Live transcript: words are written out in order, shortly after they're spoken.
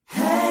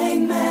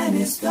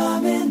is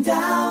coming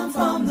down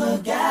from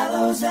the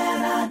gallows,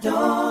 and I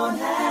don't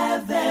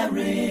have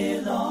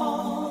very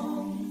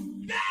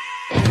long.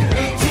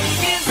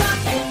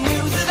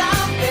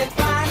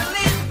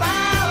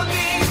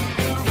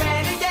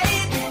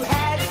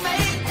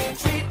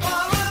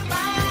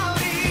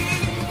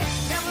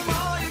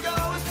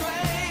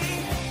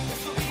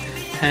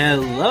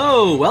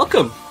 Hello,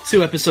 welcome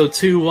to episode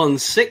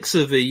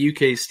 216 of the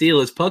UK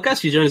Steelers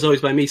podcast. You're joined as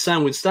always by me,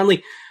 Sam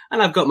Winstanley,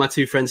 and I've got my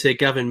two friends here,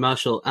 Gavin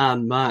Marshall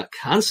and Mark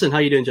Hansen. How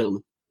are you doing,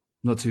 gentlemen?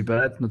 Not too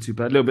bad. A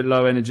little bit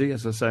low energy,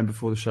 as I was saying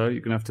before the show.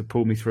 You're going to have to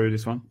pull me through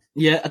this one.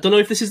 Yeah, I don't know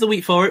if this is the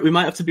week for it. We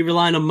might have to be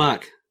relying on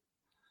Mark.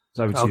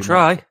 I'll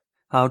try.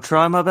 I'll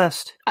try my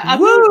best.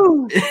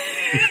 Woo! Woo!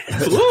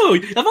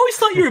 I've always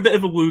thought you were a bit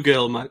of a woo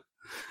girl, Mark.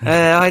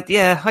 I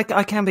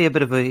can be a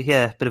bit of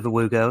a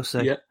woo girl.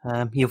 So yeah.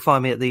 You'll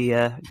find me at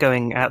the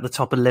going out the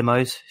top of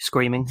limos,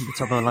 screaming at the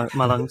top of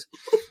my lungs.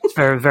 It's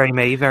very, very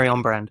me, very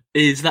on brand.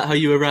 Is that how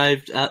you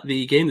arrived at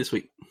the game this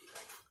week?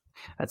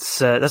 That's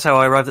how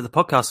I arrived at the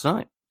podcast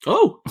tonight.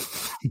 Oh,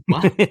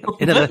 wow.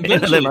 in a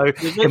limo,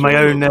 in my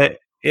own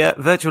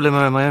virtual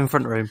limo in my own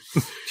front room,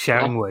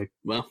 shouting woo.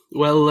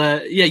 Well,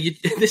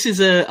 this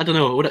is I don't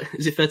know.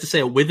 Is it fair to say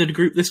a withered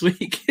group this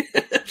week?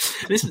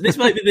 This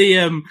might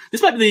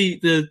be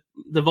the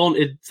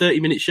vaunted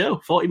 30-minute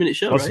show, 40-minute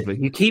show, possibly.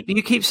 Right?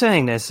 You keep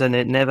saying this, and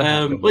it never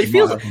happens. Well, it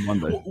feels like,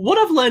 what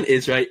I've learned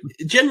is, right,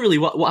 generally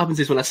what happens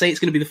is when I say it's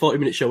going to be the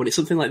 40-minute show, when it's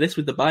something like this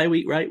with the bye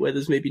week, right, where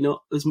there's maybe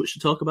not as much to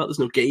talk about, there's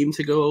no game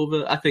to go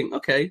over, I think,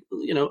 okay,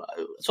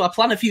 so I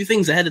plan a few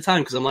things ahead of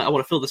time because I'm like, I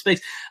want to fill the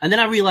space. And then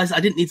I realised I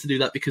didn't need to do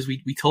that because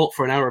we talked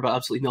for an hour about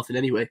absolutely nothing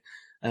anyway.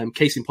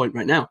 Case in point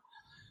right now.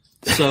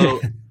 So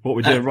what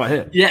we're doing right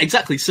here. Yeah,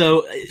 exactly.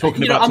 So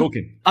talking.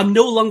 I'm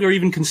no longer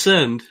even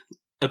concerned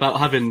about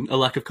having a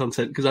lack of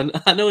content because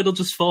I know it'll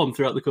just form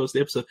throughout the course of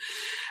the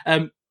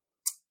episode.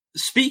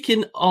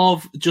 Speaking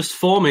of just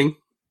forming,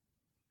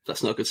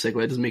 that's not a good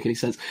segue. It doesn't make any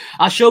sense.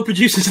 Our show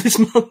producers this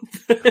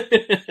month.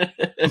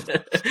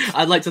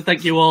 I'd like to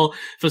thank you all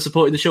for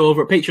supporting the show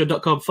over at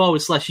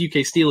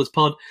patreon.com/UK Steelers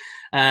pod.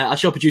 Our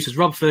show producers,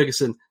 Rob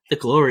Ferguson, the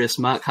glorious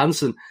Mark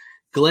Hansen,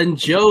 Glenn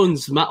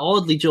Jones, Matt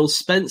Audley, Joel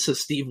Spencer,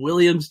 Steve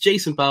Williams,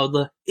 Jason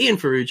Bowdler, Ian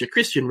Ferrugia,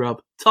 Christian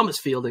Robb, Thomas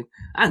Fielding,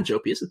 and Joe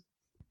Pearson.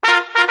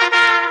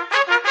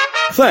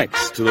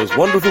 Thanks to those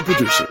wonderful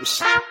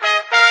producers.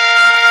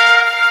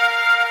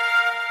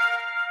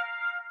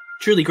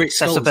 Truly great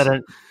skulls. That's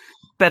a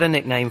better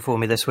nickname for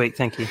me this week,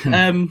 thank you.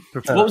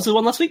 What was the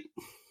one last week?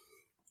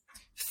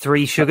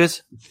 Three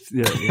Sugars.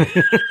 Yeah.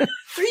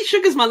 Three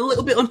Sugars, man, a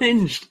little bit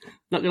unhinged,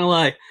 not going to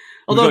lie.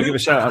 Although, we've got to give a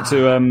shout out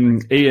to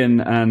Ian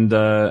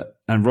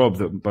and Rob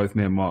that both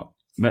me and Mark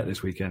met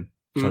this weekend.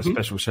 So a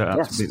special shout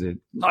out to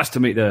nice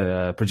to meet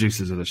the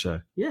producers of the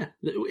show. Yeah,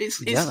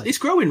 it's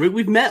growing.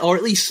 We've met or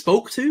at least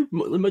spoke to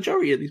the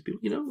majority of these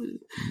people.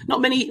 Not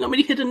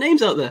many hidden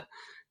names out there.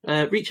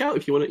 Reach out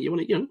if you want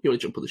to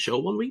jump on the show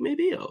one week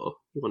maybe, or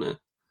you want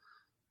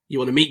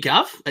to meet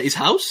Gav at his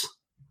house.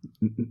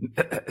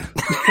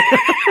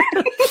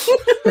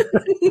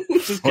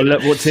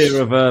 What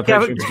tier of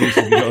Patreon producers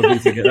have you got to be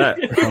to get that?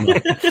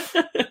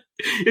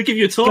 He'll give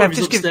you a tour. Gav,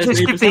 just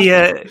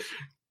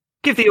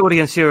give the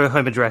audience your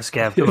home address,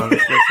 Gav. Come on,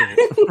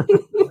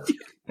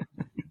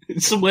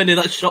 somewhere near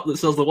that shop that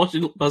sells the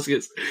washing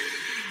baskets.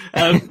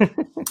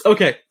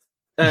 Okay.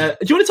 Do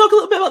you want to talk a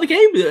little bit about the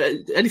game?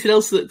 Anything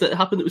else that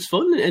happened that was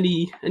fun?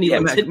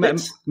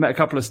 Met a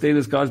couple of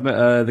Steelers guys. Met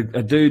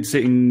a dude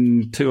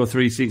sitting 2 or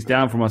 3 seats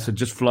down from us had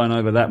just flown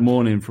over that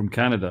morning from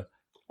Canada,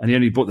 and he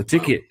only bought the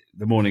ticket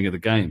the morning of the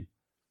game.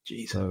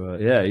 Jeez. So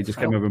he just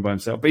came over by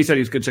himself. But he said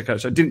he was going to check out the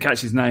show. Didn't catch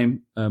his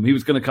name. He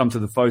was going to come to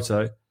the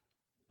photo.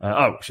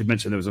 I should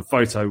mention there was a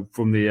photo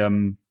from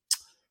the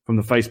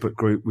Facebook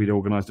group. We'd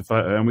organised a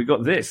photo, and we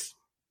got this.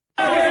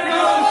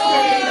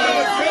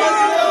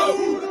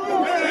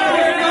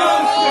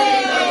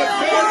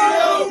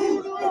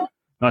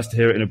 Nice to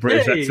hear it in a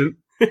British accent.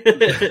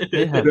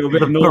 A little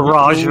bit of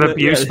barrage of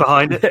abuse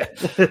behind it.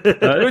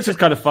 It was just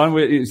kind of fun.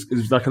 It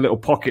was like a little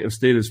pocket of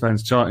Steelers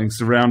fans chanting,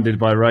 surrounded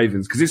by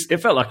Ravens, because it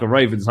felt like a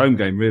Ravens home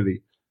game,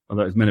 really.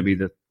 Although it was meant to be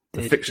the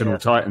fictional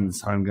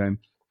Titans home game.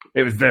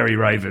 It was very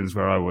Ravens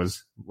where I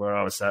was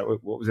sat.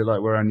 What was it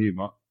like? Where I knew,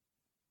 Mark?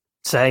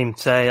 Same.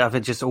 I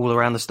think just all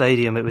around the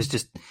stadium, it was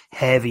just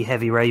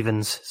heavy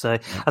Ravens. So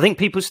I think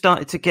people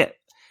started to get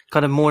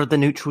kind of more of the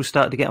neutrals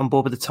started to get on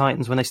board with the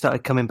Titans when they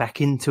started coming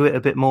back into it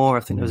a bit more. I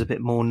think there was a bit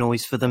more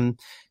noise for them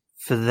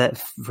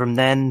from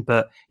then.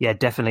 But yeah,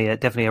 definitely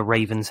a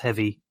Ravens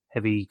heavy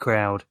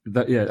crowd.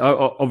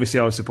 Obviously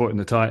I was supporting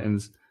the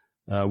Titans.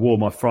 Wore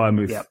my Fryer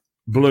move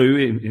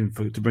blue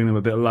to bring them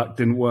a bit of luck.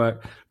 Didn't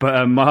work.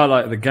 But my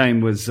highlight of the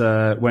game was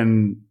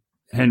when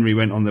Henry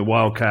went on the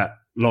Wildcat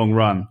long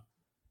run,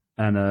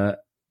 and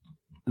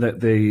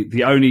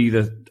the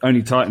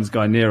only Titans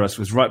guy near us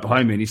was right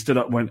behind me, and he stood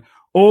up and went,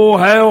 "Oh,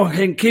 hail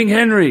King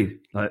Henry!"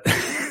 That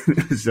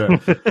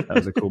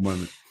was a cool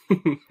moment.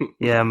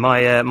 Yeah,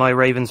 my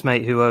Ravens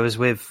mate who I was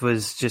with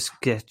was just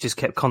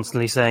kept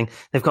constantly saying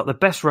they've got the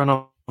best run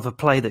of a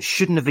play that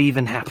shouldn't have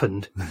even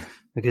happened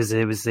because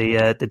it was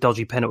the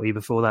dodgy penalty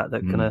before that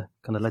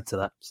kind of led to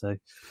that. So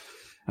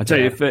I tell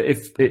you,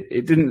 if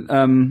it didn't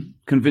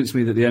convince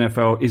me that the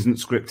NFL isn't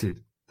scripted,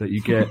 that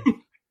you get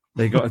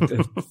they got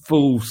a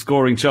full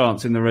scoring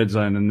chance in the red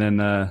zone, and then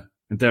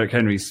and Derrick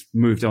Henry's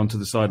moved on to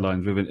the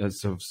sidelines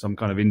with some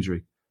kind of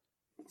injury.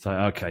 So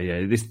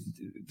okay,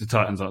 the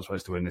Titans aren't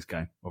supposed to win this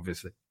game,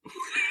 obviously.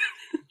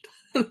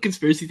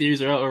 Conspiracy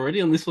theories are out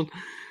already on this one.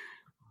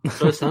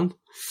 First hand.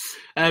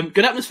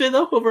 Good atmosphere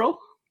though overall.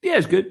 Yeah,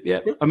 it's good. Yeah,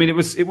 I mean it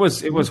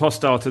was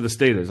hostile to the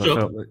Steelers. Sure. I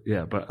felt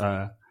that, but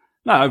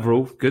no,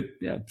 overall good.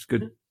 Yeah, it's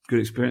good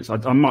experience. I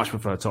much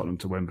prefer Tottenham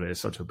to Wembley. It's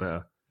such a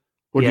better.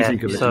 What do you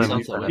think of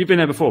it? You've been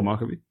there before,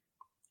 Mark, have you?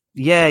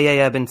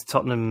 Yeah. I've been to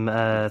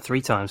Tottenham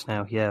 3 times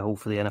now. Yeah, all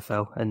for the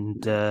NFL,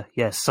 and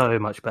so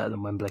much better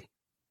than Wembley.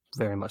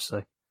 Very much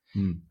so.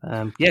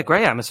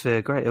 Great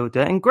atmosphere, great all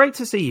day, and great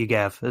to see you,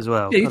 Gav, as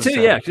well. Yeah, you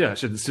too. Yeah.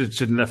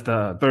 Shouldn't left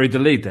buried the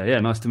lead there. Yeah,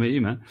 nice to meet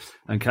you, man,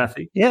 and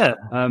Kathy. Yeah,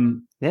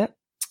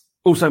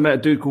 Also met a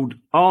dude called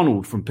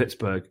Arnold from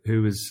Pittsburgh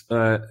who was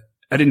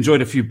had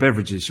enjoyed a few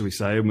beverages, shall we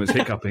say, and was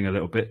hiccuping a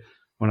little bit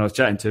when I was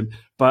chatting to him.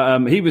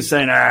 But he was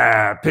saying,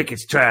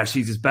 Pickett's trash.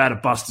 He's as bad a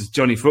bust as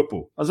Johnny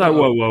Football. I was like,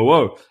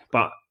 whoa.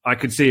 But I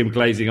could see him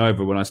glazing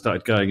over when I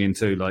started going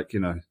into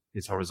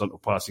his horizontal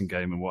passing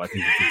game and what I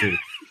think he could do.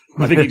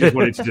 I think he just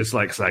wanted to just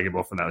slag him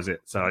off, and that was it.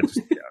 So I just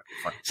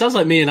fine. Sounds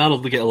like me and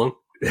Arnold would get along.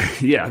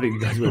 Yeah, I think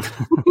you guys will.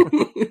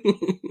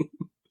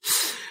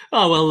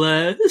 Oh well,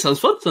 this sounds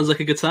fun. Sounds like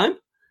a good time.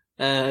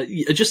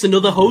 Just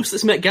another host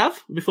that's met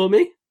Gav before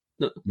me.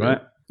 No,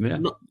 right? Yeah.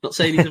 Not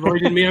saying he's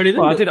avoiding me or anything.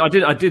 Well,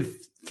 I did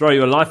throw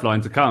you a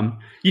lifeline to come.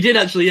 You did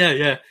actually,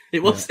 yeah.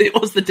 It was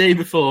the day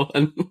before,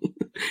 and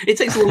it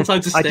takes a long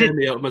time to stare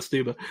me out of my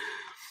stuba.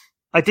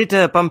 I did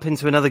bump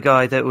into another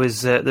guy that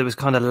was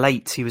kind of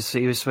late. He was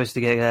supposed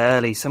to get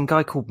early. Some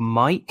guy called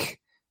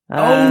Mike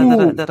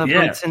that I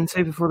bumped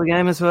into before the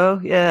game as well.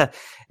 Yeah,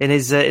 in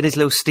his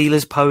little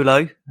Steelers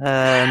polo.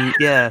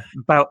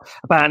 About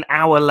an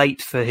hour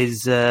late for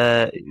his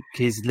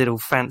little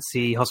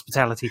fancy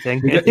hospitality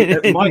thing.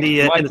 Mike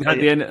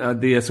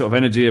had the sort of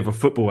energy of a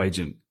football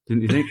agent,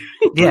 didn't you think?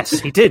 Yes,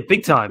 he did,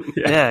 big time.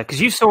 Yeah,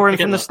 because you saw him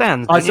from the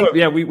stands. I saw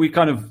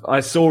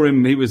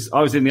him.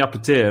 I was in the upper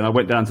tier, and I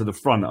went down to the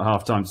front at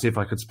halftime to see if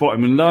I could spot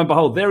him. And lo and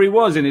behold, there he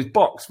was in his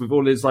box with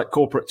all his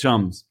corporate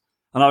chums.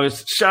 And I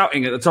was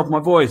shouting at the top of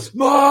my voice,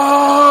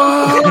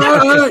 Mike!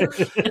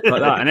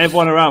 Like that. And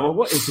everyone around, well,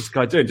 what is this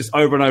guy doing? Just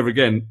over and over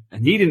again.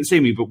 And he didn't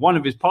see me, but one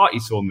of his party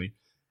saw me.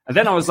 And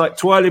then I was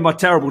twirling my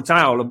terrible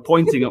towel and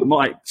pointing at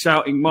Mike,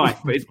 shouting Mike.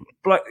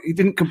 But he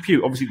didn't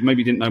compute. Obviously,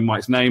 maybe he didn't know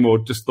Mike's name or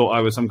just thought I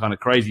was some kind of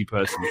crazy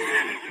person.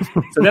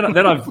 So then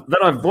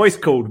I voice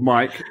called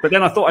Mike, but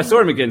then I thought I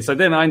saw him again. So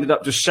then I ended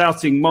up just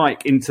shouting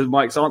Mike into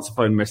Mike's answer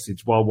phone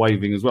message while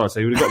waving as well. So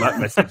he would have got that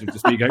message of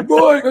just me going,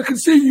 Mike, I can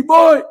see you,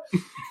 Mike.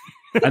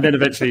 And then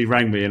eventually he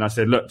rang me and I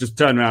said, look, just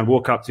turn around,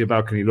 walk up to your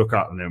balcony, look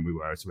up. And then we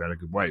had a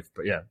good wave.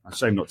 But yeah, a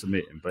shame not to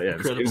meet him. But yeah,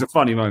 it was a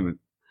funny moment.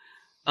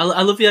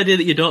 I love the idea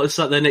that your daughter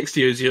sat there next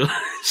to you as you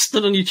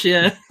stood on your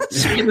chair,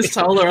 swinging this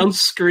towel around,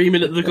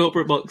 screaming at the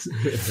corporate box.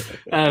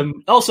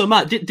 Also,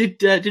 Matt,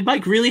 did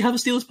Mike really have a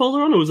Steelers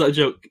polo on, or was that a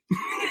joke?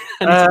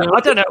 I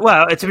don't know.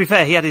 Well, to be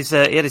fair, he had his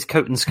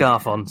coat and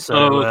scarf on,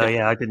 so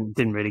I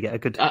didn't really get a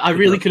good. I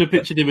really could have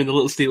pictured him in the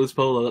little Steelers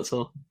polo. That's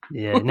all.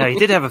 Yeah, no, he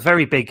did have a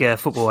very big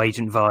football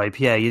agent vibe.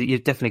 Yeah,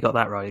 you've definitely got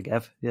that right,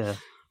 Gav. Yeah.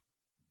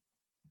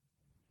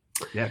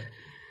 Yeah.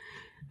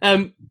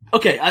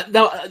 Okay,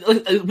 now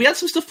we had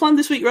some stuff planned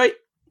this week, right?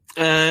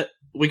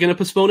 We're going to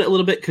postpone it a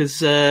little bit because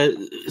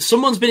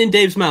someone's been in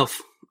Dave's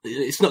mouth.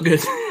 It's not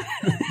good.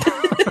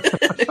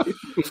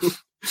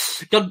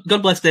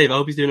 God bless Dave. I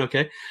hope he's doing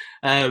okay.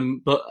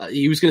 But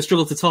he was going to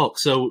struggle to talk,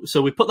 so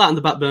we put that on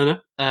the back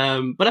burner.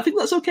 But I think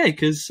that's okay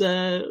because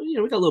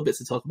we got little bits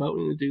to talk about. We're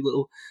going to do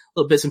little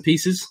bits and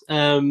pieces.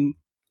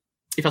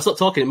 If I stop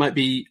talking, it might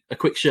be a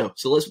quick show.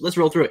 So let's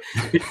roll through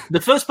it. The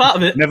first part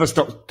of it. Never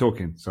stop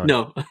talking. Sorry.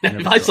 No,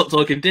 if I stop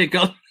talking, dear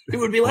God, who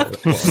would be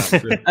left? It's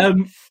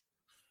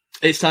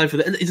time for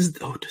the.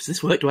 Does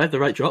this work? Do I have the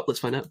right drop? Let's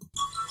find out.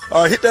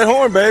 All right, hit that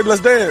horn, babe.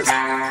 Let's dance. All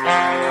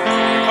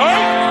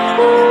right,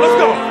 let's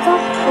go.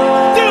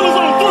 Steelers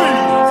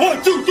on 3.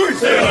 1, 2, 3.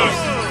 Steelers.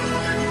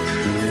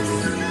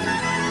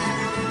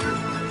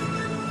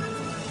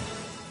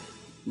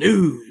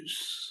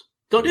 News.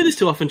 Don't do this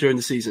too often during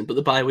the season, but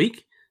the bye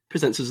week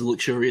presents us a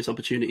luxurious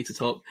opportunity to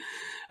talk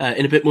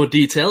in a bit more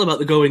detail about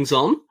the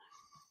goings-on.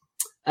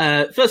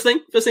 First thing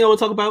I want to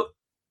talk about,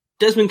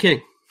 Desmond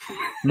King.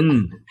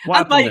 And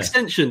by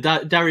extension,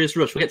 Darius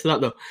Rush. We'll get to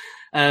that, though.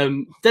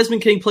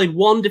 Desmond King played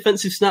one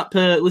defensive snap.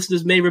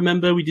 Listeners may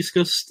remember we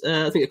discussed,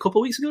 I think, a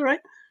couple of weeks ago, right?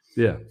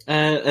 Yeah.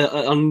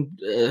 On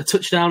a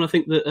touchdown, I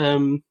think,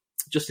 that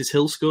Justice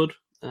Hill scored,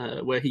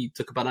 where he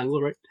took a bad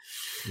angle, right?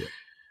 Yeah.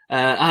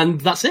 And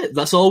that's it.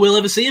 That's all we'll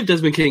ever see of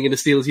Desmond King in a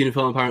Steelers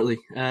uniform, apparently.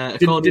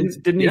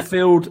 Didn't he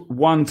field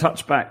one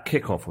touchback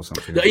kickoff or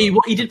something? No,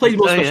 he did play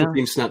more special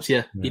team snaps,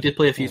 yeah. He did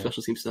play a few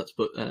special team snaps,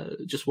 but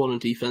just one on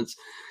defense.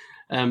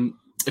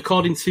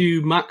 according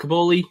to Matt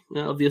Caboli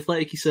of The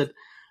Athletic, he said,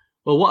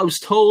 well, what I was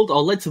told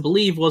or led to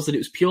believe was that it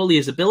was purely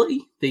his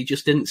ability. They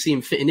just didn't see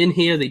him fitting in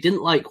here. They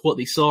didn't like what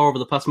they saw over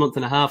the past month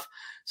and a half,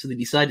 so they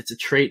decided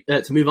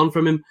to move on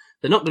from him.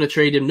 They're not going to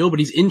trade him.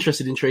 Nobody's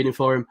interested in trading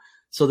for him,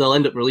 so they'll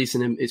end up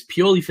releasing him. It's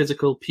purely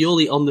physical,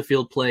 purely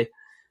on-the-field play.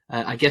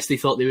 I guess they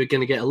thought they were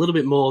going to get a little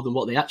bit more than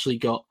what they actually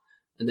got,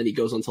 and then he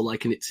goes on to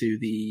liken it to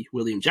the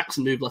William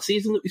Jackson move last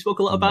season that we spoke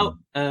a lot about,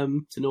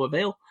 to no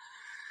avail.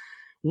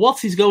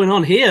 What is going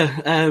on here?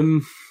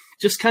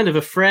 Just kind of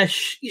a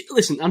fresh...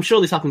 Listen, I'm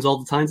sure this happens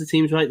all the time to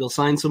teams, right? They'll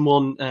sign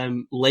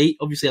someone late,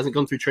 obviously hasn't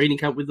gone through training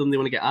camp with them. They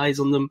want to get eyes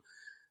on them.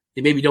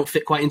 They maybe don't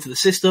fit quite into the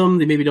system.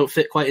 They maybe don't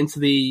fit quite into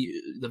the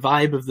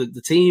vibe of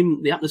the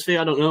team, the atmosphere.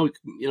 I don't know.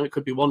 It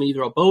could be one,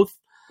 either, or both.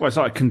 Well, it's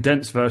like a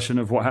condensed version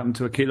of what happened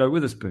to Akilo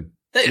Witherspoon.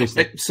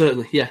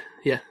 Certainly, yeah.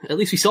 At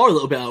least we saw a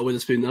little bit out of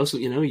Witherspoon, though. So,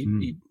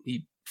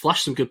 he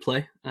flashed some good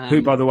play.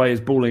 Who, by the way, is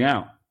balling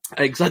out.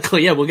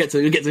 Exactly, yeah. We'll get to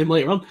him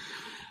later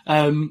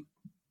on.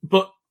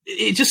 But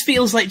it just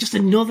feels like just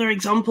another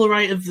example,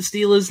 right, of the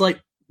Steelers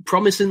like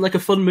promising like a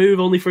fun move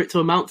only for it to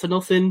amount to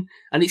nothing.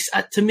 And it's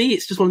to me,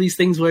 it's just one of these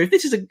things where if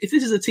this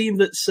is a team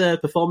that's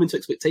performing to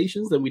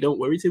expectations, then we don't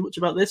worry too much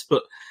about this.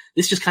 But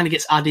this just kind of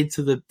gets added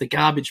to the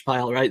garbage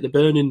pile, right? The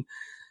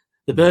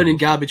burning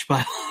garbage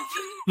pile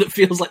that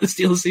feels like the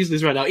Steelers season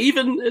is right now.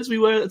 Even as we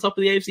were at the top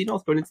of the AFC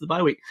North going into the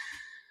bye week,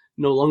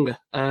 no longer.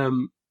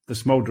 The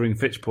smouldering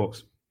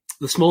Fitchbox.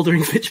 The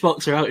smouldering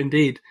Fitchbox are out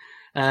indeed.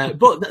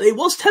 But it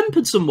was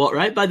tempered somewhat,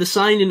 right, by the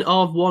signing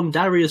of one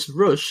Darius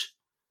Rush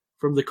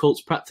from the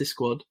Colts practice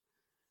squad.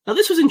 Now,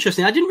 this was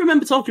interesting. I didn't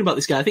remember talking about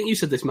this guy. I think you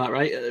said this, Matt,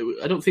 right?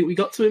 I don't think we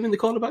got to him in the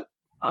cornerback.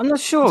 I'm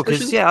not sure,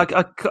 because, I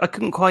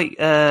couldn't quite...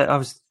 I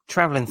was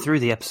travelling through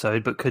the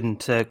episode, but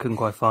couldn't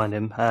quite find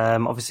him.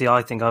 Obviously,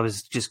 I think I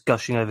was just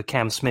gushing over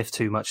Cam Smith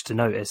too much to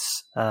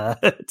notice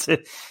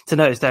to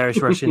notice Darius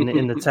Rush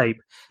in the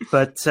tape.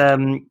 But,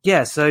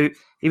 so...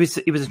 He was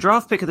a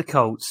draft pick of the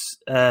Colts,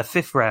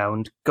 5th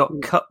round, got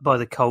cut by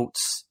the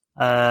Colts,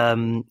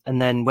 and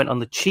then went on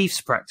the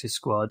Chiefs practice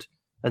squad,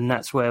 and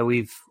that's where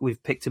we've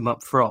picked him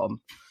up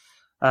from.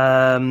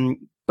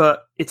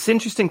 But it's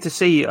interesting to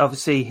see,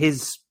 obviously,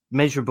 his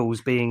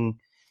measurables being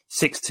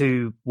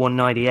 6'2",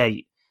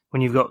 198,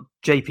 when you've got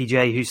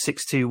JPJ who's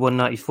 6'2",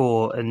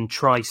 194, and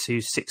Trice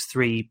who's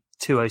 6'3",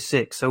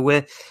 206. So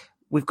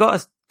we've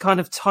got a kind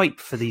of type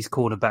for these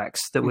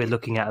cornerbacks that we're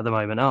looking at the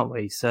moment, aren't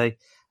we? So.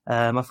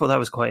 I thought that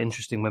was quite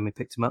interesting when we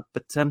picked him up,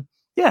 but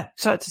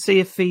excited to see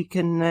if he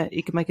can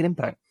make an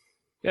impact.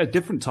 Yeah,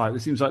 different type.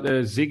 It seems like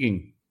they're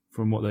zigging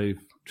from what they've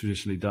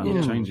traditionally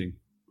done, changing.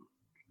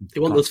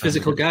 They want those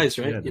physical guys,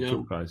 right? Yeah,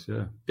 tall guys,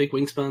 yeah. Big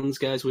wingspans,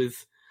 guys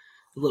with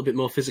a little bit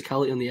more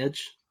physicality on the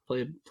edge,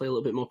 play a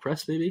little bit more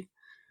press, maybe.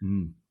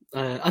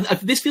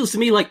 This feels to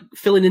me like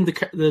filling in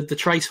the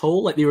Trice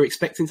hole, like they were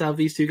expecting to have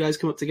these two guys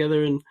come up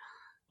together, and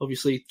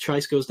obviously,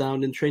 Trice goes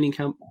down in training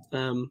camp,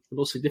 the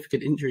most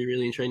significant injury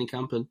really in training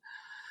camp.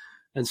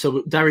 And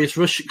so Darius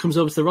Rush comes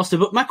over to the roster.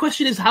 But my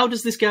question is, how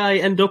does this guy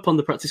end up on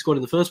the practice squad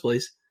in the first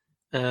place?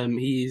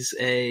 He's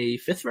a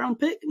 5th round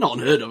pick. Not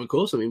unheard of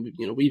course. I mean,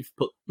 we've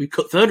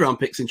cut 3rd round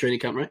picks in training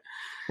camp, right?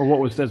 Well, what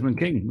was Desmond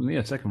King?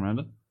 Yeah, 2nd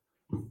rounder.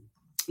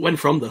 When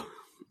from, though?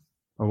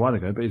 A while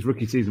ago, but his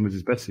rookie season was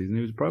his best season.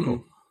 He was a Pro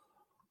Bowl.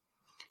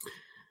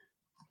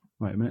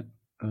 Wait a minute.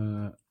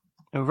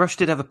 Rush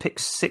did have a pick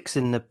 6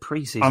 in the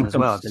preseason as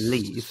well, I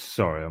believe.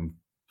 Sorry, I'm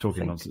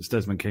talking nonsense.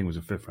 Desmond King was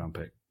a 5th round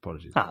pick.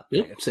 Apologies.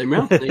 Yeah, same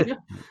round. There you go.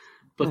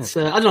 But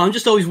I don't know. I'm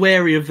just always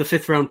wary of the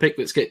 5th round pick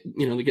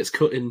that gets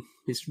cut in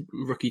his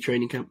rookie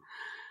training camp.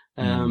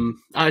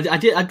 I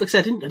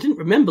didn't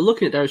remember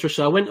looking at Darius Rush,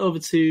 so I went over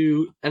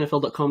to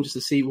NFL.com just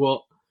to see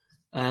what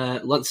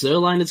Lance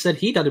Zierlein had said.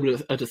 He'd had him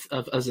as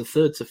a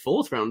 3rd to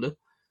 4th rounder.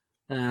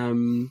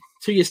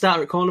 2-year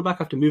starter at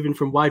cornerback after moving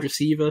from wide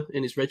receiver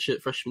in his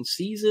redshirt freshman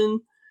season.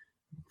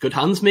 Good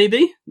hands,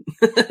 maybe.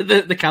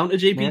 the counter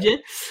JPJ.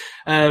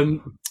 Yeah.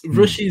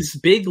 Rush is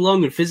big,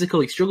 long, and physical.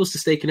 He struggles to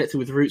stay connected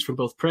with routes from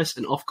both press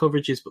and off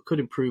coverages, but could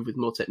improve with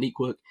more technique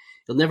work.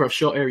 He'll never have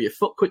short area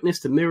foot quickness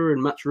to mirror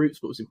and match routes,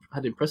 but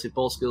had impressive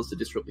ball skills to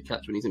disrupt the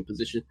catch when he's in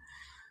position.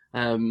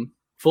 4.36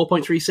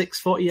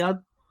 40-yard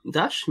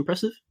dash,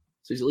 impressive.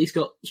 So he's at least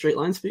got straight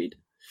line speed.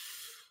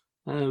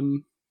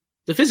 The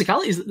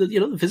physicality is,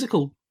 the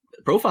physical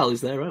profile is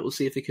there, right? We'll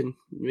see if they can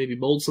maybe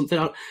mold something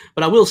out.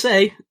 But I will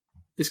say,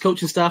 this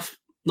coaching staff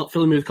not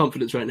filling me with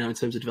confidence right now in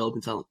terms of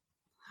developing talent.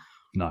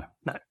 No.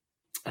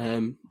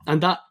 And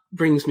that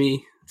brings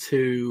me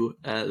to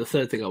the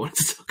third thing I wanted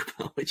to talk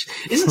about, which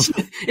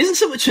isn't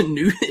so much a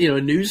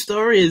news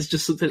story. Is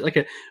just something like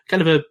a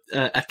kind of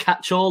a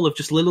catch-all of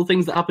just little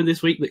things that happened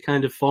this week that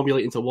kind of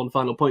formulate into one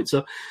final point.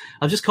 So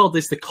I've just called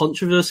this the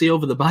controversy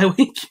over the bye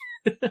week.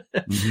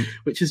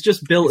 Which is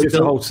just built. It's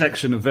a whole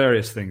section of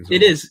various things.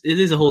 It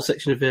is a whole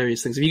section of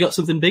various things. Have you got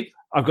something big?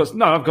 I've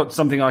got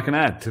something I can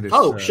add to this.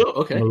 Oh, sure,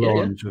 okay,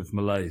 melange of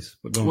malaise.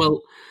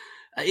 Well,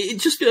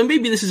 it just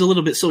maybe this is a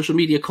little bit social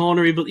media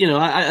cornery, but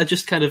I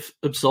just kind of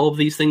absorb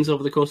these things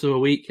over the course of a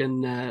week.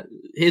 And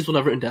here's what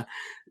I've written down: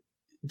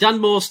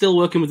 Dan Moore still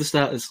working with the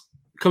starters.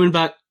 coming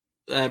back,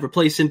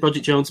 replacing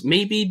Broderick Jones,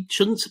 maybe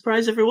shouldn't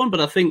surprise everyone, but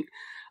I think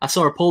I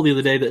saw a poll the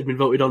other day that had been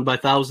voted on by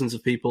thousands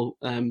of people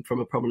from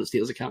a prominent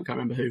Steelers account, can't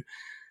remember who,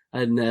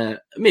 and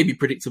maybe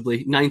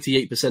predictably,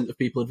 98% of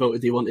people had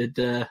voted they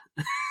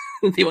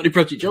wanted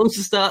Broderick Jones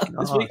to start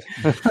this week.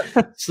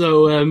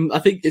 So I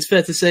think it's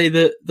fair to say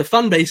that the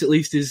fan base, at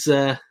least, is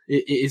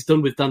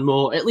done with Dan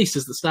Moore, at least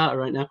as the starter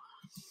right now.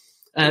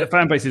 The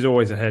fan base is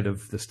always ahead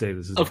of the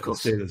Steelers. Of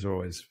course. The Steelers are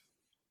always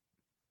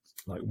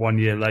like 1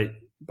 year late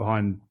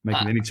behind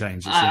making any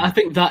change. I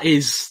think that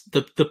is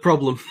the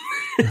problem.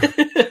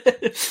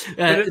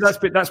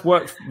 That's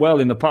worked well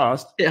in the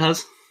past. It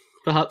has,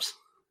 perhaps.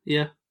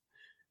 Yeah.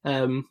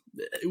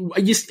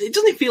 It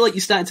doesn't feel like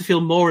you're starting to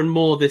feel more and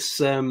more this...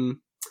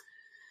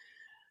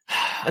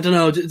 I don't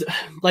know,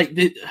 like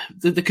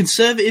the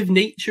conservative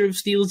nature of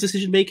Steelers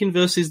decision making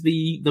versus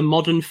the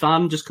modern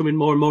fan just coming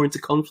more and more into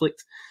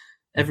conflict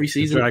every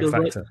season. The drag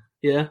factor. Like.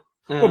 Yeah.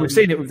 Well, we've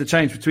seen it with the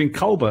change between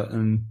Colbert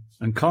and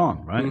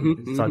Khan, right?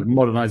 It's like the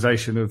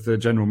modernisation of the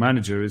general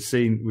manager we've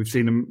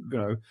seen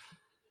him,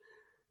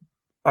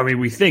 I mean,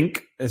 we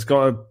think it's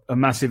got a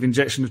massive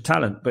injection of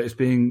talent, but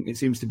it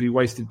seems to be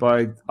wasted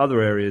by other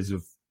areas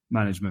of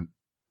management.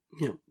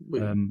 Yeah,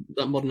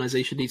 that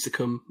modernisation needs to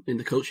come in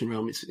the coaching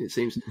realm, it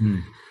seems.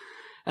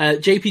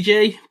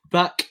 JPJ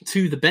back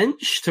to the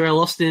bench. Terrell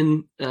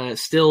Austin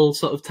still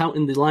sort of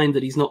touting the line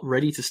that he's not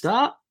ready to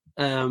start.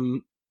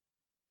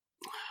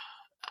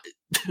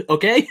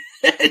 Okay.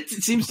 It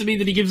seems to me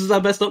that he gives us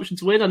our best option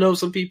to win. I know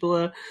some people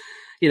are,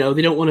 they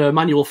don't want to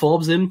Manuel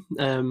Forbes him,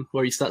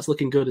 where he starts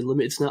looking good in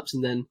limited snaps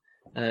and then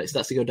it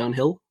starts to go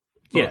downhill.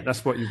 But, yeah,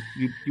 that's what you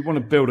want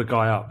to build a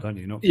guy up, don't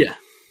you? Yeah,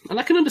 and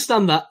I can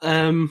understand that.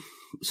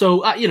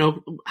 So,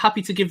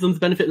 happy to give them the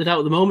benefit of the doubt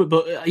at the moment,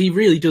 but he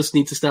really does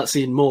need to start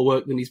seeing more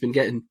work than he's been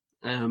getting,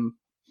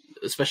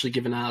 especially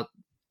given our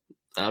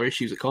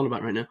issues at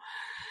cornerback right now.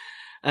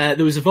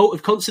 There was a vote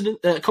of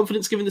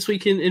confidence given this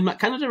week in Matt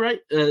Canada, right?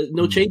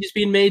 No changes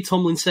being made.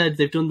 Tomlin said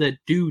they've done their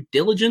due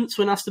diligence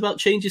when asked about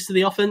changes to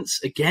the offense.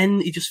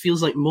 Again, it just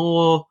feels like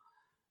more,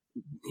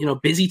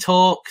 busy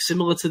talk,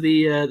 similar to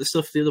the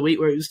stuff the other week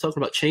where it was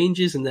talking about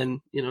changes, and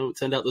then, it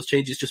turned out those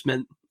changes just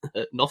meant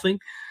nothing.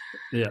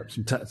 Yeah,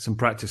 some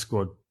practice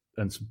squad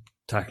and some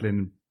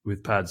tackling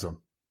with pads on.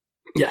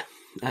 Yeah,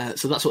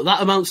 so that's what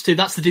that amounts to.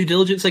 That's the due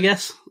diligence, I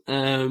guess.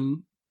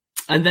 And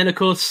then, of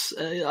course,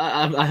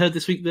 I heard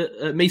this week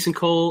that Mason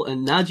Cole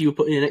and Nagy were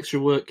putting in extra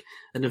work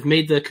and have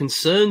made their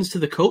concerns to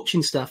the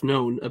coaching staff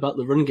known about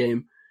the run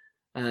game.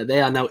 They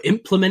are now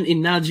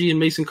implementing Nagy and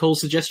Mason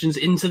Cole's suggestions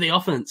into the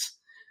offense.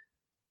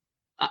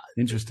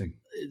 Interesting.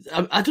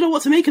 I don't know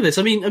what to make of this.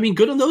 I mean,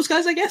 good on those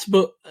guys, I guess,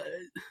 but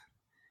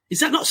is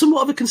that not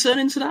somewhat of a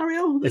concerning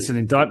scenario? It's an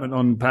indictment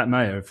on Pat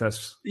Mayer, if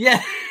that's...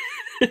 Yeah,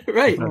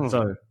 right.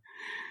 So,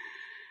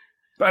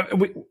 but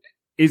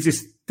is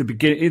this the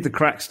beginning? Is the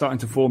crack starting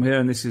to form here?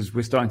 And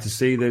we're starting to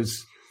see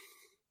there's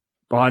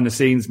behind the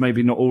scenes,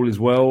 maybe not all is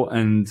well,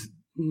 and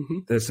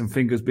there's some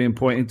fingers being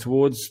pointed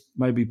towards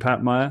maybe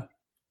Pat Mayer.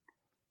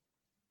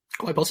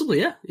 Quite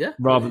possibly, yeah.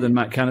 Rather than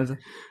Matt Canada.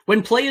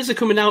 When players are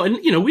coming out, and,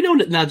 we know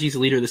that Nagy's the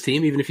leader of this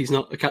team, even if he's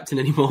not a captain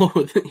anymore.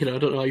 I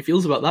don't know how he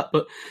feels about that,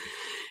 but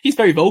he's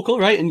very vocal,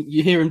 right? And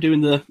you hear him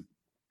doing the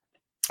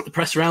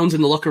press rounds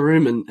in the locker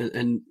room,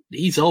 and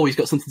he's always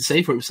got something to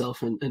say for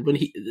himself. And when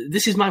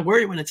this is my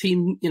worry when a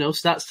team,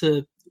 starts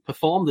to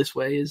perform this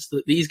way, is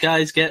that these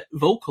guys get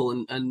vocal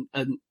and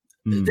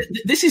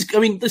this is,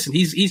 listen,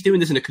 he's doing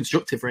this in a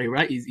constructive way,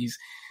 right?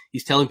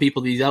 He's telling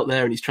people that he's out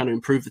there and he's trying to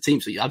improve the team.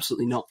 So you're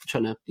absolutely not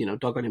trying to,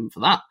 dog on him for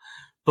that.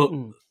 But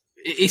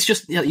it's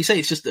just, you say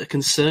it's just a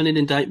concerning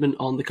indictment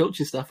on the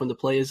coaching staff when the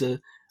players are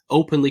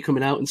openly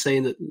coming out and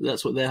saying that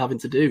that's what they're having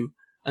to do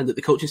and that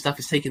the coaching staff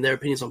is taking their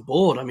opinions on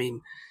board. I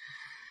mean,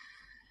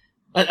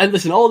 and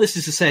listen, all this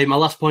is to say, my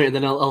last point, and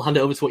then I'll hand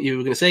it over to what you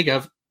were going to say,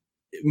 Gav.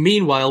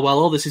 Meanwhile, while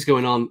all this is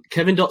going on,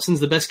 Kevin Dotson's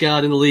the best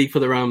guard in the league for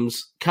the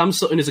Rams. Cam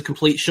Sutton is a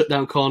complete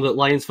shutdown corner that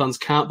Lions fans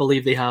can't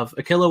believe they have.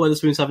 Ahkello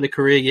Weatherspoon's having a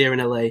career year in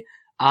LA.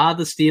 Are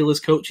the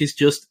Steelers coaches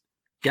just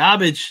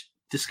garbage?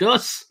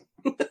 Discuss.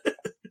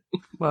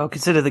 Well,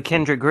 consider that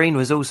Kendrick Green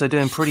was also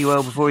doing pretty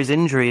well before his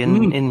injury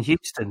in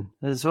Houston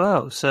as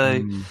well.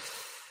 So,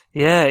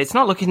 yeah, it's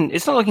not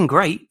looking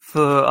great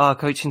for our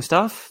coaching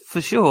staff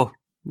for sure.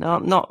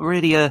 Not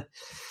really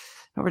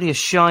a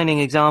shining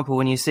example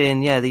when you're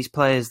seeing, these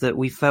players that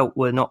we felt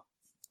were not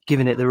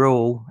giving it their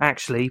all,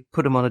 actually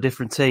put them on a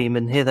different team,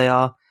 and here they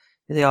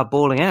are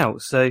balling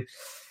out. So,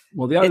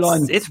 well, the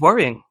O-line, it's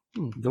worrying.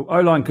 The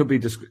O-line could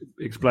be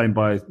explained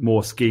by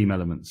more scheme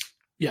elements.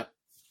 Yeah.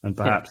 And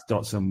perhaps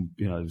Dotson,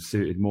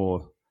 suited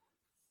more,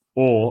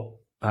 or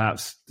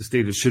perhaps the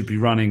Steelers should be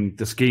running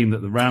the scheme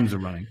that the Rams are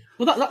running.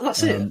 Well,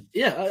 that's it.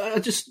 Yeah. I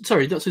just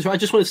want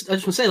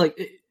to say, like,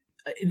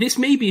 this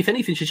maybe, if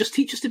anything, should just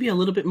teach us to be a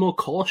little bit more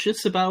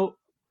cautious about,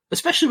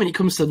 especially when it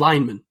comes to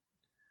linemen.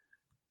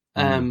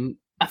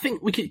 I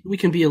think we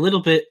can be a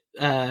little bit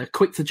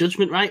quick to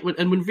judgment, right?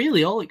 And when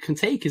really all it can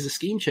take is a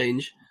scheme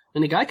change,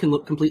 and a guy can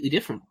look completely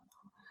different.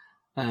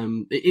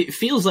 It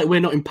feels like we're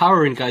not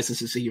empowering guys to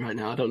succeed right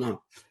now. I don't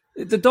know.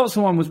 The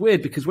Dotson one was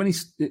weird because when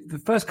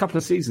the first couple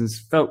of seasons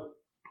felt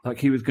like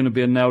he was going to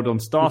be a nailed-on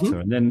starter,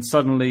 and then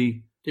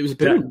suddenly it was a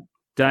boom.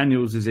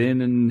 Daniels is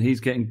in and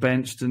he's getting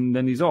benched and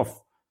then he's off.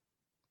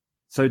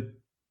 So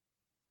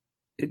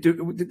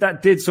that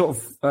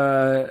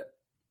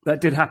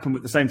did happen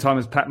at the same time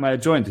as Pat Meyer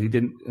joined. He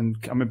didn't, and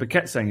I remember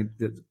Ket saying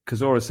that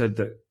Cazorla said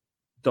that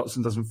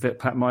Dotson doesn't fit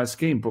Pat Meyer's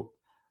scheme, but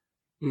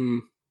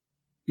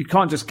you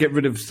can't just get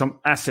rid of some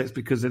assets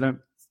because they don't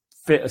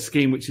fit a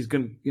scheme which is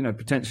going to,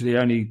 potentially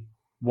only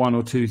 1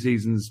 or 2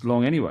 seasons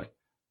long anyway.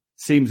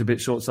 Seems a bit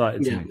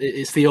short-sighted to me.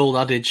 It's the old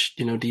adage,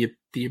 do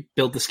you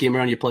build the scheme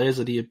around your players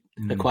or do you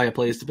acquire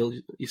players to build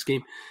your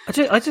scheme?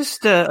 I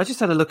just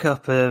had a look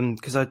up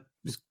because I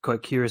was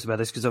quite curious about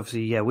this because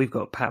obviously, we've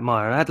got Pat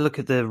Meyer. And I had a look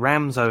at the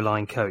Rams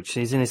O-line coach.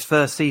 He's in his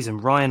first season,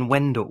 Ryan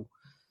Wendell,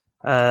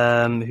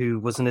 who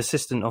was an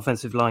assistant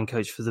offensive line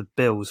coach for the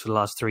Bills for the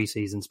last 3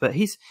 seasons. But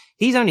he's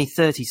only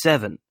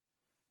 37.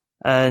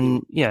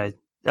 And,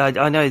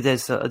 I know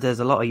there's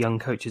a lot of young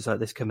coaches like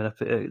this coming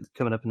up in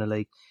the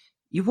league.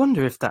 You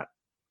wonder if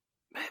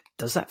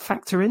does that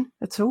factor in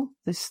at all?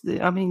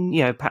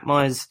 Pat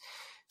Meyer's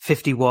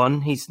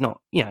 51. He's not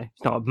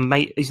a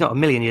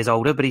million years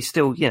older, but he's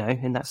still,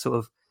 in that sort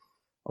of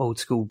old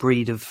school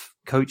breed of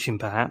coaching,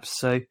 perhaps.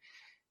 So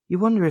you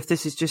wonder if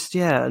this is just,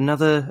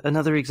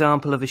 another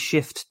example of a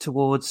shift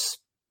towards,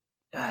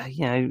 a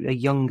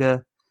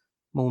younger,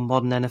 more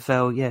modern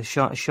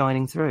NFL,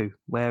 shining through,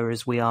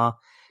 whereas we are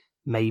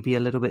maybe a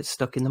little bit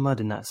stuck in the mud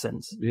in that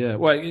sense. Yeah,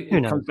 well, it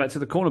comes back to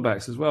the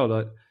cornerbacks as well.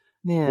 Like,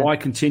 why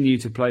continue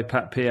to play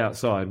Pat P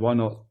outside? Why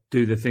not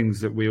do the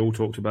things that we all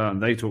talked about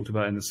and they talked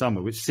about in the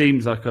summer, which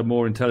seems like a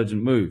more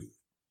intelligent move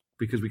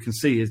because we can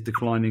see his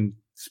declining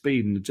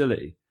speed and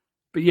agility.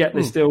 But yet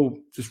they still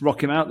just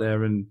rock him out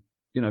there and,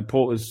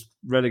 Porter's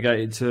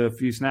relegated to a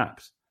few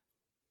snaps.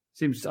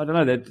 Seems, I don't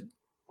know, they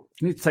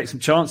need to take some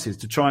chances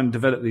to try and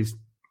develop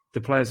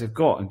the players they've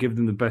got and give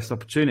them the best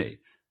opportunity.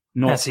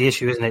 That's the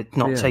issue, isn't it?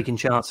 Not taking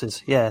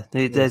chances. Yeah,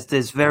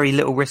 there's very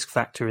little risk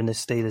factor in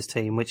this Steelers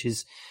team, which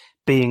is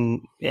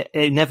being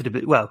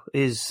inevitably,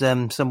 is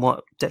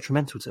somewhat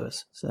detrimental to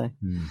us. So,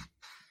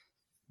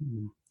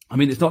 I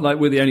mean, it's not like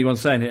we're the only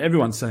ones saying it.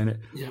 Everyone's saying it.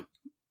 Yeah.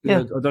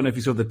 I don't know if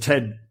you saw the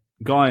Ted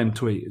Guyan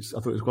tweet. I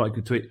thought it was quite a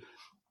good tweet.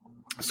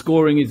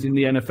 Scoring is in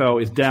the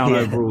NFL is down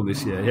overall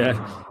this year.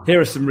 Yeah. Here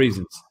are some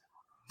reasons: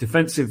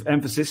 defensive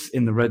emphasis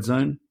in the red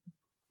zone,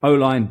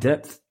 O-line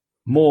depth,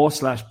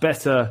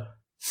 more/better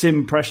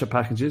sim pressure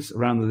packages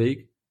around the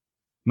league.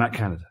 Matt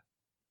Canada.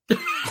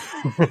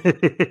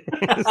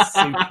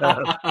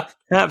 Superb.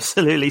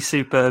 Absolutely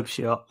superb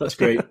shot. That's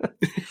great.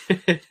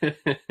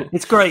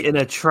 It's great in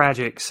a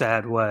tragic,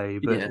 sad way.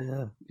 But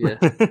yeah.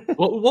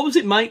 What was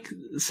it Mike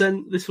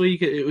sent this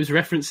week? It was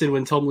referencing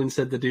when Tomlin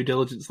said the due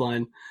diligence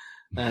line.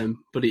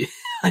 But he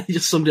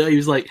just summed it up. He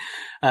was like,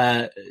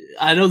 I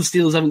know the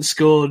Steelers haven't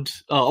scored,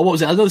 or what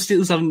was it? I know the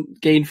Steelers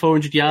haven't gained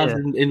 400 yards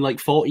in like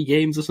 40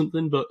 games or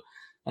something, but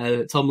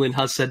Tomlin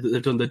has said that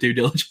they've done their due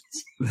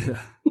diligence.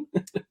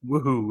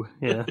 Woohoo!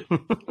 Yeah.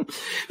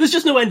 There's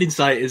just no end in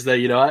sight, is there?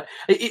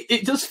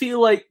 It does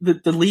feel like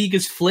the league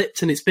has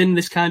flipped, and it's been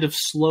this kind of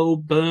slow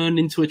burn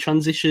into a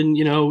transition.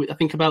 I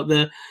think about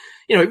it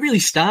really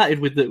started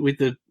with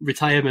the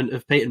retirement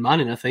of Peyton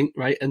Manning, I think,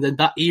 right? And then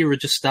that era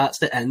just starts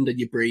to end, and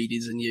your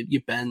Brady's and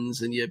your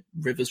Bens and your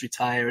Rivers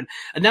retire, and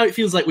now it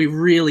feels like we're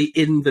really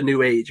in the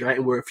new age, right?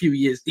 And we're a few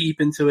years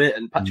deep into it,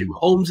 and Patrick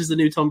Mahomes is the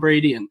new Tom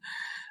Brady, and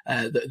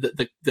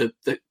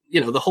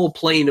the whole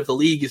plane of the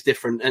league is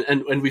different,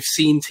 and we've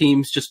seen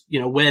teams just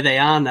where they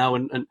are now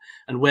and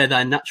where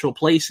their natural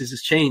places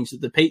has changed.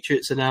 The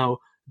Patriots are now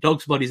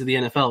dogs' bodies of the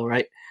NFL,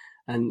 right?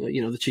 And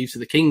the Chiefs are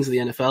the kings of the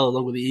NFL,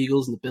 along with the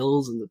Eagles and the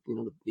Bills and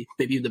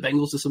maybe even the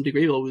Bengals to some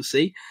degree. We'll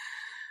see.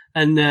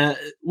 And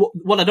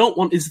what I don't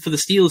want is for the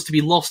Steelers to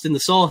be lost in the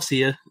sauce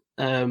here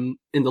in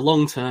the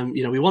long term.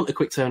 We want a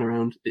quick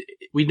turnaround.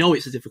 We know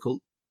it's a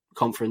difficult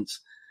conference,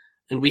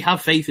 and we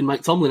have faith in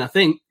Mike Tomlin, I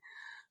think.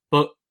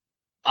 But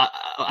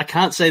I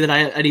can't say that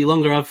I any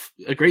longer have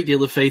a great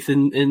deal of faith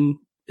in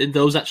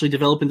those actually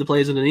developing the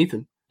players underneath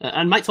him.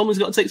 And Mike Tomlin's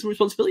got to take some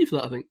responsibility for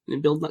that, I think,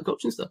 in building that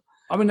coaching stuff.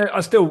 I mean,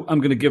 I'm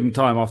going to give them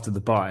time after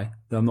the bye.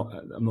 I'm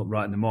not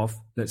writing them off.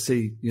 Let's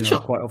see. Sure.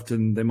 Quite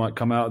often they might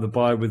come out of the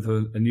bye with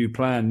a new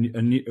plan,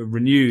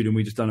 renewed, and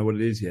we just don't know what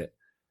it is yet.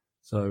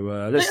 So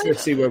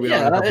let's see where we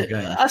are in a couple of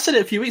games. I said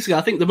it a few weeks ago.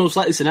 I think the most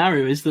likely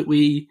scenario is that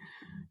we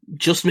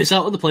just miss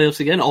out on the playoffs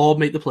again, or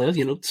make the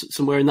playoffs.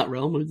 Somewhere in that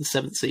realm, with the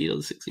 7th seed or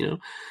the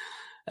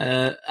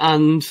 6th.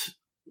 And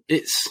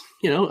it's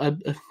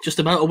just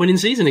about a winning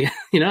season again.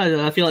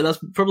 I feel like that's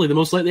probably the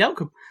most likely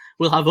outcome.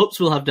 We'll have ups,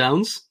 we'll have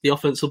downs. The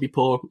offense will be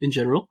poor in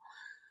general,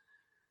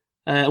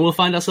 and we'll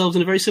find ourselves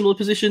in a very similar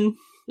position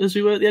as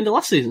we were at the end of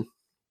last season.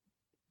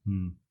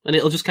 And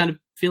it'll just kind of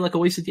feel like a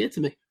wasted year to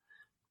me.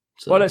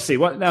 So, well, let's see.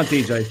 Now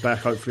DJ's back,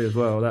 hopefully as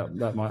well.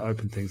 That might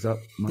open things up.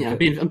 I'm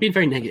being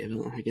very negative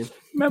again.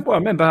 I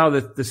remember how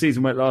the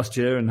season went last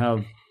year and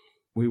how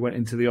we went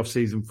into the off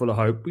season full of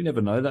hope. We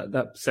never know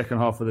that second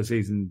half of the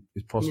season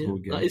is possible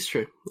again. That is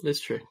true.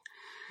 That's true.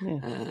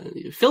 Yeah.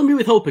 Fill me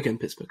with hope again,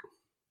 Pittsburgh.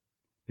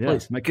 Yeah,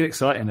 Please. make it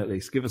exciting at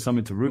least. Give us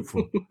something to root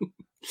for.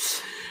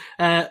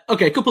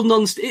 Okay, a couple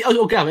of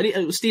Gav, any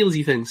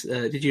Steelersy things?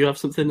 Did you have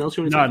something else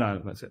you wanted to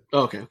No, that's it.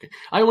 Okay.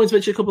 I wanted to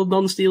mention a couple of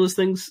non-Steelers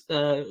things.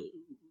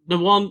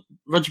 Number one,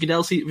 Roger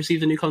Goodell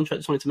received a new contract.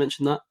 Just wanted to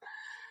mention that.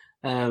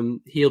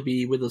 He'll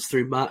be with us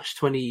through March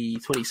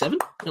 2027,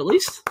 at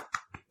least.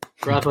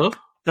 Bravo.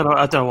 I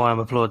don't know why I'm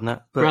applauding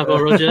that. But, Bravo,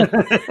 Roger.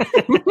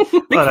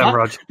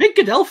 Roger. Big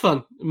Goodell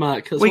fan,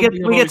 Mark. We get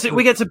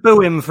to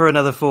boo him for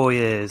another 4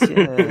 years.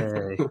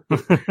 Yay.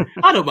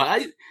 I don't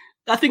mind.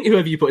 I think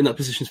whoever you put in that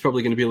position is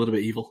probably going to be a little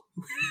bit evil.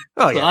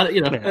 Oh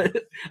yeah,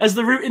 as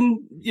the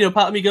rooting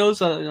part of me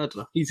goes, I don't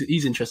know.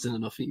 He's interesting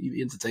enough.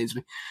 He entertains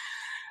me.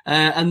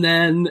 And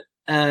then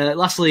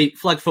lastly,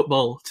 flag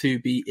football to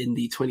be in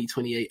the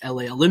 2028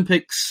 LA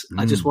Olympics.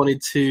 I just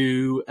wanted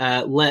to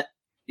let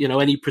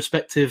any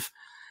prospective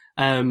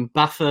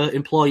BAFA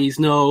employees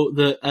know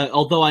that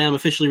although I am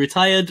officially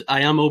retired,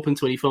 I am open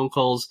to any phone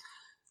calls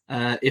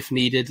if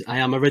needed. I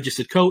am a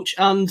registered coach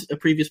and a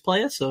previous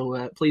player,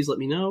 so please let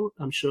me know.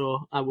 I'm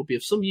sure I will be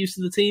of some use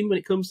to the team when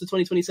it comes to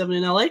 2027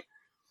 in LA.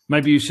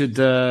 Maybe you should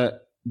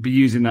be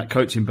using that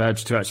coaching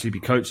badge to actually be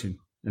coaching,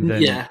 and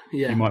then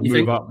you might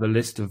move up the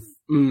list of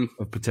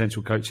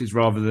potential coaches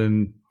rather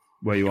than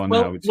where you are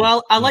now.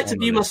 Well, I like to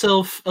view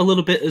myself a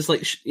little bit as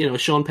like a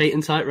Sean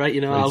Payton type, right?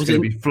 I was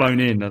going to be flown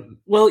in.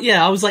 Well,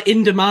 yeah, I was like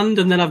in demand,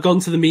 and then I've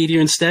gone to the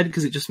media instead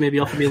because it just maybe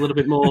offered me a little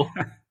bit more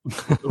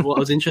of what I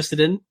was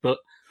interested in, but.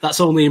 That's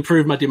only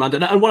improved my demand.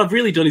 And what I've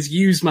really done is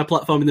use my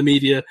platform in the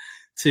media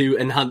to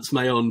enhance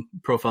my own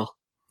profile.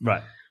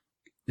 Right.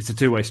 It's a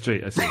two-way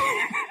street, I see.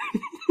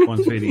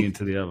 One's feeding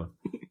into the other.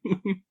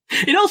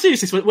 In all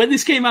seriousness, when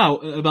this came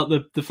out about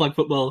the flag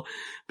football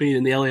being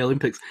in the LA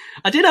Olympics,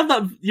 I did have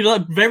that,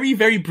 that very,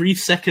 very brief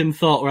second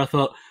thought where I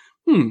thought,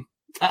 I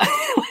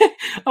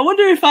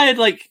wonder if I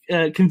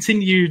had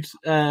continued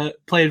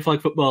playing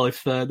flag football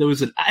if there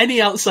was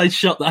any outside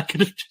shot that I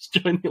could have just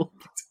joined the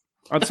Olympics.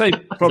 I'd say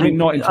probably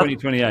not in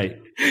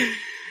 2028.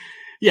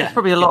 Yeah. There's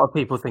probably a lot of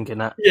people thinking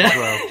that as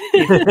well.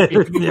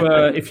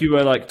 If you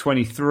were like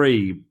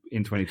 23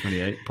 in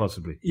 2028,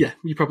 possibly. Yeah,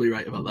 you're probably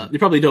right about that. They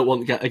probably don't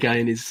want a guy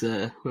in his,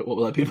 what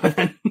will that be by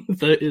then?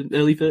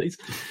 Early 30s.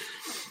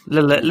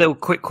 Little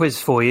quick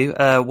quiz for you.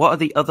 What are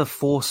the other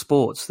 4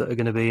 sports that are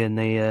going to be in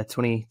the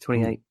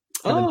 2028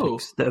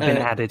 Olympics that have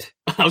been added?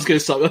 I was going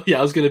to start. Yeah,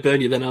 I was going to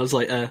burn you then. I was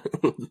like, the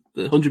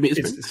 100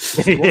 meter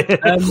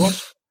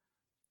sprint.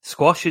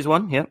 Squash is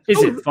one, yeah.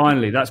 Is it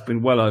finally? That's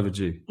been well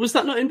overdue. Was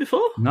that not in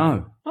before?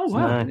 No. Oh,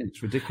 wow. No,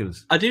 it's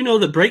ridiculous. I do know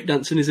that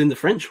breakdancing is in the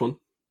French one.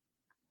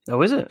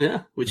 Oh, is it?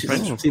 Yeah, which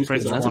seems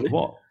bizarre.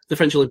 What? The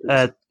French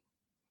Olympics.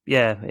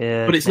 Yeah.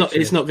 But it's not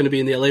going to be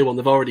in the LA one.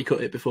 They've already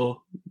cut it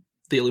before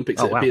the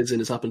Olympics appears in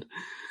has happened.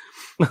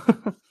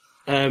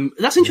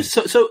 That's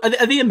interesting. So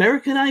are they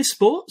Americanized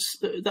sports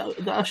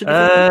that I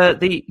should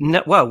be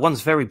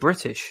one's very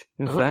British,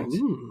 in fact.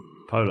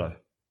 Polo.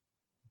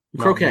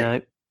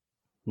 Croquet.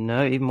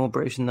 No, even more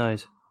British than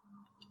those.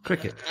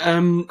 Cricket.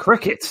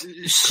 Cricket.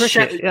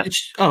 Yeah.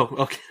 Oh,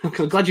 okay.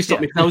 I'm glad you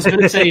stopped me. I was going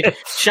to say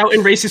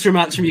shouting racist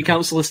remarks from your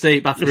council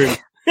estate bathroom.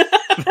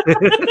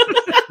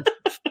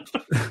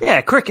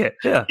 Yeah, cricket.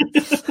 Yeah.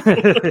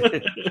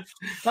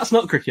 That's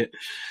not cricket.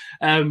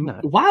 No.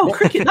 Wow,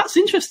 cricket. That's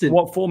interesting.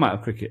 What format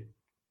of cricket?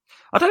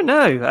 I don't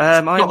know. I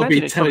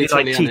imagine it's probably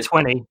like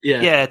T20.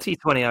 Yeah,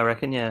 T20. I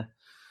reckon. Yeah.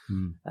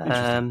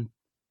 But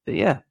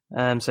yeah.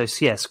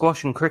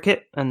 Squash and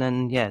cricket, and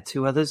then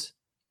 2 others.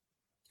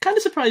 Kind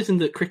of surprising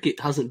that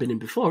cricket hasn't been in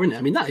before, isn't it?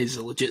 I mean, that is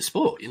a legit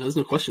sport. There's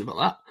no question about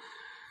that.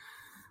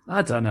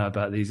 I don't know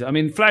about these. I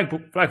mean, flag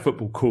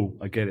football, cool.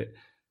 I get it,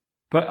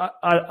 but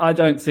I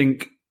don't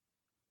think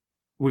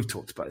we've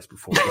talked about this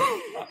before.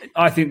 But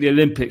I think the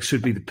Olympics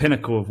should be the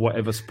pinnacle of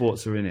whatever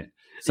sports are in it.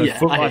 So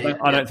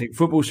I don't think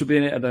football should be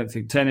in it. I don't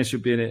think tennis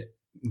should be in it.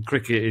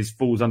 Cricket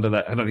falls under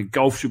that. I don't think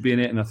golf should be in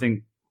it, and I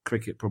think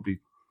cricket probably.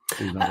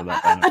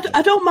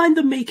 I don't mind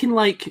them making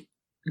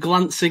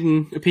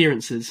glancing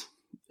appearances.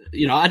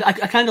 I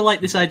kind of like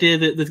this idea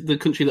that the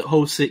country that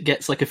hosts it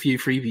gets a few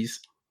freebies.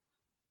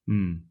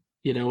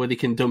 Where they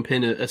can dump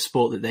in a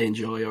sport that they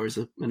enjoy or as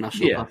a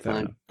national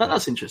pastime.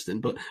 That's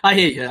interesting. But I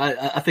hear you.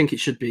 I think it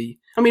should be.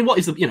 I mean, what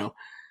is are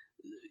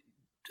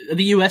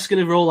the US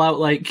going to roll out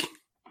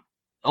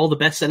all the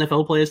best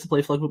NFL players to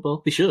play flag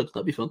football? They should.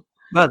 That'd be fun.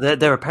 Well,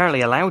 they're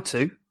apparently allowed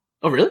to.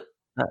 Oh, really?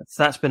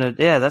 That's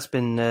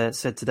been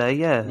said today.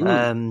 Yeah,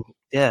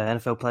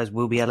 NFL players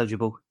will be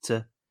eligible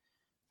to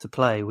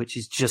play, which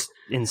is just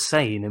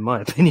insane in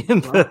my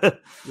opinion.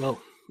 Well,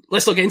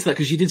 let's not get into that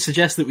because you did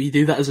suggest that we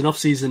do that as an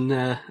off-season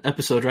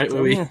episode, right?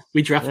 Where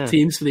we draft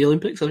teams for the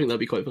Olympics. I think that'd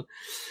be quite fun.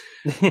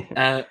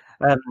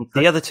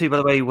 The other 2, by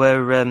the way,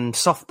 were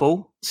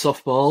softball.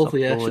 Softball,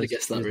 yeah, I should have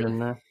guessed that.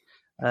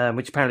 Really.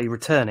 Which apparently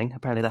returning.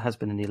 Apparently that has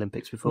been in the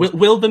Olympics before.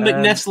 Will the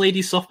McNess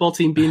ladies softball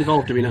team be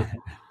involved? Do we know?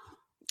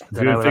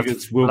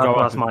 Figures will go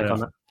up.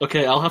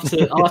 Okay, I'll have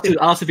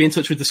to be in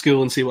touch with the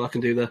school and see what I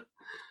can do there.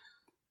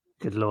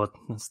 Good Lord,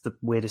 that's the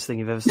weirdest thing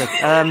you've ever said.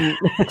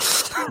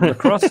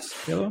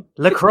 Lacrosse?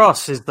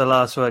 Lacrosse is the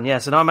last one,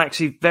 yes, and I'm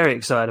actually very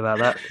excited about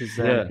that because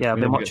I've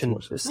been watching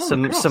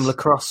some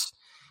lacrosse.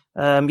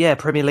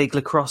 Premier League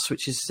lacrosse,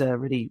 which is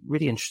really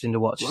really interesting to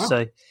watch. Wow.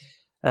 So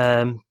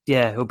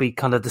it'll be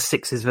kind of the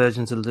sixes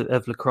versions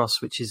of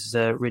lacrosse, which is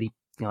really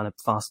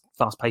fast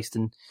paced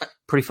and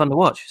pretty fun to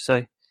watch.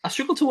 So I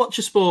struggle to watch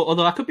a sport,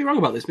 although I could be wrong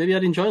about this. Maybe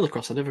I'd enjoy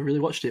lacrosse. I never really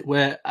watched it,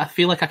 where I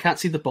feel like I can't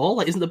see the ball.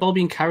 Like, isn't the ball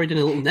being carried in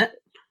a little net?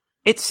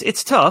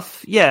 It's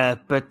tough, yeah,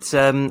 but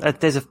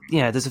there's a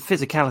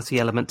physicality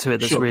element to it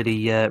that's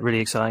really really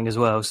exciting as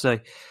well. So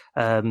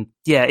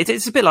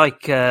it's a bit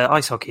like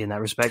ice hockey in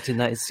that respect, in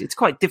that it's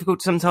quite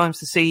difficult sometimes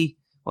to see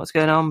what's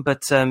going on,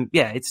 but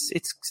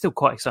it's still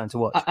quite exciting to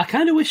watch. I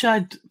kind of wish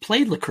I'd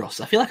played lacrosse.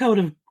 I feel like I would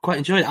have quite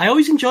enjoyed it. I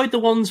always enjoyed the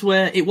ones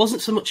where it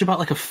wasn't so much about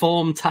like a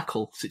form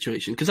tackle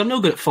situation, because I'm no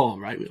good at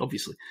form, right?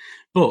 Obviously,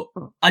 but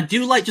I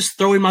do like just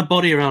throwing my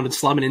body around and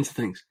slamming into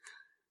things.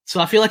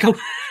 So I feel like I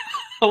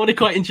would have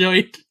quite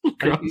enjoyed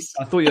lacrosse.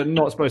 I thought you're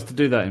not supposed to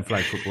do that in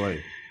flag football, are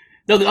you?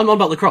 No, I'm on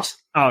about lacrosse.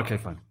 Oh, okay,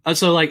 fine. And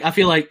so, like, I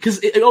feel like,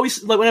 because it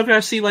always, like, whenever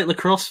I see, like,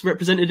 lacrosse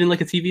represented in,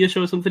 like, a TV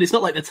show or something, it's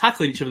not like they're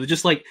tackling each other. They're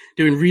just, like,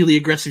 doing really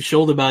aggressive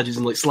shoulder barges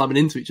and, like, slamming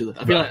into each other.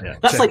 I feel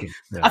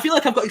I feel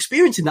like I've got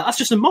experience in that. That's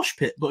just a mosh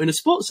pit, but in a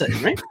sports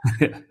setting, right?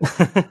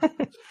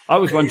 I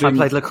was wondering. I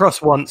played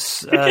lacrosse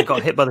once,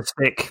 got hit by the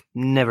stick,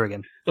 never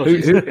again.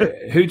 Who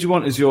do you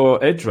want as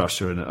your edge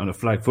rusher on a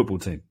flag football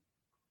team?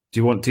 Do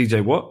you want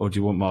TJ Watt or do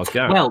you want Myles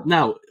Garrett? Well,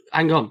 now,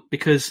 hang on,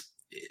 because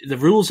the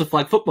rules of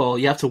flag football,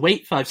 you have to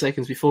wait 5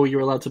 seconds before you're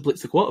allowed to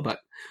blitz the quarterback.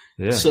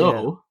 Yeah.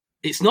 So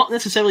it's not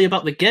necessarily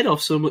about the get off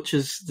so much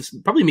as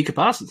probably Micah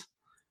Parsons.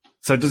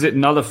 So does it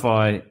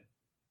nullify?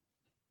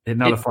 It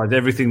nullifies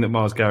everything that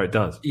Myles Garrett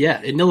does.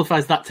 Yeah, it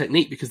nullifies that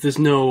technique because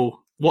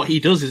what he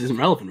does isn't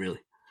relevant really.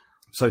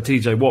 So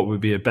TJ Watt would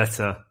be a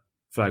better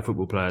flag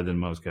football player than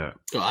Myles Garrett.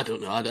 Oh, I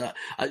don't know.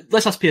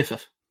 Let's ask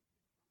PFF.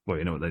 Well,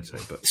 you know what they'd say.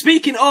 But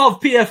speaking of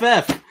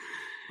PFF,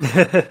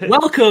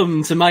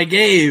 welcome to my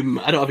game.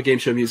 I don't have a game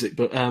show music,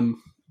 but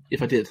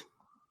if I did,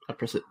 I'd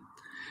press it.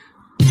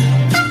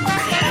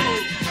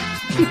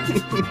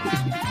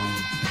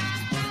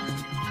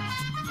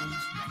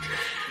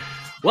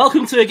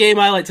 Welcome to a game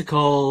I like to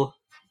call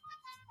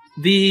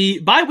the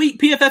bi-week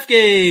PFF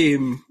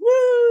game. Woo!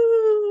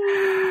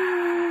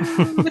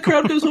 The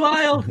crowd goes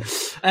wild.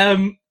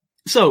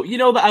 So, you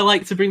know that I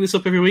like to bring this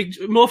up every week,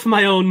 more for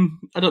my own,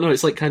 I don't know,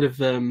 it's like kind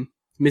of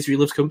misery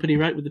loves company,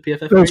 right, with the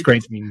PFF? Those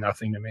grades mean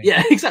nothing to me.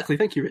 Yeah, exactly.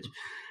 Thank you, Rich.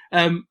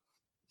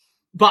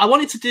 But I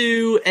wanted to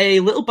do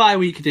a little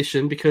bi-week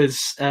edition because,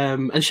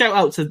 and shout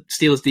out to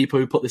Steelers Depot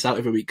who put this out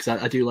every week,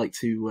 because I do like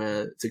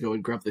to go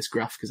and grab this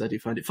graph because I do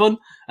find it fun.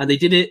 And they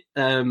did it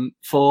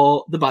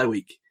for the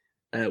bi-week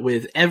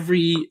with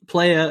every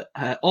player,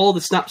 all the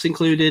snaps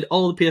included,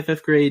 all the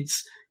PFF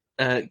grades,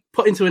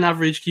 put into an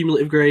average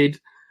cumulative grade,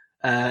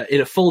 in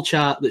a full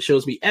chart that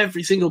shows me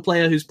every single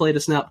player who's played a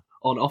snap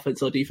on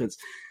offense or defense.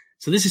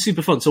 So this is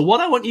super fun. So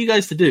what I want you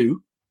guys to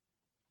do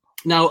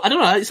now, I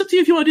don't know, it's up to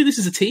you if you want to do this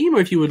as a team or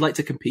if you would like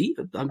to compete.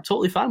 I'm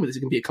totally fine with this. It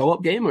can be a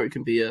co-op game or it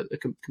can be a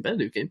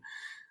competitive game.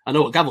 I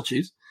know what Gav will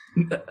choose.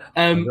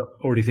 I'm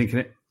already thinking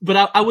it.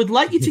 But I would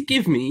like you to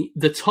give me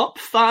the top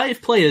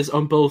 5 players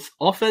on both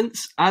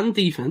offense and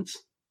defense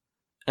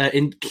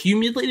in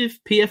cumulative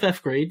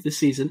PFF grade this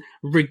season,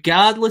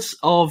 regardless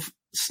of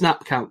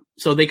snap count.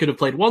 So they could have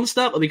played 1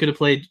 snap or they could have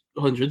played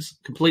hundreds.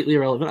 Completely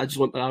irrelevant.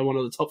 I want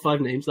of the top 5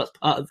 names. That's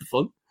part of the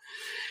fun.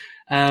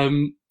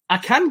 I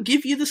can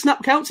give you the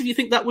snap counts if you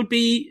think that would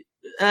be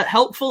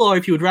helpful, or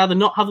if you would rather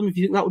not have them if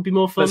you think that would be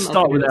more fun. Let's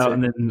start without,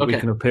 and then we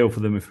can appeal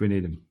for them if we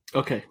need them.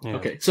 Okay. Yeah.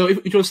 Okay. So if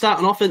you want to start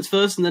on offense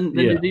first, and then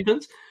do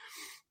defense.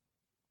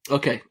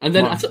 Okay, and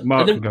then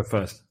Mark can go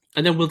first.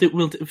 And then we'll do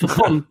for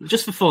fun,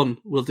 just for fun.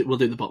 We'll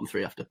do the bottom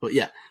 3 after. But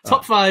yeah,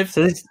 top 5.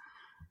 So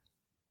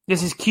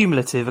this is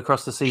cumulative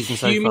across the season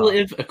so far.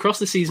 Cumulative across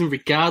the season,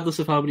 regardless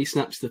of how many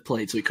snaps they've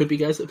played. So it could be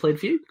guys that have played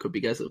few, could be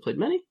guys that have played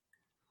many.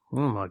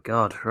 Oh my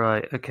god!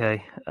 Right,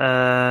 okay.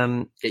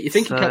 Get your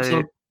thinking caps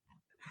on.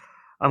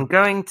 I'm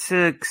going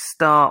to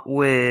start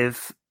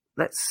with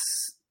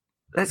let's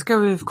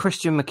go with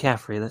Christian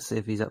McCaffrey. Let's see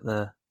if he's up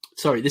there.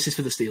 Sorry, this is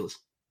for the Steelers.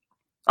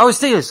 Oh,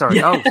 Steelers. Sorry.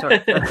 Yeah. Oh,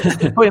 sorry.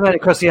 We made it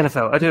across the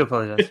NFL. I do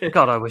apologise.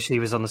 God, I wish he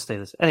was on the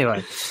Steelers.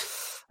 Anyway.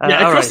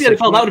 Across the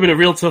NFL, that would have been a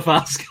real tough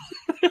ask.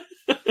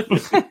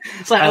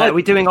 Are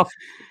we doing off?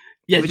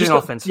 Yeah, just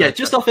offense. Yeah,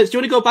 just offense. Do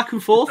you want to go back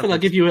and forth, and I'll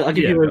give you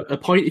a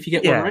point if you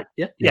get one right?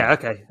 Yeah. Yeah.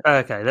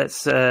 Okay.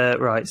 Let's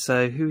right.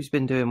 So who's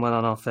been doing well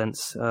on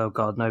offense? Oh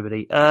God,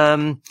 nobody.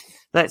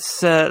 Let's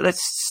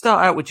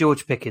start out with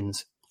George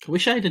Pickens. I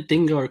wish I had a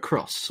ding or a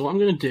cross. So what I'm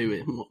going to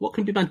do? What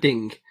can be my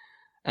ding?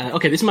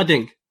 Okay, this is my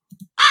ding.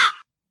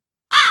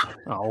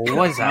 Oh,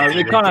 what is that?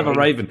 We can't have a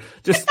raven.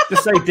 Just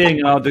say ding,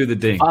 and I'll do the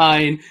ding.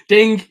 Fine,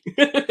 ding.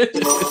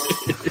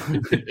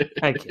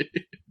 Thank you.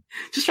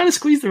 Just trying to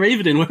squeeze the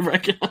Raven in wherever I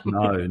can.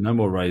 No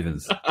more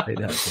Ravens. Take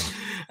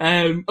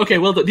that. Okay,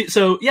 well,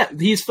 so yeah,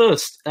 he's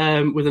first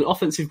with an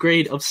offensive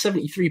grade of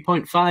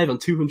 73.5 on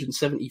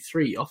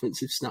 273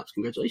 offensive snaps.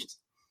 Congratulations.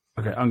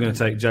 Okay, I'm going to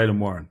take Jalen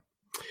Warren.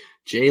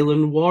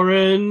 Jalen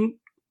Warren.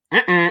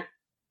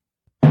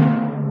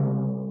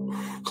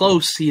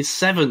 Close. He is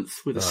seventh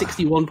with a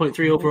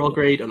 61.3 overall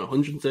grade on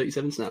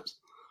 137 snaps.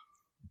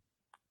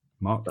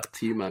 Mark. Back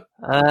to you, Matt.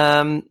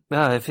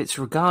 If it's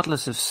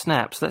regardless of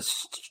snaps,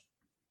 let's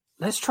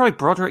try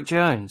Broderick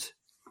Jones.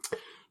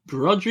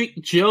 Broderick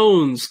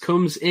Jones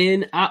comes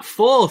in at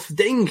fourth.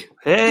 Ding.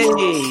 Hey!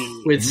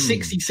 With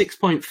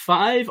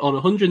 66.5 on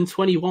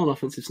 121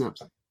 offensive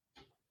snaps.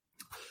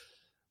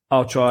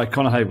 I'll try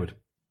Connor Hayward.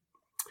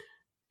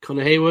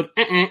 Connor Hayward.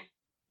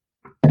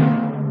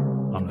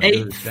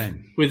 Eighth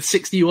with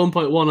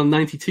 61.1 on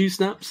 92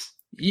 snaps.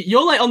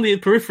 You're like on the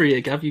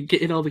periphery, Gav. You're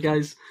getting all the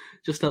guys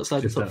just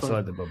outside the top outside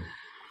five. the bubble.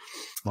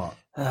 Mark.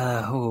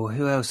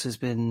 Who else has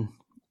been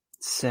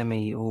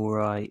semi all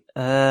right?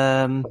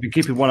 I'll be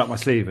keeping one up my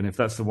sleeve, and if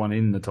that's the one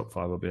in the top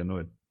five, I'll be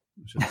annoyed.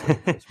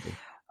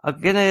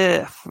 I'm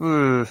gonna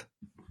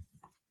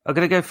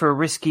go for a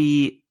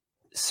risky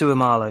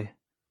Suamalo.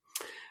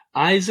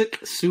 Isaac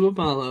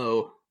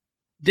Suamalo.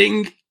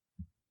 Ding.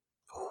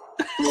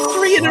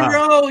 3 in a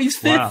row. He's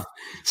fifth. Wow.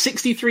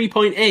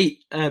 63.8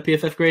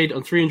 PFF grade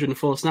on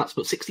 304 snaps,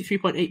 but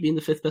 63.8 being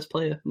the fifth best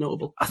player.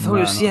 Notable. I thought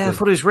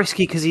it was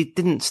risky because he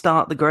didn't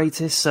start the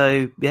greatest.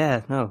 So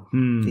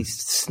he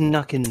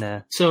snuck in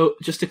there. So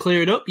just to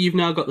clear it up, you've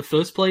now got the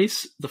first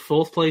place, the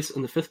fourth place,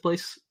 and the fifth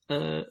place.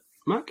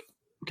 Mark,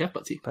 back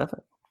to you.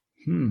 Perfect.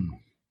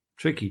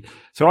 Tricky.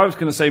 So I was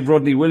going to say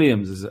Rodney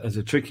Williams as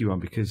a tricky one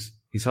because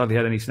he's hardly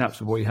had any snaps,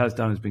 but what he has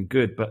done has been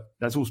good. But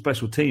that's all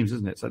special teams,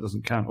 isn't it? So that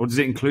doesn't count. Or does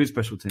it include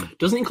special teams?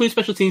 Doesn't include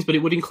special teams, but it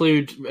would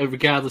include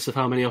regardless of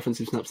how many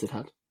offensive snaps they've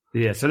had.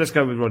 Yeah, so let's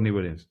go with Rodney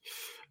Williams.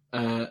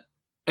 Rodney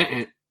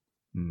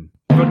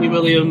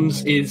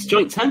Williams is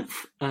joint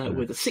 10th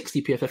with a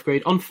 60 PFF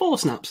grade on 4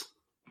 snaps.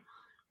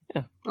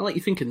 Yeah, I like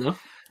you thinking, though.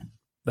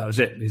 That was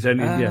it. He's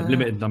only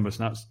limited number of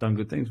snaps, done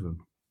good things with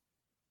him.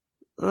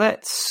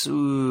 Let's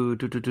go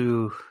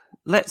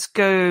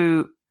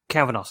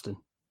Calvin Austin.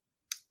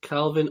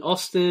 Calvin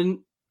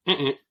Austin.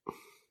 Ninth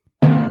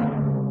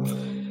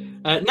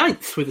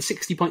with a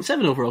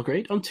 60.7 overall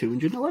grade on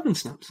 211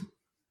 snaps.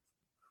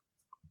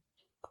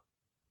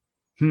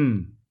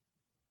 You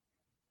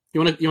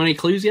want any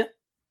clues yet?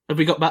 Have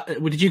we got back?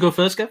 Did you go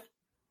first, Gav?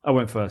 I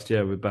went first.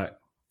 Yeah, we're back.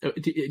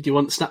 Do you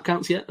want snap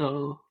counts yet?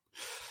 Or...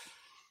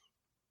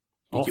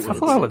 I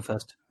thought I went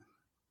first.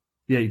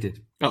 Yeah, you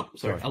did. Oh,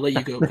 sorry. I'll let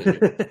you go.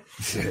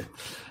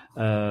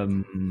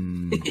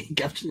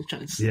 Gav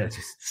trying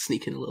to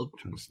sneak in a little.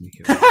 Trying to sneak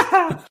in.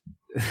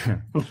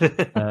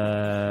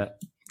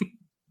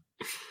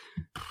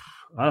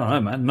 I don't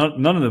know, man.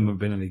 None of them have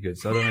been any good,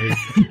 so I don't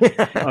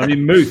know. I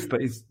mean, Muth,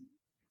 but he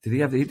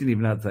didn't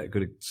even have that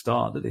good a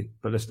start, did he?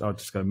 But I'll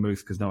just go Muth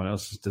because no one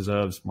else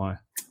deserves my.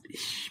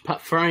 Pat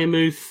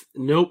Fryermuth,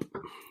 nope.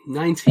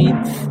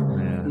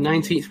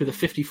 19th with a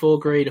 54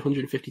 grade,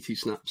 152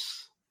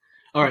 snaps.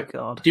 All right.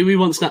 God. Do we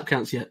want snap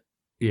counts yet?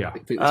 Yeah. I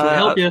think this will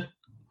help you.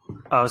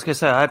 I was going to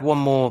say I had one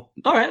more.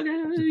 All right.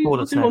 Okay.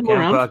 We'll do one more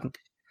round.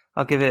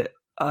 I'll give it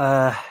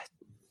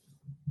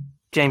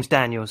James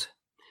Daniels.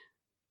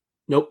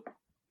 Nope.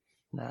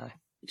 No.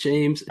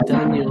 James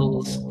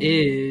Daniels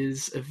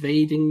is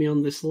evading me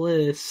on this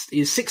list.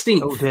 He's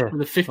 16th with a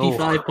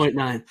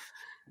 55.9.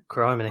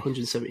 Criminy.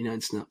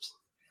 179 snaps.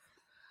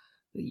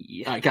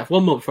 Yeah. All right, Gav,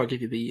 one more before I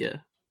give you the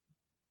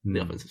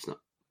offensive snap.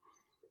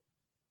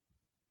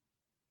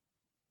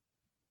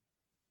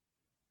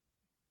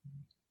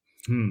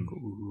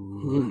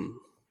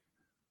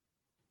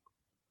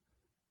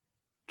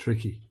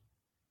 Tricky.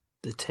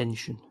 The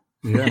tension.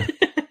 Yeah.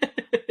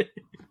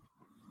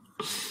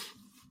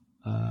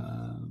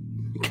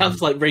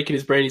 Gav's like breaking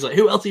his brain. He's like,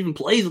 who else even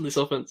plays on this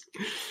offense?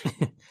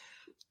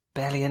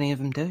 Barely any of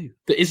them do.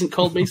 That isn't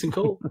called Mason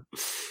Cole.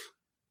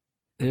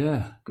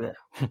 Yeah. But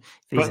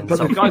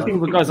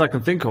the guys I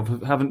can think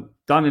of haven't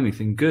done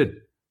anything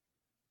good.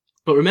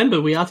 But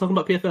remember, we are talking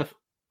about PFF.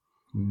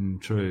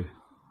 True.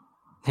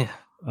 Yeah.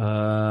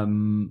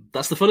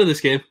 That's the fun of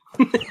this game.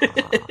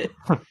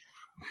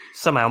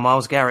 Somehow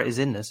Myles Garrett is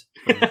in this.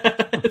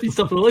 He's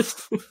top of the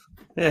list.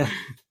 Yeah.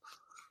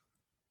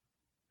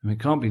 I mean, it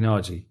can't be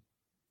Najee.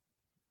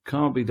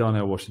 Can't be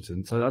Darnell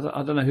Washington. So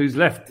I don't know who's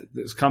left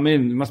that's come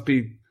in. It must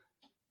be...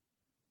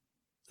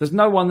 There's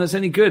no one that's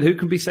any good. Who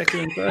can be second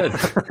and third?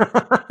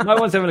 No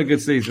one's having a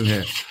good season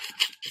here.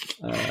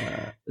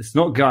 It's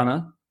not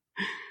Gunner.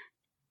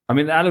 I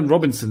mean, Allen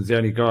Robinson's the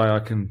only guy I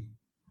can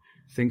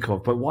think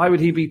of. But why would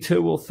he be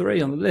 2 or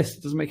 3 on the list?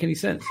 It doesn't make any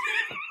sense.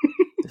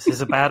 This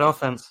is a bad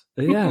offense.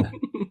 Yeah.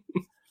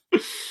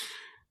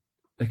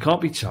 It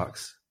can't be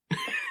Chucks.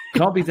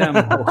 Can't be Dan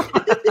Moore.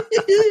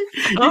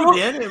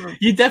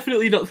 You're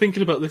definitely not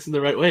thinking about this in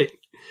the right way.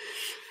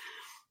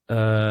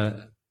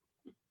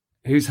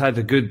 Who's had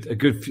a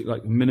good few,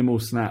 like minimal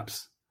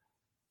snaps?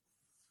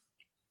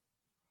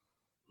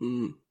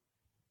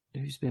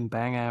 Who's been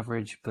bang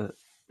average, but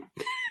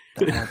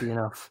That might be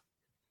enough.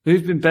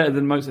 Who's been better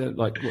than most?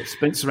 Like, what,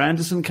 Spencer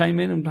Anderson came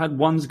in and had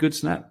one good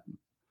snap?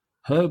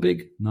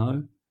 Herbig?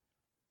 No.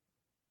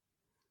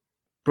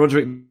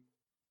 Broderick?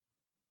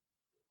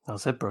 I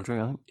said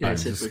Broderick, I think. Yeah, No, I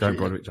said just Broderick,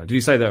 go Broderick Jones. Did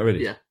you say that already?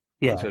 Yeah.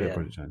 Yeah, I said yeah.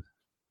 Broderick Jones.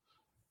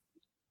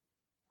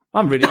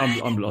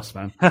 I'm lost,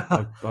 man.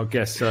 I'll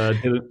guess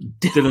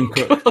Dylan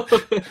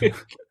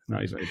Cook. No,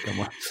 he's not. Come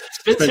on.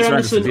 Spencer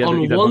Anderson he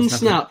on had one snap.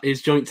 snap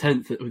is joint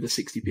 10th with a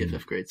 60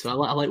 PFF grade. So I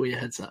like where your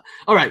head's at.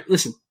 All right,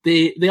 listen.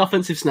 The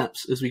offensive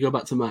snaps, as we go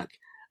back to Mac.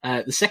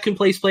 The second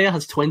place player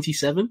has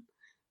 27.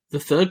 The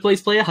third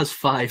place player has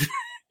 5.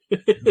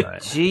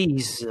 Right.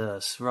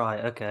 Jesus,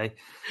 right, okay.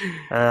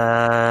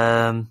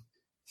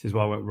 This is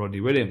why I went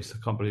Rodney Williams. I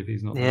can't believe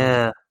he's not there.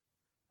 Yeah.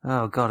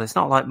 Oh, God, it's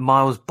not like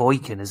Miles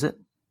Boykin, is it?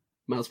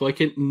 Miles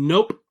Boykin,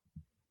 nope.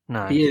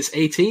 No. He is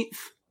 18th.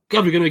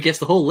 God, we're going to guess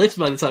the whole list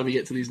by the time we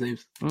get to these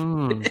names. 5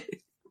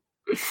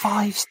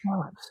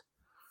 snaps.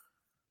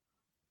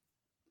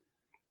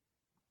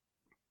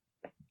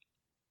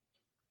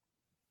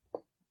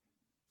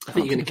 I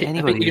think you're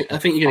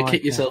going to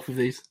kick yourself with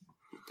these.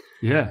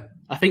 Yeah.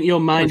 I think your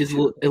mind is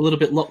a little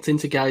bit locked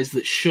into guys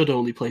that should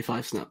only play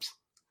 5 snaps.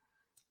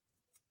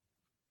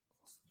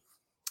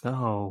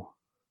 Oh,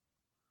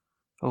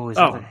 is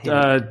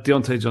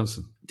Deontay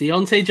Johnson.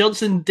 Deontay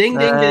Johnson, ding,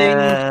 ding,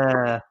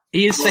 ding.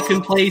 He is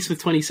second place with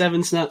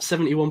 27 snaps,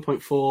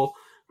 71.4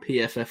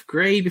 PFF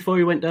grade before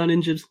he went down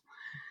injured.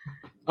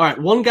 All right,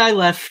 one guy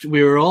left.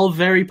 We were all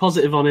very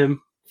positive on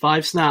him.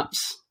 5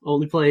 snaps,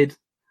 only played.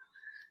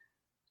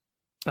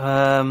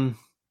 Who's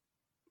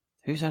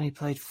only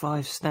played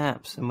 5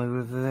 snaps and we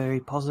were very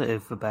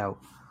positive about?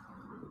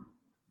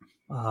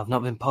 Oh, I've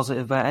not been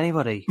positive about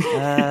anybody.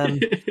 That's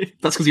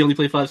because he only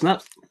played 5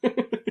 snaps.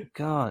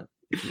 God,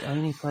 he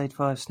only played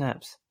 5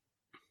 snaps.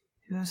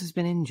 Who else has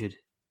been injured?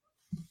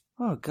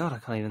 Oh, God, I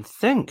can't even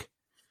think.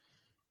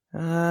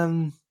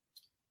 I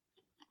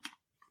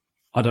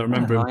don't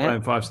remember him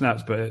playing 5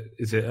 snaps, but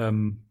is it,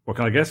 what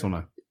can I guess or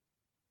no?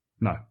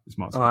 No, it's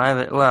Mark. Oh, I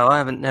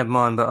haven't, never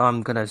mind, but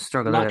I'm going to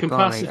struggle Matt with it. can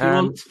pass if he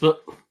wants,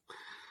 but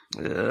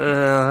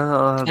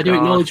I do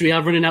acknowledge we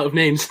are running out of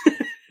names.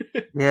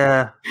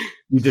 Yeah.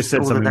 You just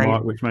said something,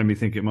 Mark, which made me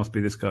think it must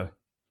be this guy.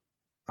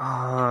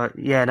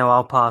 Yeah, no,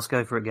 I'll pass.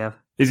 Go for it, Gav.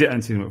 Is it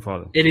Anthony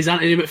McFarlane? It is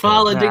Anthony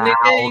McFarlane. Ding, ding,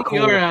 ding.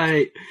 All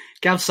right.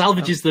 Gav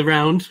salvages the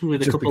round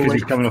with a Just couple because of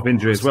he's coming off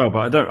injury as well,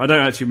 but I don't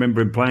actually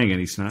remember him playing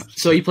any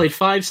snaps. So he played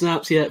 5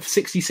 snaps,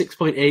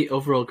 66.8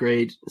 overall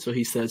grade. So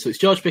he's third. So it's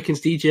George Pickens,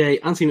 DJ,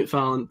 Anthony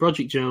McFarlane,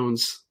 Broderick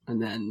Jones, and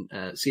then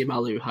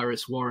Siamalu,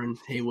 Harris, Warren,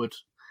 Hayward,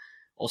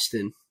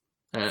 Austin.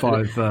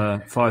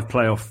 5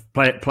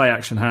 play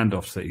action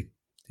handoffs that he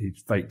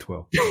faked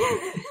well.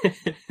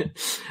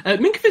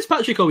 Minka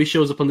Fitzpatrick always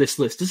shows up on this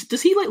list.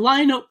 Does he like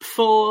line up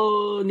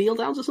for kneel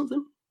downs or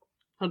something?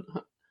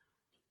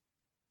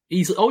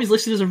 He's always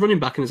listed as a running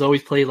back and has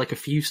always played like a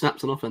few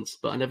snaps on offense,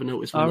 but I never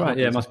noticed. Oh, right,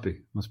 yeah, must be.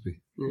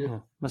 Yeah,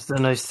 must have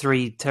done those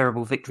 3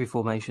 terrible victory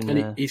formations.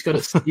 And he's got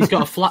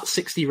a flat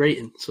 60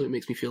 rating, so it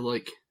makes me feel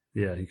like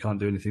he can't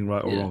do anything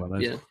right or wrong on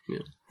those. Yeah.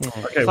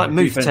 Okay, It's like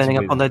Moose turning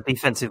up on the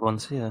defensive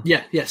ones.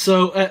 Yeah.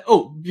 So,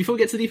 before we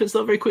get to the defense,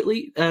 though, very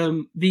quickly,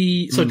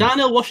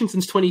 Darnell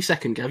Washington's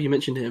 22nd. Gav, you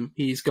mentioned him.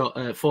 He's got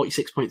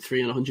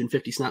 46.3 on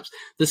 150 snaps.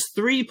 There's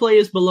 3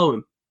 players below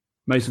him.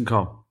 Mason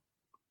Cole.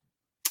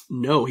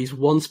 No, he's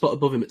 1 spot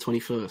above him at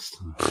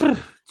 21st.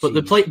 But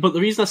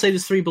the reason I say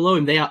there's 3 below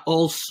him, they are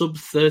all sub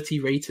 30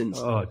 ratings.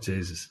 Oh,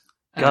 Jesus.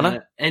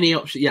 Gunner? Any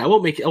option? Yeah, I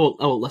won't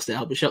list it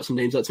out, but shout some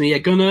names out to me. Yeah,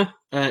 Gunner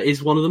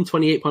is one of them,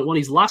 28.1.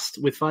 He's last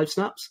with 5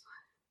 snaps.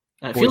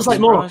 Feels like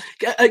more.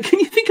 Can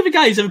you think of a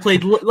guy who's ever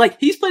played, like,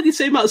 he's played the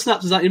same amount of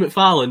snaps as Anthony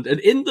McFarland, and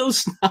in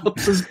those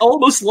snaps has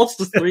almost lost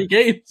us 3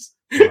 games.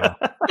 Wow.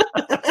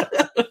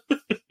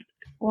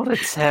 What a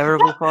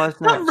terrible 5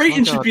 snaps. That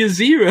rating should be a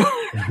 0.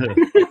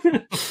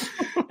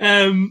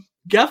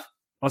 Gav?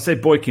 I'll say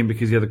Boykin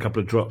because he had a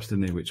couple of drops,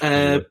 didn't he? Which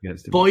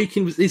against him.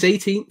 Boykin is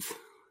 18th,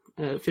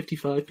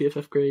 55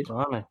 PFF grade.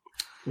 Blimey.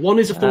 1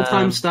 is a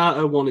full-time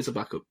starter, 1 is a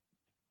backup.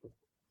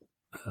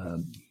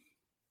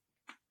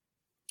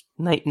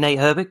 Nate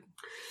Herbig?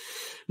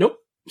 Nope,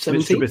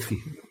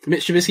 17th.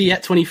 Mitch Trubisky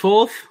at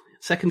 24th,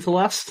 second to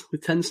last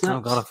with 10 snaps. Oh,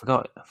 God, I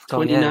forgot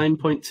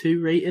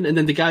 29.2 rating. And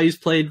then the guy who's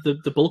played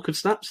the bulk of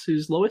snaps,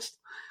 who's lowest?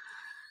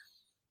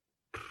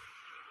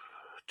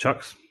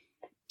 Chucks.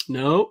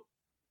 No.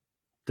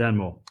 Dan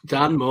Moore.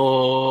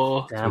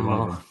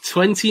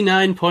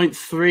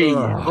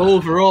 29.3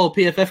 overall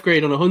PFF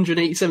grade on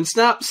 187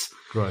 snaps.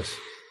 Gross.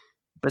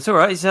 But it's all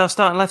right. He's our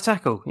starting left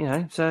tackle,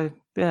 so,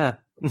 yeah.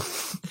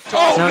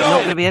 Not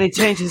going to be any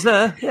changes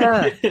there.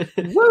 Yeah.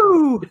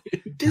 Woo!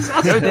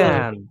 Disaster. Go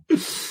down.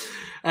 It's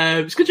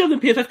a good job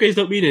that PFF grades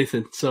don't mean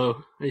anything,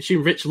 so I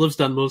assume Rich loves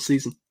Dan Moore's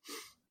season.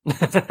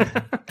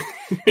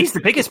 He's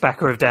the biggest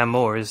backer of Dan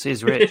Moore,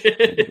 is Rich.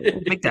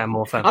 Big Dan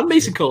Moore fan. I'm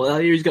Mason Cole.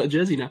 I hear he's got a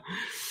jersey now.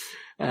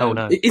 Oh,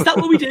 no. Is that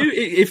what we do?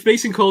 If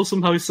Mason Cole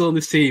somehow is still on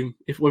this team,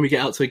 when we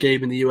get out to a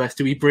game in the US,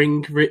 do we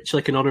bring Rich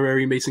like an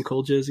honorary Mason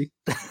Cole jersey?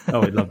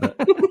 Oh, I'd love that.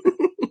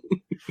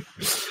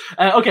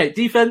 Okay,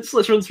 defense.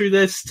 Let's run through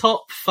this.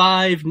 Top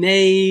 5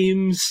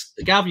 names.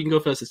 Gav, you can go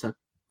first this time.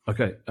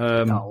 Okay.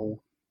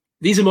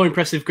 These are more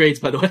impressive grades,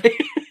 by the way.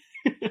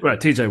 Right,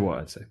 TJ Watt,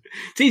 I'd say.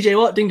 TJ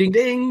Watt, ding, ding,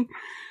 ding.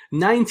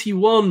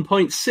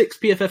 91.6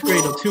 PFF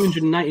grade on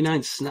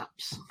 299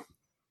 snaps.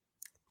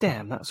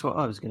 Damn, that's what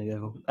I was going to go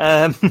for.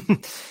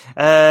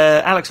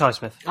 Alex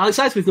Highsmith. Alex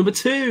Highsmith, number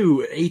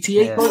 2.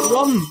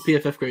 88.1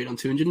 PFF grade on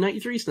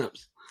 293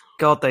 snaps.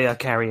 God, they are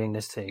carrying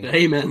this team.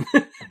 Amen.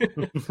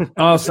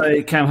 I'll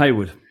say Cam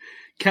Hayward.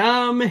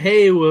 Cam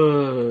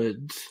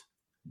Hayward.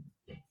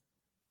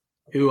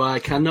 Who I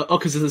cannot... Oh,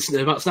 because of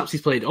the amount of snaps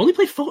he's played. Only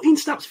played 14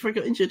 snaps before he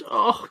got injured.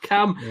 Oh,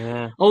 Cam.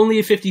 Yeah. Only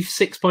a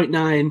 56.9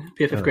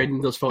 PFF grade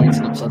in those 14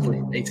 snaps, sadly.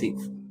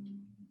 18th.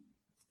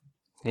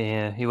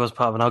 Yeah, he was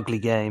part of an ugly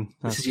game.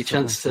 This is your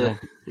chance to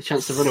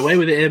run away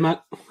with it here,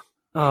 Matt.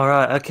 All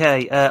right,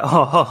 okay.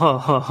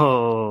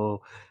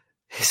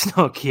 It's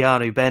not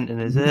Keanu Benton,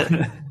 is it?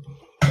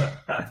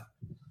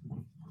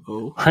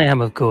 Oh. I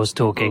am, of course,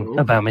 talking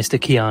about Mr.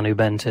 Keanu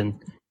Benton.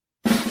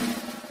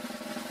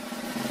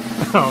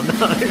 Oh, no.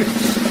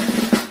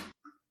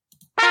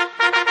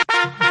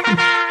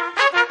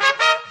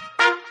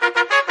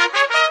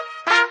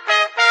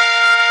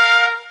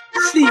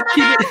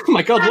 Sneaking it. Oh,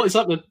 my God, what is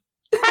happening?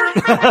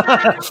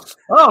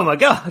 Oh, my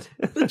God.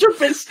 The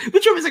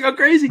trumpets are going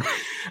crazy.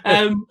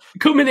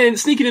 Coming in,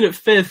 sneaking in at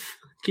 5th,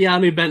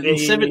 Keanu Benton,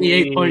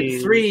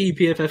 78.3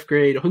 PFF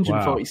grade,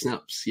 140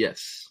 snaps.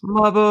 Yes.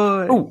 My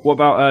boy. Oh, what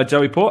about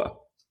Joey Porter?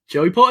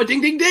 Joey Porter,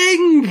 ding, ding,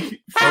 ding!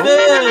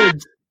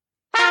 3rd.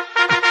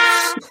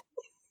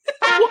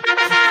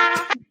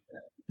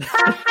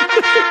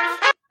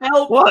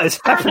 Help! What has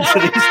happened to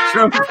these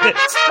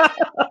trumpets?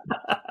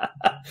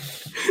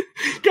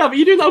 Gav, are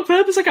you doing that on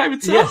purpose? I can't even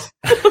tell. Yes.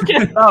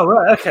 Okay. Oh,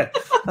 right, okay.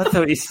 I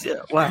thought he's...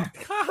 Wow.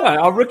 Right,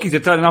 our rookies are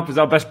turning up as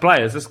our best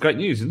players. That's great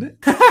news, isn't it?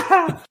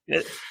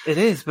 It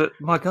is, but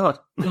my God.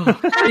 Oh,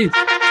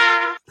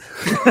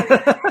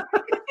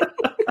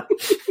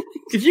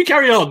 if you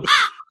carry on.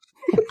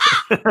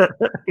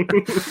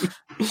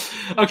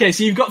 Okay,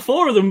 so you've got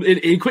 4 of them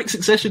in quick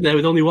succession there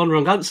with only one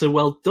wrong answer.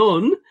 Well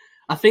done.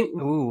 I think...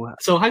 Ooh.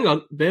 So hang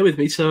on, bear with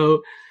me.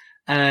 So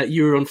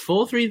you were on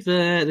 4-3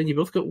 there, then you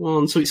both got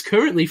 1. So it's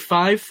currently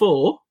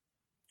 5-4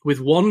 with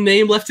 1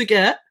 name left to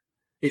get.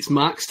 It's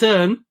Mark's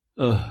turn.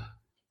 Ugh.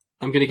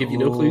 I'm going to give you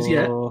no clues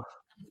yet.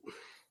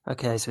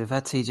 Okay, so we've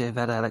had TJ, we've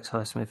had Alex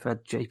Highsmith, we've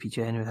had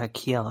JPJ, and we've had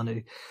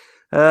Keanu.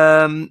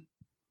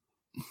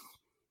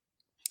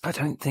 I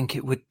don't think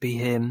it would be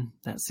him.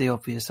 That's the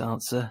obvious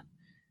answer.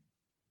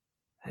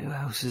 Who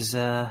else is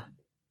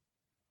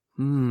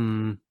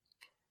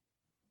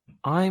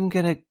I'm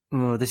gonna...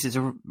 Oh, this is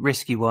a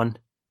risky one.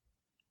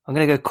 I'm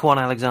gonna go Quan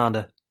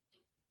Alexander.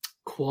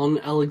 Quan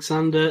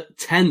Alexander,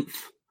 10th.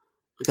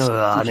 With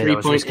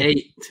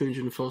 3.8,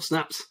 204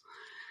 snaps.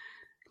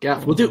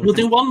 Gav, we'll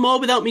do one more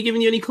without me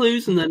giving you any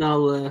clues, and then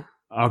I'll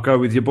go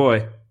with your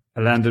boy,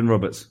 Landon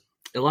Roberts.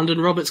 Landon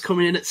Roberts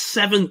coming in at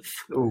 7th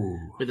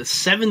with a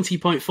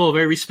 70.4,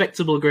 very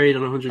respectable grade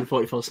on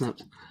 144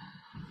 snaps.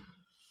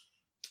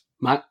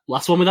 Matt,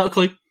 last one without a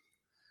clue.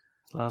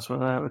 Last one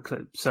without a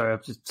clue. Sorry, I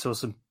just saw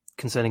some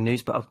concerning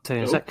news, but I'll tell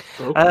you in a sec.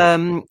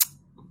 I'm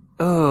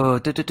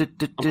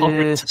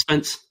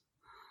suspense.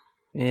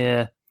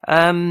 Yeah.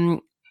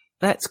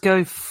 Let's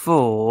go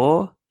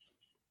for...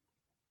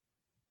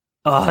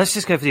 Oh, let's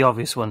just go for the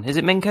obvious one. Is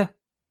it Minka?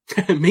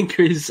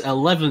 Minka is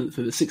 11th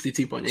with a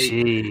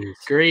 62.8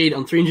 grade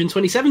on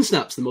 327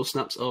 snaps, the most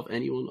snaps of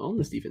anyone on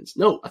this defense.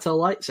 No, I tell a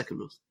lie, 2nd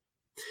most.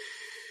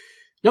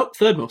 Nope,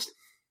 3rd most.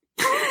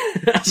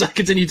 As I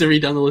continue to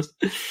read down the list.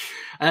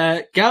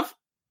 Gav,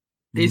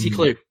 here's your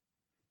clue.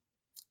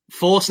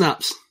 4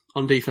 snaps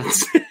on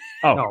defense.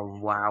 Oh,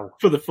 wow.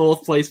 For the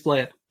 4th place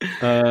player.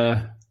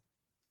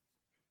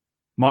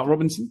 Mark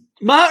Robinson?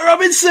 Mark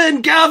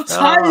Robinson! Gav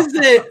ties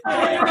it!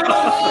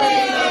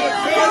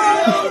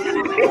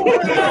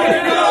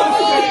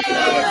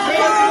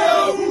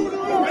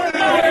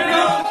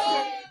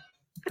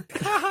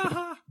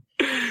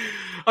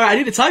 All right, I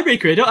need a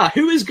tiebreaker here, don't I?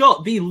 Who has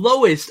got the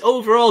lowest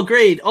overall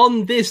grade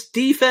on this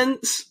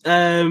defense?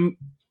 Who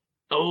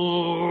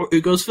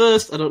goes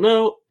first? I don't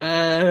know.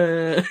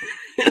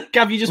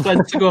 Gav, you just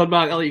went to go on,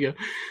 Mark. I'll let you go.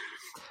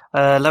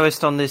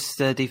 Lowest on this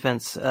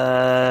defense,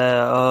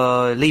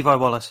 Levi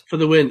Wallace. For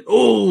the win.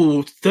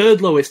 Oh,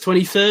 3rd lowest,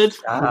 23rd,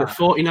 with a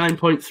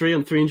 49.3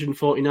 on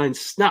 349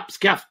 snaps.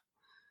 Gav.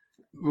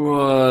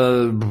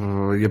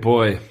 Your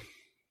boy,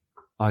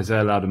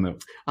 Isaiah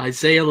Loudermilk.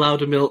 Isaiah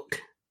Loudermilk.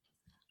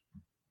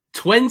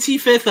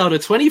 25th out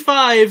of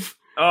 25.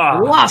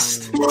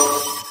 Last.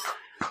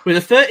 With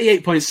a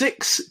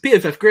 38.6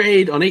 PFF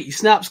grade on 80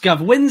 snaps.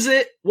 Gav wins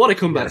it. What a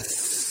comeback.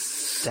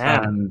 Yes.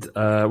 Damn. And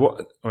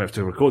we have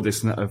to record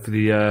this for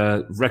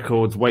the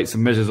records, weights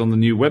and measures on the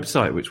new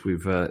website, which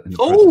we've...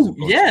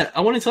 yeah.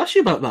 I wanted to ask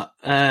you about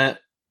that.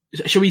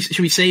 Should we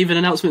save an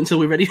announcement until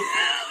we're ready?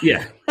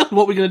 Yeah.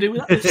 What we're going to do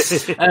with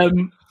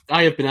that?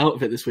 I have been out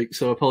of it this week,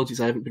 so apologies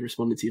I haven't been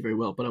responding to you very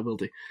well, but I will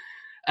do.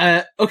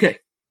 Okay.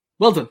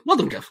 Well done,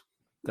 Gav.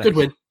 Thanks. Good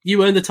win.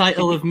 You earned the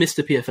title of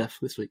Mr. PFF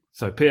this week.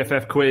 So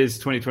PFF quiz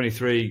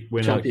 2023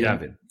 winner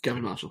Champion,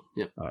 Gavin Marshall.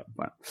 Yeah. All right,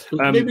 wow.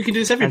 Maybe we can do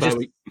this every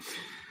week.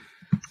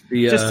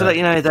 Just to let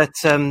you know that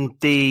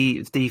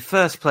the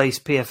first place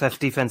PFF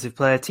defensive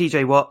player,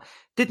 TJ Watt,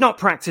 did not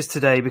practice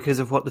today because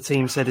of what the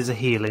team said is a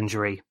heel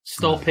injury.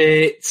 Stop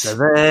it. So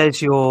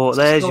there's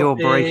your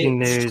breaking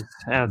news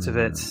out of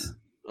it.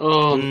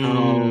 Oh,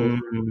 no.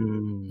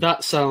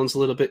 That sounds a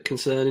little bit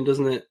concerning,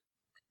 doesn't it?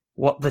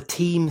 What the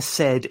team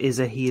said is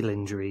a heel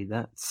injury.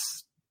 I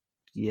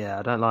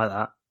don't like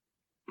that.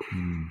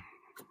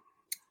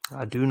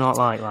 I do not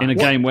like that. In a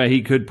game where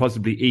he could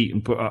possibly eat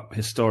and put up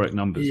historic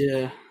numbers.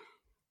 Yeah.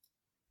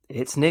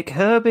 It's Nick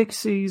Herbig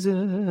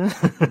season. I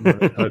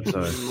hope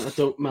so. I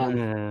don't, man.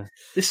 Yeah.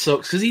 This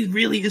sucks because he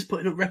really is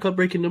putting up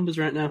record-breaking numbers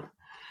right now.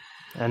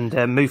 And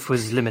Moof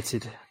was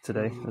limited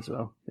today as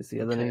well, is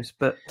the other news.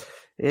 But,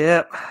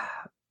 yeah.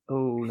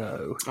 Oh,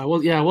 no. I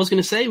was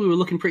going to say we were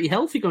looking pretty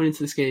healthy going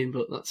into this game,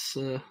 but that's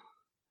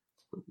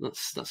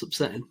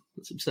upsetting.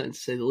 That's upsetting to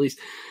say the least.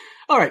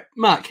 All right,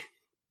 Mark,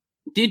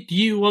 did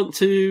you want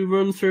to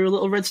run through a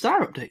little Red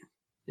Star update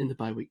in the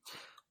bye week?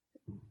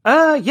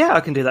 Yeah, I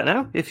can do that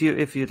now if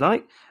you'd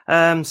like.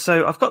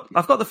 So I've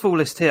got the full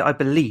list here, I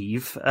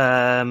believe.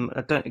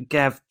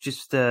 Gav,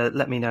 just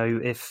let me know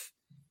if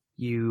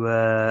you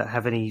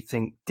have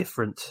anything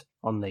different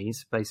on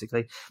these.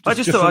 Basically, I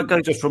just thought I'd go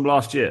just from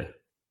last year.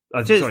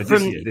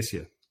 This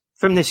year.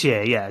 From this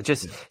year, yeah.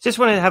 Just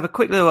wanted to have a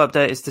quick little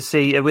update as to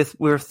see,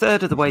 we're a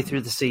third of the way through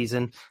the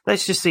season.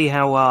 Let's just see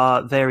how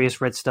our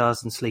various Red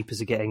Stars and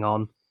Sleepers are getting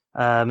on,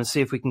 and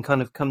see if we can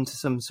kind of come to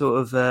some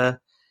sort of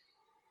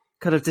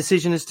kind of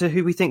decision as to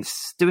who we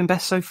think's doing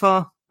best so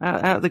far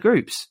out of the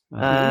groups.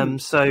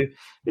 So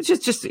it's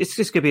just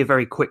going to be a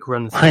very quick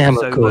run through. I am,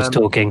 of course,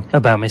 talking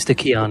about Mr.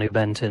 Keanu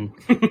Benton.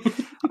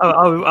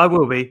 I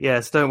will be.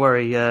 Yes, don't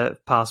worry.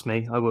 Past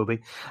me, I will be.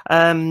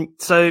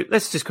 So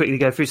let's just quickly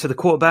go through. So the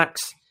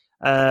quarterbacks.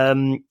 I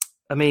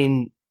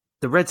mean,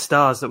 the Red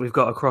Stars that we've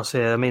got across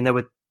here. I mean, there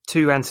were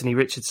two Anthony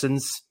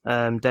Richardsons.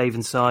 Dave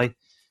and Si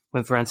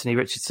went for Anthony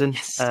Richardson.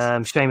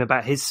 Yes. Shame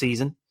about his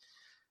season.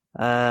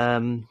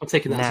 I'm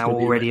taking that now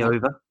already right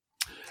over.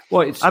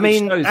 Well,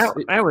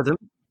 out with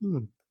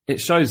them.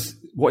 It shows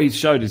what he's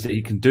showed is that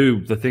he can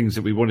do the things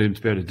that we wanted him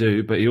to be able to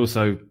do, but he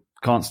also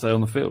can't stay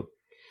on the field.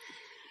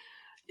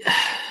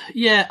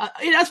 Yeah,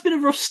 it has been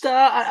a rough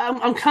start.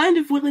 I'm kind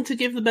of willing to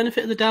give the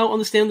benefit of the doubt on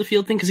the stay on the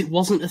field thing because it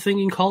wasn't a thing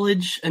in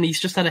college, and he's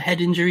just had a head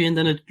injury and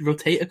then a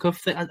rotator cuff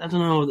thing. I don't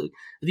know. Are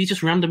these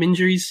just random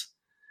injuries?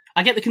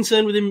 I get the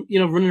concern with him,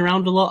 running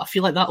around a lot. I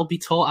feel like that'll be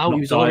taught out.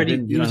 He was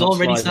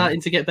already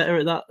starting to get better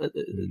at that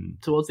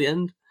towards the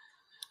end.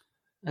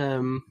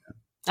 I'm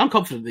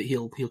confident that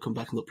he'll come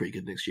back and look pretty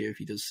good next year if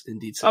he does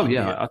indeed.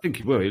 I think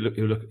he will.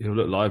 He'll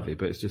look lively,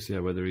 but it's just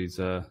whether he's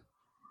going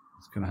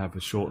to have a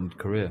shortened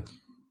career.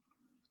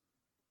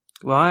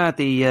 Well, I had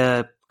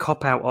the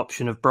cop-out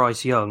option of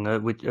Bryce Young,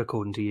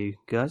 according to you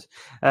guys.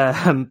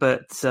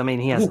 But, I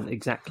mean, he hasn't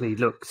exactly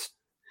looked...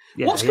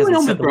 Yeah, what's going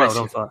on with Bryce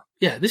Young?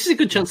 Yeah, this is a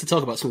good chance to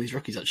talk about some of these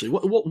rookies, actually.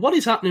 What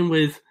is happening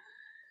with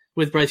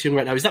Bryce Young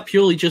right now? Is that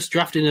purely just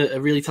drafting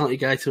a really talented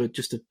guy to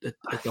just a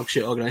dog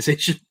shit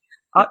organisation?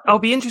 I'll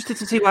be interested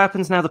to see what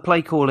happens now the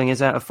play calling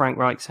is out of Frank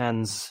Reich's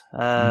hands.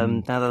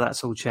 Now that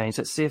that's all changed.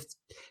 Let's see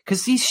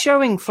because he's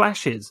showing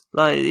flashes.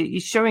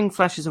 He's showing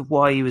flashes of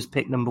why he was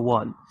picked number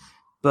one.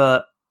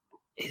 But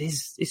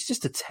it's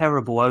just a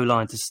terrible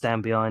O-line to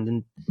stand behind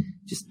and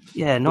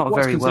not a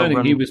very well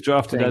run. He was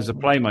drafted as a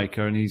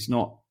playmaker and he's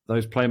not.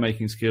 Those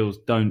playmaking skills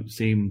don't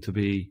seem to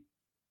be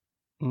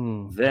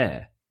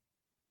there.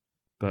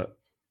 But,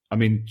 I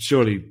mean,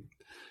 surely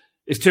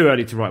it's too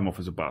early to write him off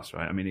as a bust,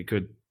 right? I mean, he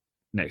could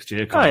next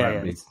year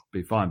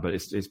be fine, but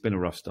it's been a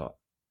rough start.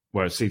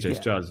 Whereas CJ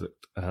Stroud's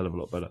looked a hell of a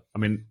lot better. I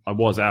mean, I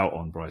was out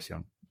on Bryce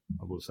Young.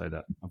 I will say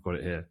that. I've got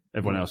it here.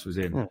 Everyone else was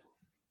in. Yeah.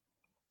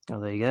 Oh,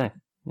 there you go.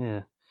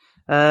 Yeah.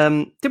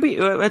 Did we?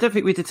 I don't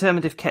think we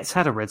determined if Ketz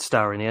had a Red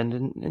Star in the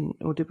end,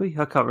 or did we?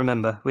 I can't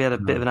remember. We had a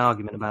bit of an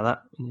argument about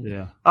that.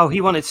 Yeah. Oh,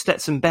 he wanted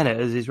Stetson Bennett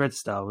as his Red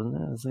Star, wasn't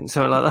it? I think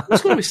something like that.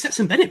 What's going on with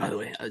Stetson Bennett, by the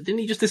way? Didn't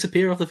he just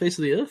disappear off the face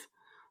of the earth?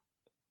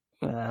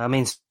 I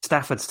mean,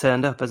 Stafford's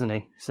turned up, hasn't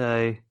he?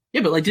 So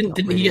yeah, but didn't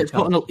he get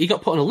put on? He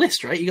got put on a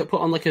list, right? He got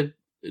put on like a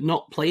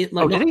not playing,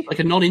 did he? Like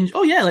a non-injured.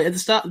 Oh yeah, like at the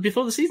start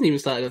before the season even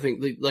started. I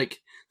think like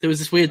there was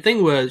this weird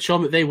thing where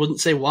Sean McVay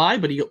wouldn't say why,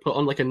 but he got put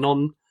on like a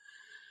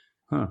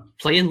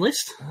non-playing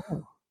list. I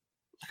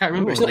can't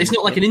remember. It's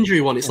not like an injury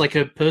one. It's like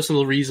a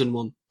personal reason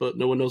one, but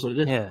no one knows what it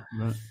is. Yeah.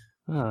 Right.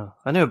 Oh,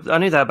 I knew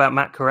that about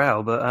Matt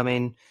Corral, but I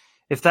mean,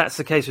 if that's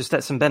the case with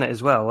Stetson Bennett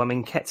as well, I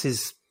mean,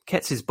 Ketz's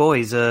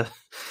boys are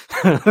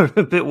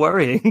a bit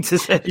worrying to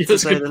say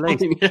the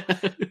least.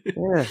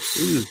 Yeah.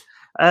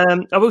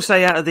 I will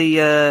say out of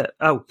the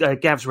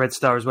Gav's Red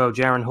Star as well,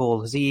 Jaron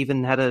Hall, has he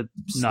even had a?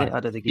 No. I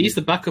don't think he's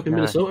the backup in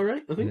Minnesota,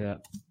 right? I think.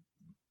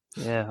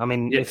 Yeah. I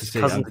mean, if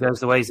Cousins goes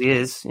the ways he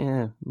is,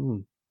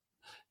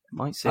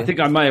 might see. I think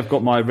I may have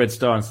got my Red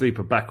Star and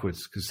Sleeper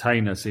backwards because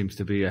Hayner seems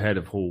to be ahead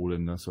of Hall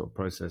in the sort of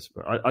process.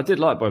 But I did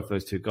like both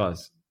those two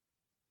guys.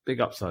 Big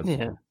upside.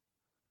 Yeah.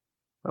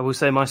 I will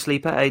say my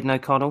sleeper, Aidan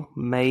O'Connell,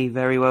 may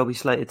very well be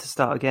slated to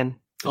start again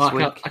this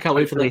week. I can't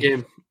wait for that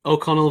game.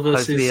 O'Connell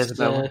versus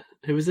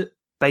who is it?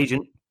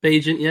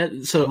 Bagent, yeah.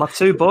 So my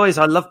two boys,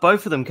 I love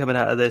both of them coming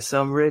out of this,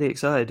 so I'm really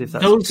excited if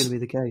that's going to be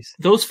the case.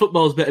 Those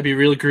footballs better be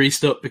really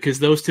greased up because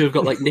those two have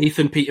got like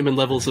Nathan Peterman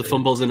levels of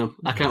fumbles in them.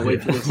 I can't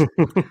wait for this.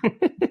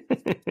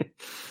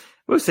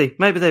 We'll see.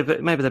 Maybe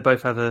they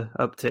both have a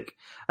uptick.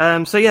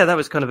 So yeah, that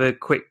was kind of a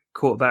quick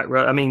quarterback.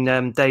 I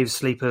mean, Dave's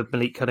sleeper,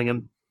 Malik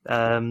Cunningham,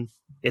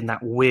 in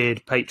that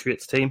weird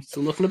Patriots team.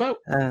 Still nothing about.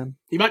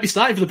 He might be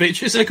starting for the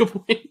Patriots in a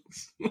couple of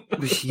weeks.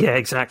 Yeah,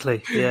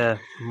 exactly. Yeah,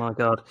 my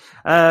God.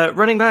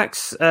 Running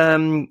backs,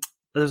 there's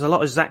a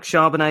lot of Zach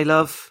Charbonnet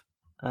love.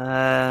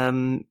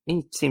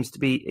 He seems to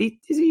be...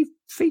 Is he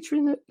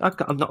featuring it?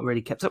 I've not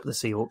really kept up with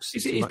the Seahawks.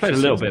 He's played a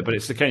little bit, but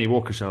it's the Kenny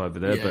Walker show over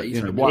there.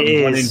 Yeah, but one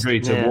injury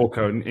to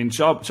Walker, and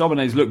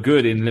Charbonnet's looked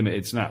good in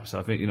limited snaps.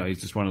 I think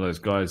he's just one of those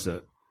guys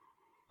that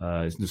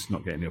is just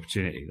not getting the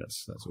opportunity.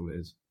 That's all it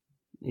is.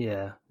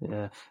 Yeah.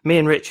 Me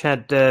and Rich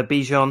had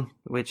Bijan,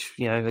 which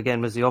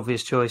again was the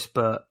obvious choice,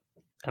 but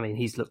I mean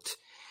he's looked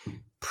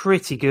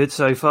pretty good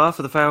so far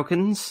for the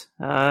Falcons.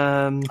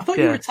 I thought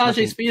you were a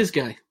Tajay Spears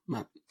guy,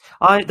 Matt.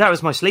 That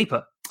was my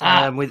sleeper.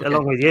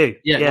 Along with you,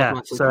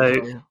 I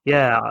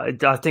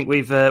think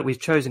we've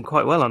chosen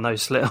quite well on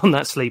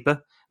that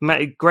sleeper.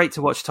 Great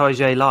to watch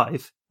Tajay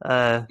live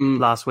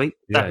last week.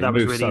 That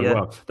was really so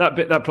well.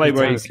 That play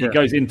where he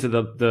goes into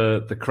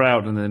the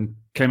crowd and then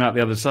came out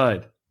the other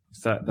side.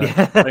 It's that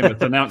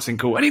famous announcing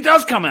call, and he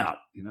does come out.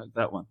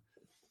 That one.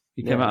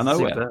 He came out of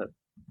nowhere. Superb.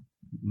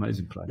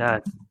 Amazing play.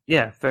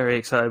 Very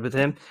excited with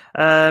him.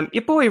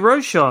 Your boy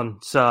Roshan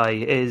Sai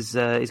is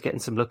getting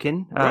some look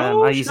in.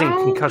 He's in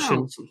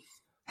concussion.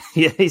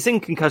 Yeah, he's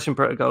in concussion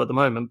protocol at the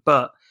moment,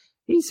 but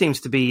he seems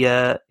to be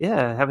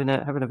having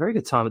a very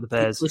good time with the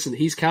Bears. Listen,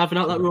 he's carving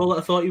out that role that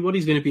I thought he would.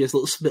 He's going to be a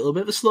little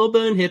bit of a slow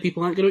burn here.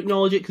 People aren't going to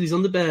acknowledge it because he's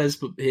on the Bears,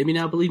 but hear me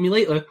now, believe me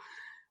later.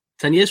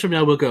 10 years from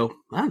now, we'll go,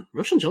 man,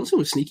 Roshan Johnson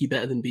was sneaky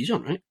better than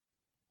Bijan, right?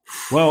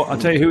 Well, I'll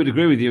tell you who would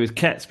agree with you is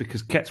Ketz,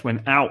 because Ketz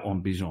went out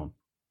on Bijan.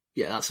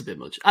 Yeah, that's a bit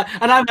much.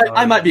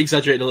 I might be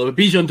exaggerating a little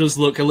bit. Bijan does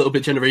look a little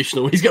bit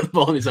generational when he's got the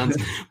ball in his hands.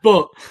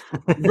 But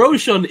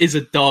Roshan is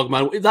a dog,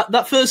 man.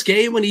 That first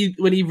game when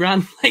he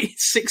ran like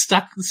six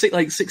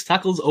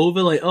tackles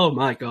over, like, oh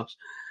my gosh.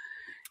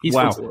 He's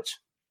fun to watch.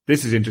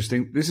 This is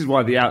interesting. This is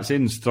why the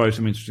outs-ins throw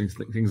some interesting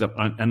things up.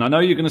 And I know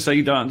you're going to say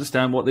you don't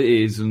understand what it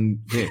is. And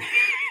yeah.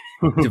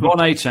 Devon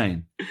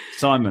A-Chain,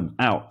 Simon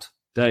out,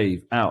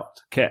 Dave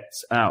out,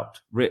 Ketz out,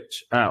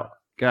 Rich out,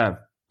 Gav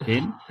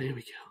in. Here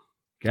we go.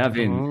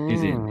 Gavin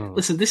is in.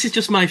 Listen, this is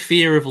just my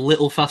fear of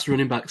little fast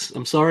running backs.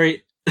 I'm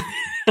sorry. I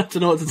don't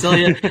know what to tell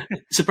you.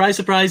 Surprise,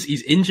 surprise,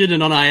 he's injured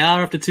and on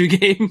IR after 2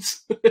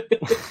 games.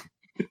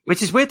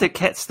 Which is weird that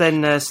Ketz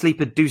then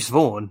sleeper Deuce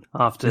Vaughn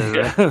after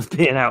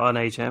being out on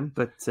HM.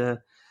 But how's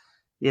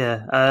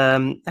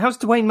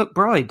Dwayne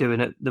McBride doing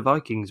at the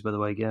Vikings, by the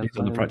way, Gav? He's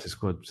on the practice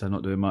squad, so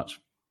not doing much.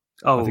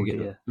 Oh, I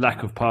think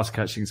lack of pass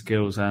catching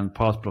skills and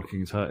pass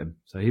blocking has hurt him.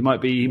 So he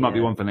might be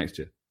one for next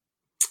year.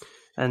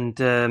 And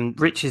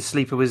Rich's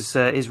sleeper was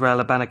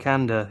Israel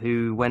Abanikanda,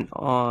 who went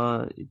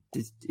on.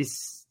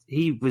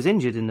 He was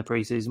injured in the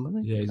preseason,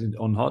 wasn't he? Yeah, he's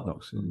on Hard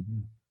Knocks.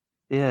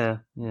 Yeah.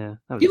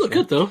 He looked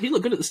good though. He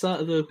looked good at the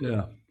start of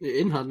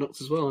in Hard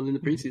Knocks as well, and in the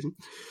preseason.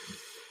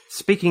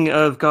 Speaking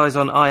of guys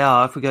on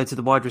IR, if we go to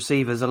the wide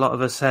receivers, a lot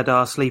of us had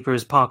our sleeper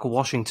as Parker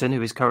Washington,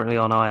 who is currently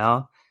on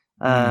IR.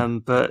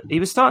 But he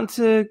was starting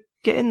to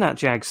get in that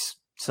Jags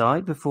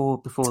side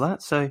before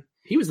that. So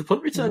he was the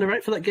punt returner,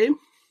 right, for that game?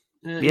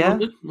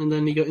 London, and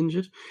then he got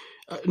injured.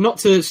 Not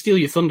to steal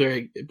your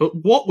thunder, but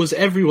what was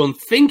everyone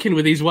thinking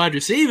with these wide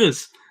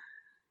receivers?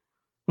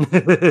 Come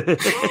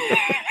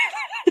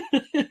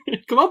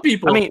on,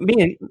 people. I mean,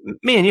 me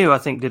and you, I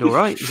think, did all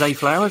right. Zay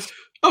Flowers.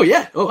 Oh,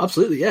 yeah. Oh,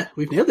 absolutely, yeah.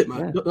 We've nailed it,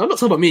 Matt. Yeah. I'm not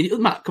talking about me and you.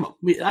 Matt, come on.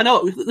 I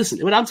know, listen,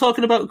 when I'm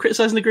talking about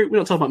criticising the group, we're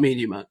not talking about me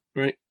and you, Matt,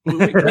 right?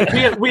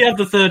 We have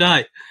the third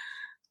eye.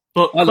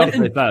 But I love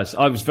Zay Flowers.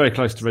 I was very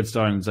close to Red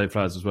Star and Zay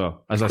Flowers as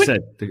well. As I said,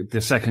 the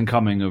second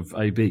coming of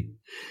AB.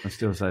 I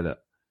still say that.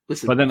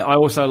 Listen, but then I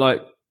also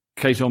like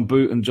Keyshawn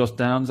Boot and Josh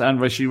Downs and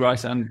Rashee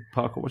Rice and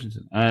Parker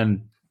Washington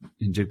and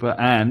Njigba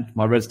and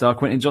my Red Star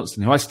Quentin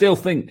Johnston, who I still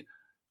think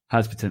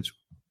has potential.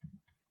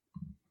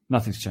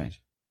 Nothing's changed.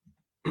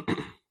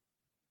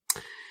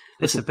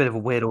 It's a bit of a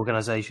weird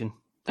organisation,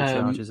 the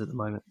Chargers at the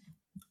moment.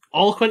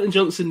 All Quentin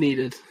Johnston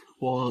needed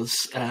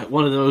was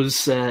one of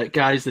those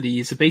guys that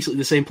he's basically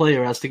the same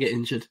player as to get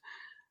injured.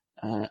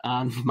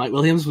 And Mike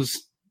Williams was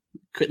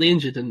quickly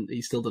injured and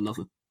he's still done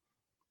nothing.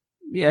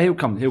 Yeah, he'll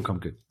come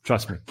good.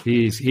 Trust me.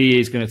 He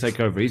is going to take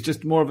over. He's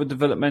just more of a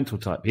developmental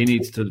type. He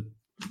needs to...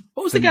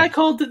 What was the guy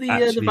called that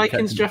the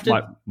Vikings drafted?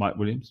 Mike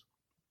Williams.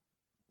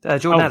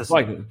 Jordan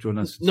Addison. Jordan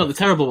Addison. No, the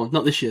terrible one.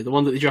 Not this year. The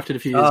one that they drafted a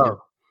few years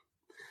ago.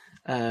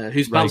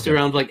 Who's bounced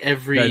around like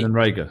every... Jalen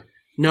Reagor.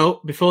 No,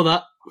 before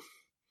that.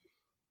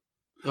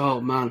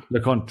 Oh, man.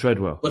 Laquan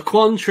Treadwell.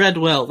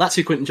 That's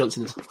who Quentin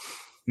Johnston is.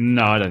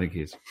 No, I don't think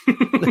he is.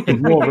 He's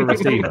more of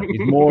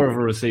a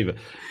receiver.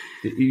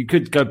 You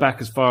could go back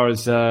as far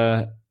as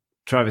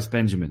Travis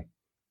Benjamin.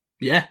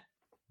 Yeah.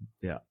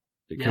 Yeah.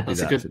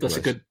 That's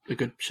a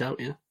good shout,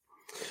 yeah.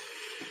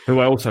 Who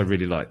I also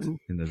really liked in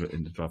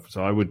the draft.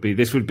 So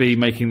this would be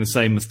making the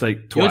same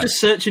mistake twice. You're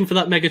just searching for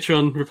that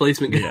Megatron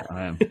replacement guy. Yeah,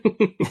 I am.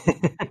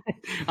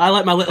 I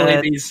like my little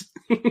ABs.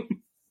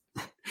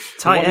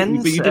 Tight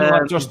ends. But you didn't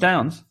like Josh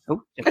Downs.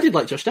 Oh, I did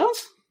like Josh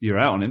Downs. You're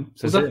out on him.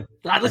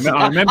 I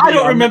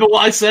don't remember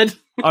what I said.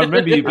 I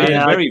remember you being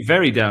very,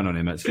 very down on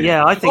him, actually.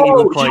 Yeah, I think you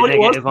were quite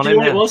negative on him. Do you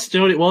know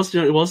what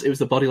it was? It was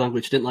the body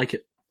language. Didn't like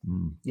it.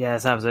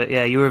 Yes, that was it.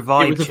 Yeah, you were a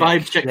vibe check. It was a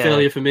vibe check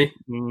failure for me.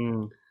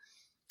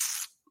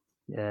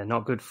 Yeah,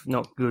 not good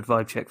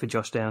vibe check for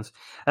Josh Downs.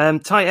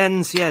 Tight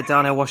ends,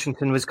 Darnell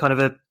Washington was kind of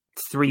a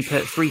three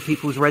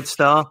people's red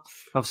star.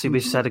 Obviously,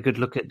 we've had a good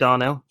look at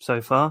Darnell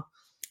so far.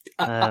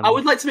 I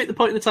would like to make the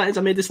point in the Titans.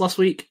 I made this last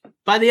week.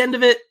 By the end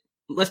of it,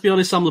 let's be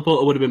honest, Sam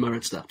Laporta would have been my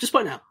red star. Just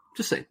point out.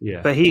 Just saying.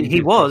 Yeah, but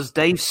he was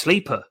Dave's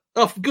sleeper.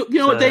 Oh, you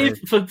know what, Dave?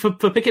 For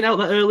picking out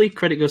that early,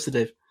 credit goes to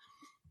Dave.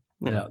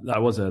 Yeah,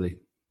 that was early.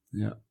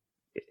 Yeah.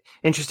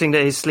 Interesting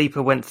that his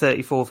sleeper went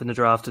 34th in the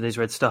draft and his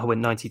red star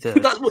went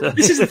 93rd.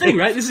 This is the thing,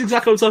 right? This is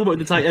exactly what I'm talking about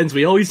with the tight ends.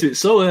 We always do it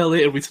so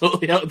early and we're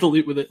totally out of the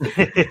loop with it.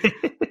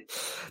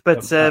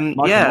 But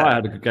Mike and I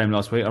had a good game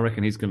last week. I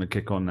reckon he's going to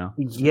kick on now.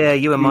 Yeah,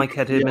 you and Mike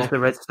had him as the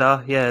red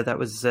star. Yeah, that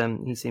was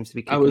he seems to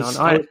be kicking on.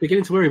 I was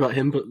beginning to worry about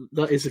him, but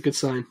that is a good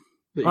sign.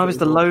 I was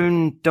the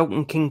lone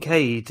Dalton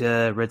Kincaid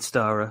red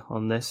starer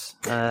on this.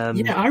 I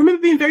remember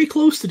being very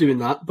close to doing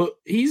that, but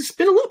he's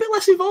been a little bit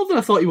less involved than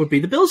I thought he would be.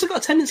 The Bills have got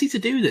a tendency to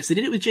do this. They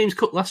did it with James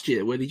Cook last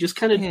year, where they just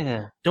kind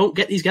of don't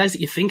get these guys that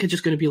you think are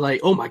just going to be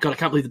like, oh my God, I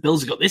can't believe the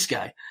Bills have got this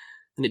guy.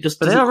 And it just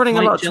But they are running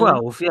a lot of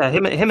 12. Yeah,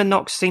 him and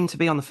Knox seem to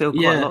be on the field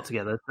quite a lot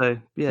together. So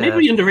maybe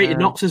we underrated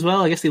Knox as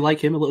well. I guess they like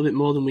him a little bit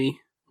more than we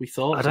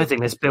thought. I don't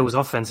think this Bills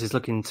offense is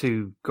looking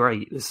too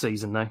great this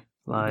season, though.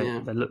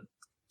 They look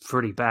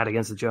pretty bad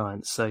against the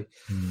Giants. So,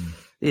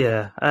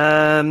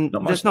 not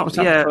much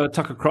for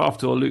Tucker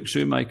Kraft or Luke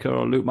Shoemaker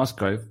or Luke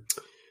Musgrave.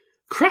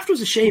 Kraft was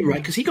a shame, right?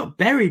 Because he got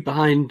buried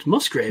behind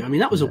Musgrave. I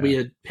mean, that was a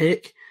weird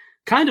pick.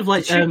 Kind of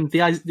like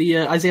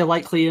the Isaiah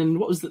Likely and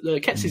what was the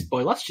Ketz's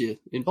boy last year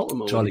in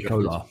Baltimore? Charlie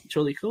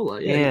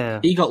Kolar. Yeah.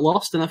 He got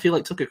lost, and I feel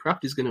like Tucker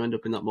Kraft is going to end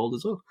up in that mold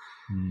as well.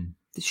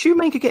 Did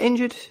Shoemaker get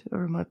injured?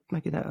 Or am I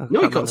making that up?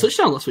 No, he got a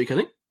touchdown last week, I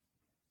think.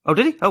 Oh,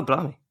 did he? Oh,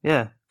 blimey.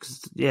 Yeah.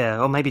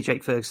 Or maybe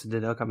Jake Ferguson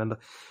did. I can't remember.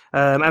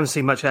 I haven't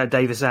seen much out of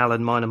Davis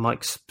Allen, mine and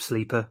Mike's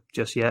sleeper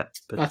just yet.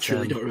 But, I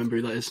truly don't remember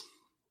who that is.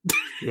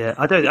 Yeah,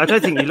 I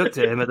don't think you looked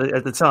at him at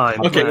the time.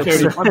 Okay,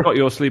 I've got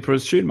your sleeper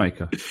as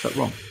Shoemaker. Is that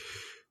wrong?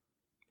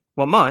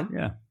 What, mine?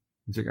 Yeah.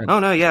 Oh,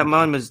 no, yeah,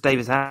 mine was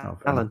Davis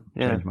Allen.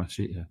 Yeah. Change my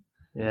sheet,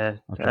 Yeah.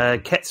 Okay.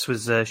 Ketz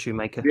was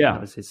Shoemaker. Yeah.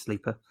 That was his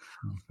sleeper.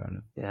 Oh, fair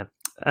enough. Yeah.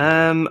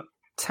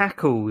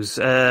 Tackles.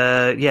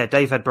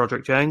 Dave had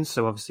Broderick Jones,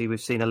 so obviously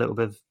we've seen a little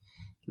bit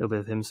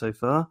of him so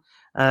far.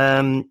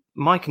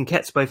 Mike and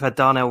Ketz both had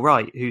Darnell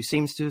Wright, who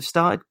seems to have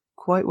started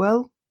quite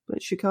well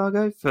at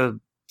Chicago for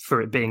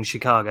it being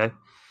Chicago.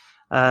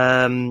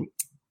 Gav,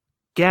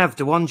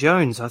 DeJuan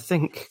Jones, I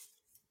think,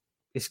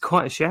 is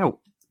quite a shout.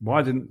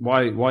 Why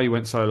you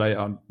went so late?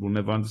 I will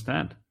never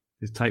understand.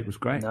 His tape was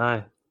great.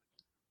 No,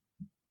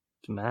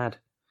 it's mad.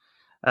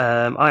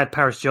 I had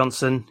Paris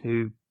Johnson,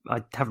 who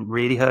I haven't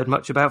really heard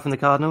much about from the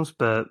Cardinals,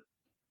 but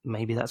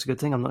maybe that's a good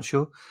thing. I'm not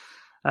sure.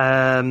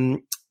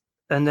 And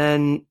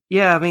then,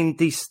 I mean,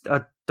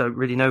 I don't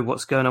really know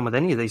what's going on with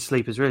any of these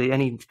sleepers. Really,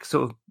 any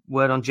sort of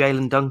word on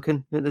Jalen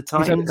Duncan at the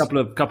Titans? He's had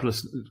a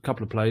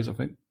couple of plays. I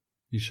think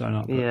he's shown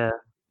up. Yeah.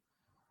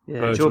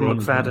 Jordan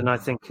McFadden, I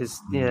think, has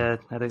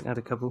had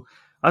a couple.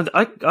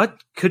 I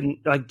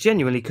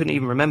genuinely couldn't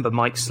even remember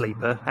Mike's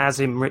sleeper,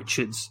 Azim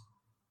Richards.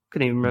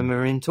 Couldn't even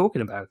remember him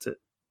talking about it.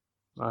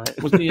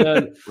 Wasn't he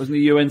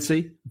UNC?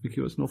 I think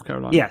he was North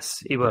Carolina.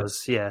 Yes, he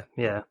was. Yeah.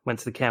 Went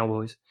to the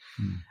Cowboys.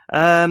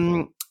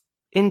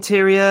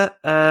 Interior.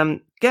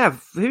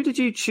 Gav, who did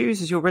you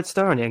choose as your red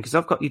star in the end? Because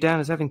I've got you down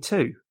as having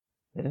two.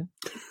 Yeah,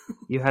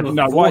 you had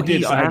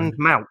Voorhees and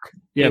Malk.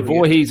 Yeah,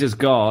 Voorhees as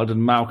guard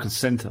and Malk as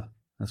center.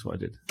 That's what I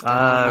did.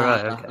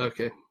 Right.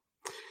 Okay.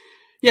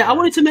 Yeah, I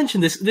wanted to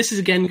mention this. This is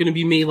again going to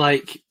be me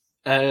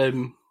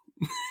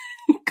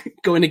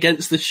going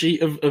against the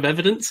sheet of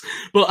evidence.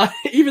 But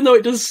even though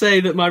it does say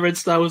that my red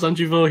star was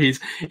Andrew Voorhees,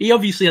 he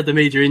obviously had the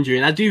major injury,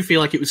 and I do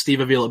feel like it was Steve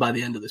Avila by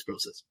the end of this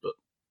process. But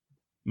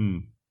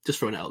just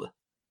throwing it out there.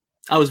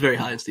 I was very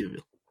high on Steve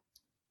Avila.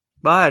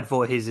 But I had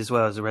Voorhees as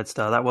well as a red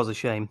star. That was a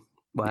shame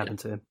what happened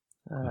to him.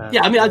 I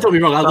mean, don't get me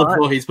wrong, I love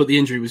Voorhees, but the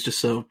injury was just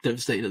so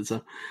devastating at the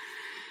time.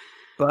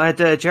 But I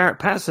had Jarrett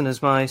Patterson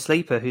as my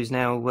sleeper, who's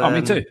now...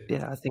 me too.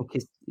 Yeah, I think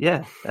he's...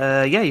 Yeah,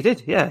 you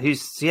did. Yeah,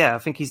 I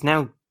think he's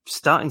now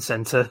starting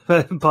centre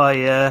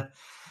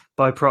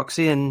by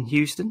proxy in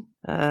Houston.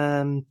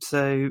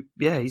 So,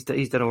 yeah, he's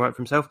done all right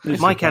for himself.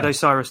 Mike had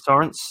Osiris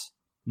Torrance,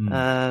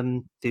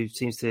 who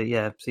seems to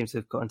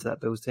have got into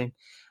that Bills team.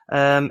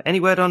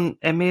 Any word on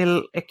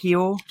Emil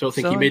Ekiyor? Don't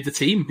think he made the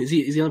team. Is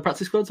he on the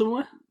practice squad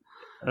somewhere?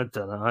 I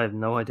don't know. I have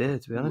no idea,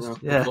 to be honest. No,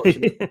 yeah.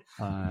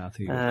 I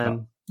think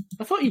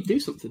I thought he'd do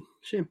something.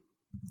 Shame.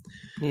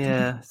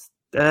 Yeah.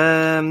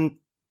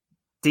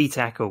 D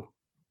tackle.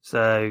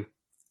 So,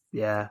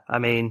 yeah, I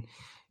mean,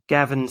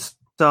 Gavin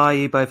Star,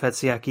 you both had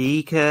Siaki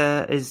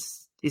Ika.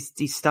 Is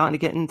he starting to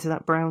get into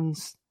that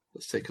Browns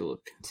Let's take a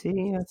look.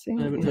 team, I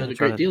think? I haven't heard a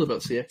great deal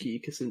about Siaki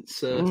Ika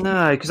since...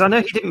 No, because I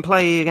know he didn't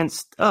play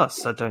against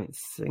us, I don't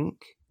think.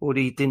 Or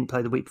he didn't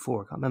play the week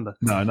before, I can't remember.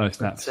 No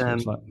snaps.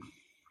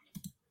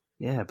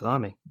 Yeah,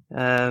 blimey.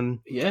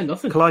 Yeah,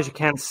 nothing.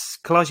 Kalijah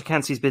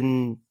Cansey's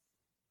been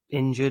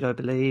injured, I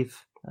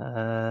believe.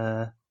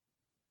 Well,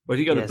 did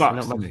he go to the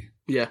Bucks, didn't he?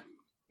 Yeah.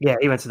 Yeah,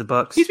 he went to the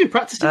Bucks. He's been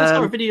practicing. I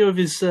saw a video of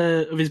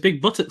his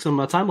big buttocks on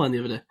my timeline the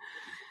other day.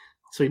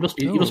 So he must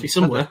be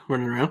somewhere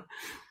running around.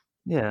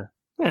 Yeah.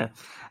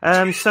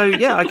 So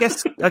yeah, I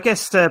guess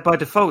by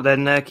default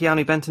then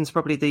Keanu Benton's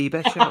probably the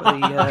best shout of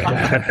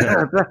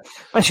the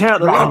best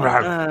shout of the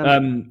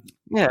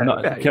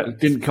lot.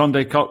 Didn't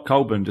Conde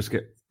Colburn just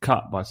get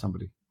cut by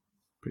somebody?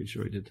 Pretty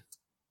sure he did.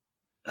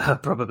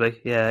 Probably,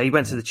 yeah. He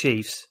went to the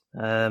Chiefs,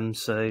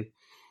 so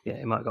yeah,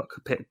 he might have got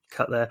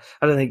cut there.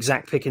 I don't think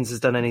Zach Pickens has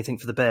done anything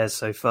for the Bears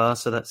so far,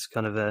 so that's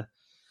kind of a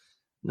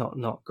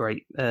not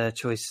great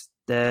choice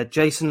there.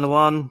 Jason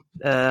Lewan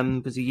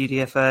was a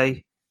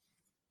UDFA.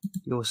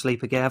 Your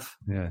sleeper, Gav?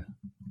 Yeah,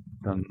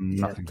 done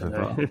nothing so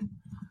far.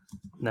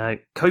 No,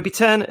 Kobe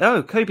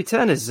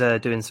Turner's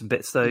doing some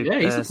bits though. Yeah,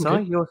 he's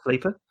sorry, your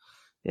sleeper.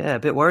 Yeah, a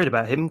bit worried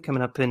about him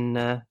coming up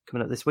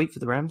this week for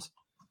the Rams.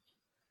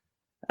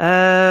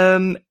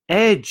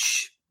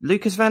 Edge,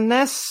 Lucas Van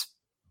Ness.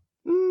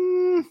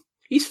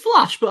 He's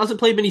flashed, but hasn't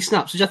played many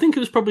snaps, which I think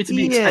it was probably to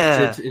be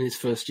expected in his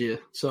first year.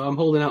 So I'm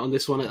holding out on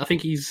this one. I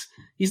think he's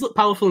looked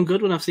powerful and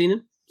good when I've seen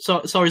him.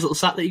 Saw his little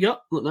sack that he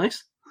got. Looked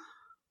nice.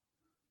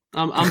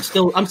 I'm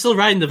still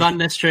riding the Van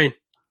Ness train.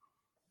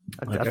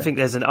 I think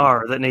there's an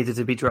R that needed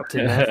to be dropped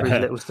in there for his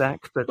little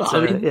sack, but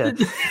yeah,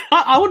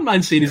 I wouldn't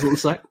mind seeing his little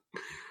sack.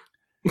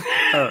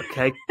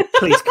 Okay,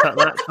 please cut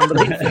that.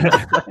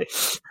 Somebody.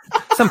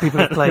 Some people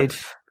have played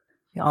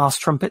arse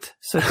trumpet,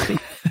 so to speak.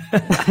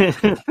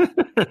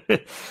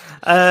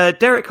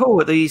 Derek Hall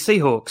at the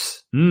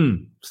Seahawks.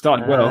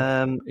 Started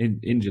well.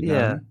 Injured.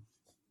 Yeah.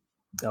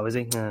 Oh, is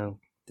he? Oh,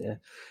 dear.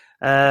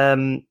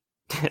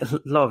 A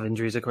lot of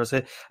injuries across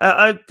here.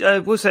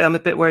 I will say I'm a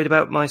bit worried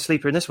about my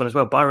sleeper in this one as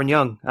well. Byron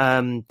Young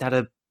had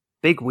a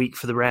big week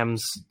for the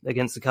Rams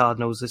against the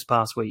Cardinals this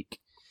past week.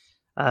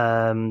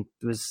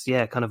 Was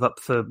kind of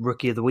up for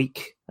Rookie of the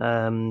Week.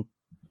 For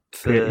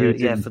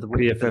the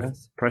week. PFF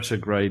pressure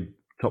grade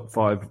top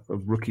 5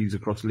 of rookies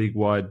across league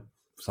wide,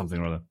 something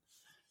or other.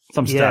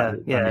 Some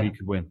stat that he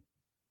could win.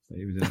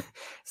 He was in it.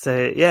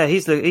 So yeah,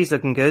 he's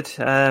looking good.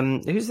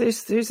 Who's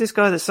this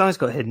guy that Si's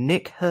got here?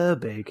 Nick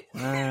Herbig.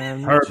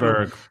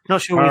 Herberg.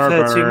 Not sure we've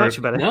heard too much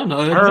about it. No,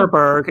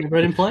 Herberg.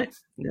 Read him play.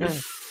 Yeah.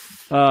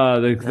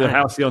 The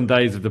halcyon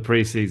days of the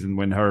preseason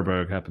when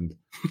Herberg happened.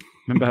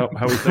 Remember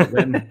how we felt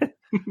then?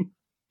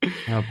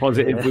 How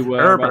positive we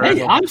were.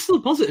 Hey, I'm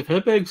still positive.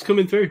 Herberg's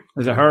coming through.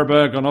 There's a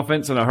Herberg on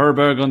offense and a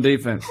Herberg on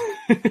defense.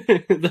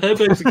 The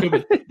Herbergs are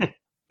coming.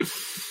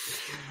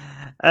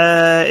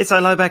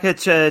 Inside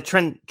linebacker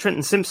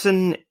Trenton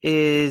Simpson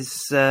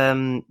is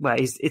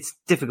it's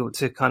difficult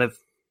to kind of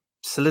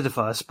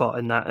solidify a spot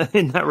in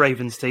that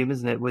Ravens team,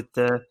 isn't it? With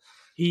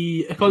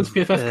he according to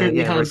PFF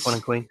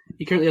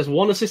he currently has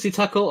 1 assisted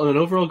tackle and an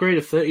overall grade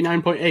of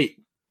 39.8.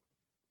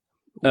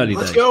 Early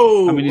Let's days.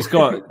 go. I mean, he's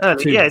got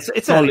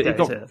it's early days.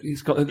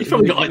 He's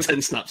probably got like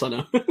 10 snaps. I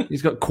know.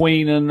 He's got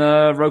Queen and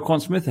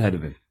Roquan Smith ahead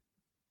of him.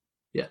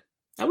 Yeah,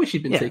 I wish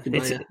he'd been taken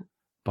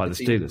by the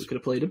Steelers. Could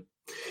have played him.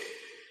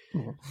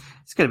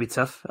 It's going to be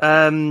tough.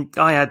 I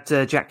had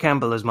Jack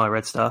Campbell as my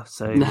red star,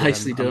 so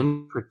nicely done.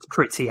 I'm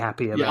pretty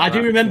happy about that. I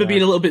do remember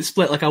being a little bit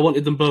split. Like I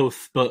wanted them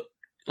both, but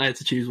I had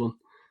to choose one.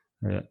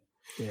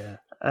 Yeah.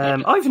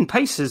 Ivan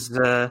Pace is.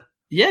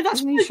 That's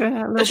he showing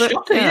out a little bit?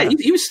 shocker. Yeah,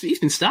 he's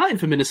been starting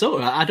for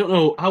Minnesota. I don't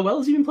know how well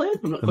has he been playing.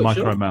 I'm not quite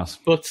sure. Mouse.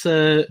 But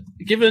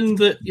given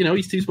that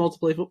he's too small to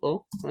play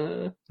football,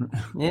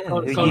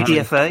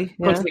 UDFA,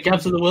 to the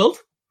Gabs of the world.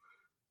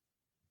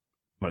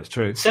 Well, it's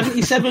true.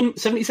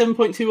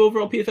 77.2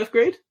 overall PFF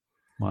grade.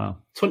 Wow.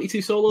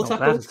 22 solo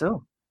tackles.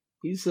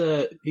 He's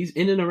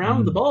in and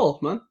around the ball,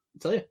 man. I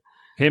tell you.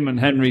 Him and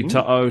Henry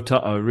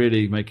Tutto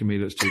really making me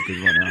look stupid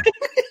right now.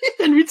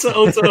 Henry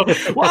Tutto.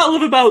 What I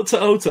love about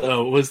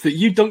Tutto was that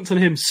you dunked on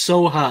him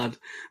so hard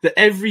that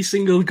every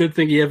single good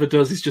thing he ever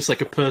does is just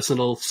like a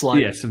personal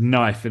slight. Yes, a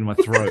knife in my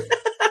throat.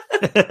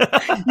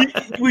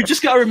 We've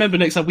just got to remember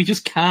next time we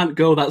just can't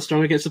go that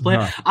strong against the player.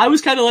 No. I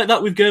was kind of like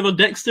that with Gervon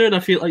Dexter, and I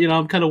feel like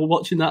I'm kind of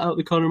watching that out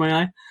the corner of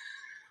my eye.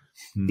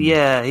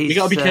 Yeah, you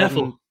got to be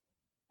careful.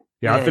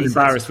 Yeah, I feel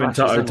embarrassed when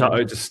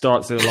Tutto just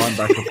starts in a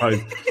linebacker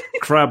pose.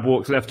 Crab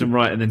walks left and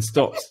right and then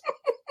stops.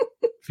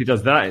 If he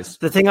does that, it's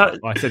the thing. I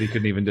said he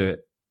couldn't even do it.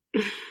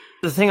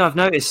 The thing I've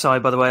noticed, Si,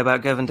 by the way,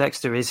 about Gervon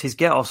Dexter is his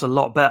get-off's a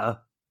lot better.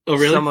 Oh,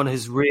 really? Someone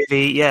has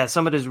really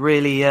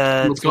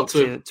talked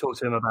to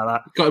him about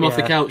that. Got him off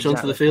the couch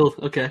onto the field.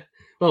 Okay.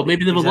 Well,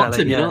 maybe they've unlocked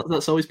him.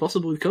 That's always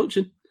possible with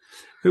coaching.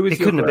 It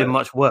couldn't have been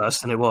much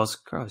worse than it was.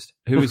 Christ.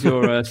 Who was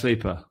your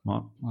sleeper,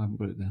 Mark? I haven't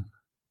got it down.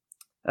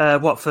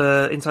 What,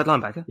 for inside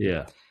linebacker?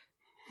 Yeah.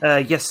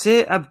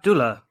 Yasir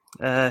Abdullah,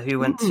 who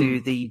went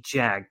to the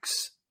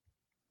Jags.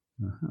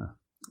 Uh-huh.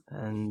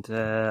 And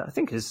I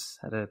think has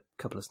had a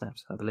couple of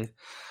snaps, I believe.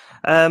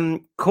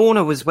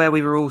 Corner was where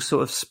we were all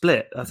sort of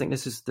split. I think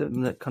this is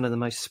the kind of the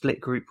most split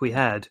group we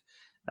had.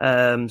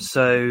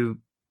 So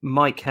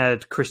Mike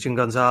had Christian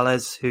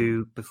Gonzalez,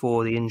 who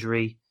before the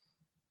injury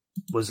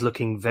was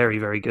looking very,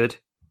 very good.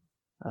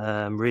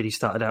 Really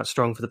started out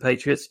strong for the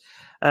Patriots.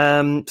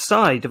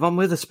 Devon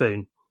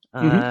Witherspoon.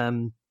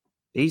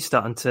 He's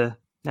starting to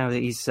now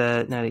that he's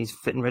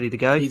fit and ready to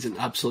go. He's an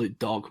absolute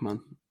dog, man.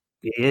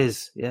 He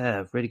is,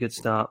 yeah, really good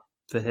start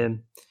for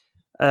him.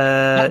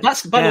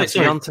 That's by the way.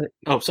 Sorry.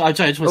 So I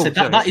just want to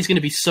say that is going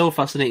to be so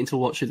fascinating to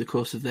watch through the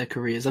course of their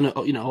careers. And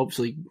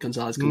obviously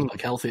Gonzalez comes back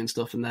healthy and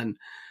stuff, and then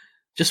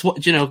just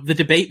what the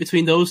debate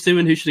between those two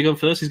and who should have gone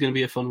first is going to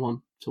be a fun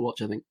one to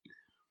watch, I think.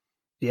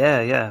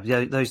 Yeah,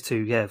 those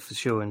two, yeah, for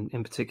sure.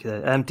 In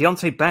particular,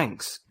 Deontay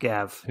Banks,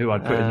 Gav, who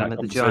I'd put in that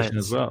conversation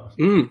as well.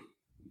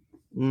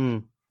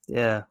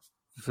 Yeah.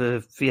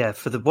 For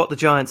what the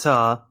Giants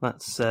are,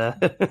 that's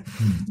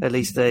at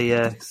least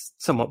a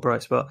somewhat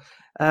bright spot.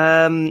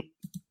 I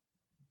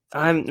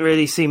haven't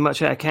really seen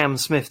much out of Cam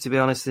Smith, to be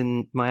honest,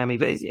 in Miami.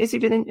 But has he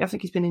been? I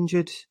think he's been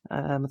injured.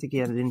 I think he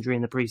had an injury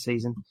in the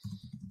preseason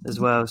as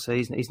well, so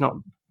he's not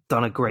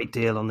done a great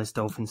deal on this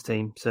Dolphins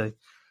team. So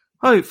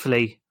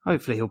hopefully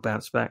he'll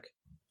bounce back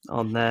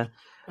on there.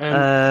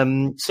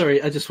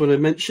 Sorry, I just want to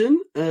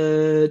mention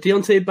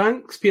Deontay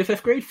Banks,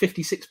 PFF grade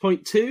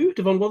 56.2,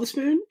 Devon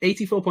Witherspoon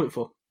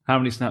 84.4. How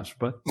many snaps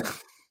for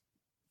both?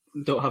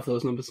 Don't have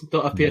those numbers.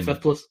 Don't have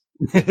PFF Plus.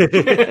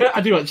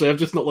 I do actually. I've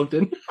just not logged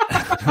in.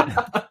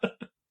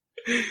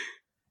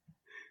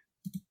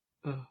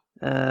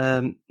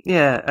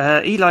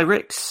 Eli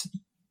Ricks.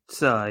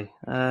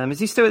 Is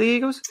he still at the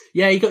Eagles?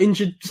 Yeah, he got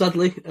injured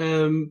sadly,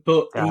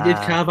 but he did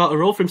carve out a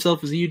role for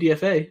himself as a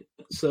UDFA.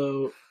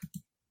 So.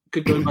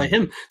 Good going by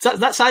him. So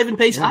that's Ivan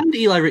Pace and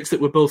Eli Ricks that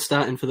were both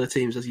starting for their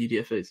teams as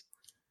UDFAs.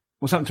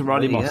 What's happened to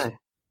Riley Moss?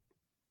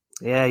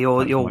 Yeah,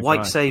 your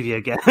white saviour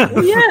again.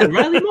 Oh yeah,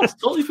 Riley Moss.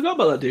 Totally forgot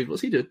about that dude.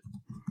 What's he doing?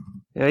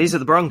 Yeah, he's at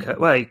the Broncos.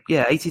 Wait,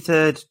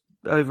 83rd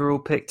overall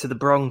pick to the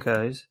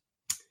Broncos.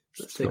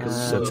 Let's take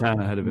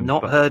Santana ahead of him.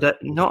 Not heard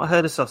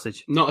of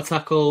sausage. Not a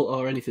tackle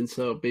or anything,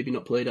 so maybe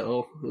not played at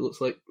all. It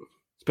looks like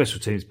special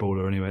teams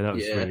baller anyway. That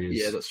was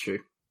that's true.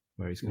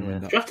 Where he's going to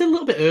end up. Drafted a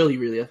little bit early,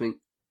 really. I think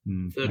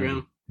third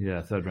round.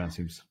 Yeah, third round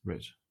seems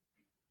rich.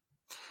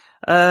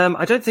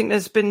 I don't think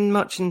there's been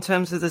much in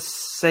terms of the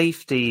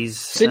safeties.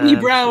 Sidney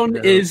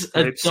Brown is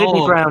a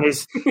dog.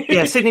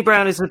 Sidney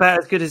Brown is about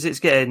as good as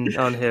it's getting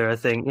on here, I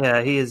think.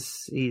 Yeah,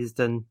 he's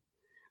done.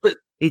 But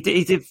he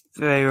did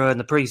very well in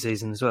the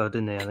preseason as well,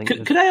 didn't he? I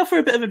think. Could I offer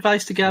a bit of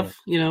advice to Gav?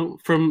 Yeah.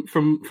 From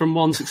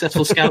one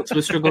successful scout to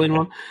a struggling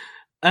one.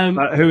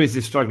 Who is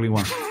this struggling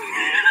one?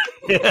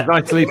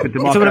 I sleep with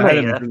DeMarco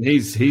Adams, and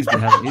he's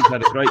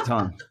had a great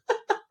time.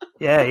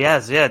 Yeah, he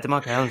has. Yeah,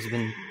 DeMarco Adams has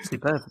been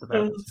superb for the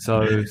Bears.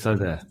 So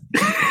there.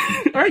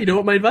 All right, you don't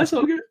want my advice?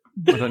 I'll give it.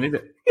 I don't need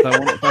it.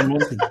 Don't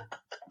want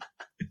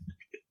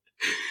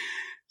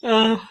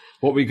it.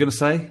 What were you going to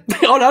say?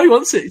 Oh, now he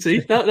wants it.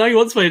 See, now he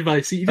wants my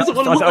advice. He doesn't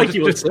want to look like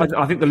he wants it.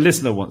 I think the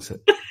listener wants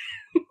it.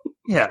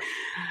 Yeah.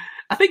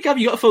 I think, Gav,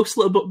 you got to focus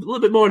a little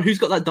bit more on who's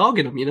got that dog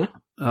in him, you know?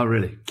 Oh,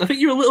 really? I think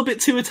you're a little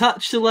bit too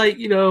attached to,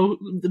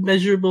 the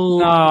measurable.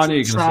 No, I knew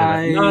you were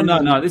going to say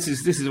that. No. This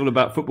is all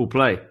about football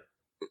play.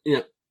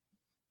 Yeah.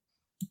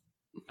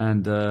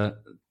 And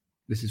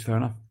this is fair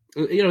enough.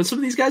 Some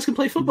of these guys can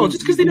play football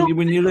just because they don't.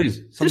 When you lose,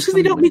 just because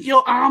they don't meet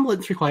your arm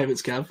length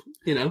requirements, Gav.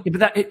 Yeah,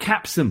 but it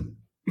caps them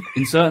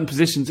in certain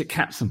positions. It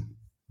caps them.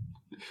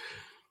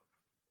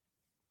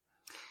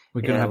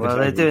 We're going to have.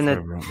 They're doing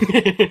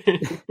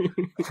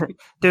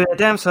a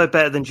damn sight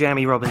better than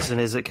Jamie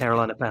Robinson is at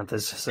Carolina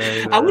Panthers. So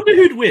I wonder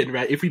who'd win,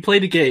 right? If we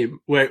played a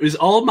game where it was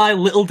all my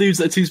little dudes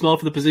that are too small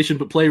for the position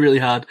but play really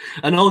hard,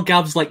 and all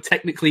Gav's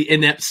technically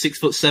inept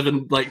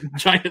 6'7"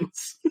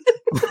 giants.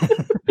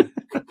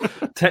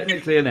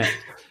 Technically inept.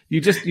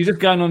 You just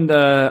going on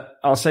the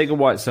Arcega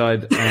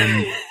Whiteside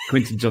and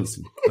Quinton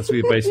Johnson. That's what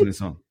you're basing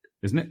this on,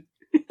 isn't it?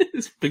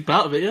 It's a big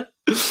part of it, yeah.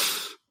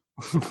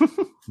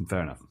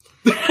 Fair enough.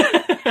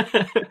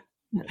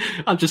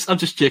 I'm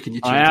just jerking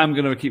you. I am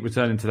going to keep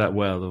returning to that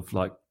well of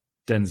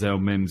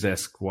Denzel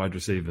Mims-esque wide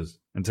receivers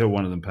until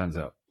one of them pans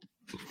out.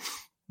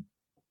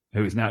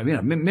 Who is now?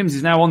 Mims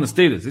is now on the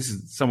Steelers. This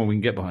is someone we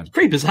can get behind. It's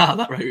pretty bizarre,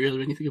 that, right? Really,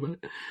 when you think about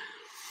it.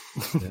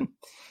 Yeah.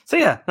 So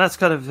yeah, that's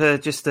kind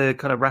of just a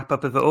kind of wrap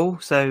up of it all.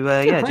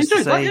 So just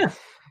to say,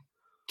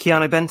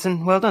 Keanu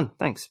Benton, well done,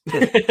 thanks.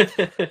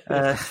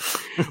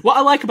 What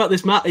I like about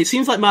this, Mark, it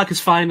seems like Mark is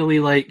finally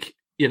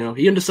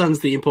he understands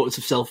the importance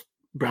of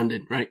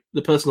self-branding, right?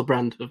 The personal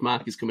brand of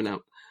Mark is coming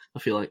out, I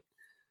feel like.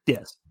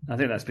 Yes. I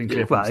think that's been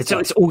clear. Well,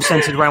 it's all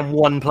centered around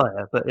one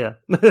player, but yeah.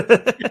 No,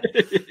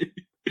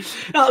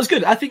 it was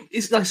good. I think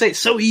it's like I say, it's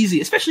so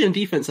easy, especially on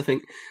defense, I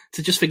think,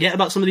 to just forget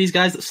about some of these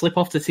guys that slip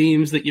off to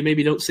teams that you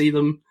maybe don't see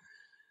them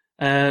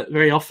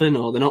very often,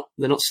 or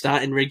they're not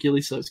starting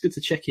regularly. So it's good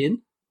to check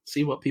in,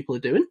 see what people are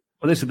doing.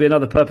 Well, this will be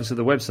another purpose of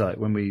the website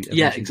when we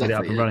get it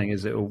up and running.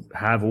 Is it will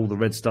have all the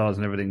red stars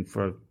and everything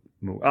for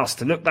us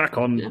to look back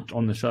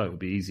on the show. It'll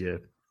be easier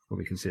when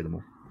we can see them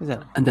all.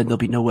 And then there'll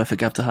be nowhere for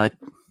Gav to hide.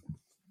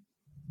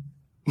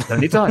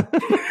 Don't need time.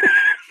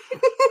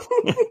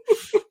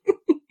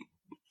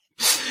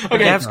 Okay.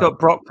 Gav's got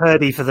Brock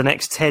Purdy for the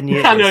next 10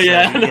 years. I know,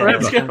 yeah.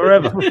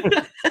 Forever.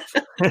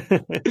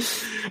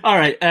 All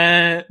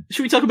right.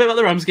 Should we talk a bit about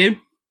the Rams game?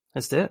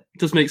 Let's do it.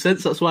 Does make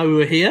sense. That's why we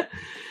were here.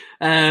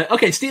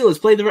 Okay, Steelers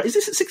play the... Is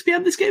this at 6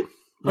 p.m. this game?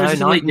 No,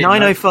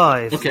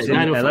 9:05. Okay,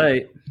 9:05.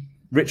 LA.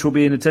 Rich will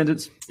be in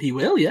attendance. He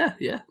will, yeah.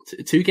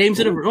 2 games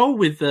in a row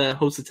with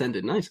hosts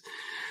attended. Nice.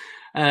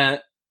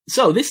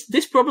 So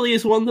this probably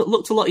is one that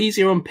looked a lot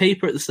easier on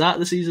paper at the start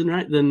of the season,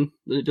 right, than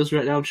it does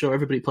right now. I'm sure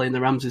everybody playing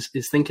the Rams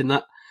is thinking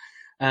that.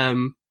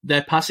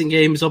 Their passing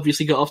game has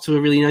obviously got off to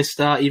a really nice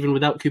start, even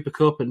without Cooper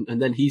Kupp,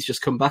 and then he's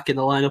just come back in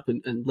the lineup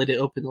and lit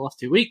it up in the last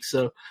 2 weeks.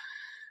 So,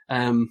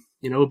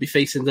 we'll be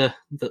facing the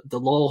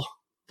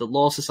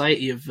law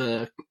society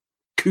of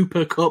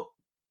Cooper, Kupp,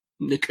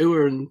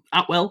 Nakua, and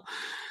Atwell.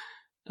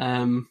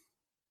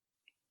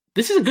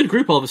 This is a good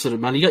group all of a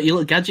sudden, man. You got your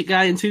little gadget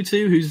guy in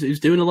Tutu, who's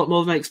doing a lot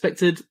more than I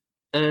expected.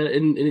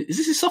 Is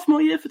this his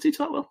sophomore year for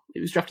Tutu Atwell? He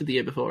was drafted the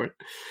year before, right?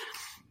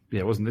 Yeah,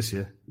 it wasn't this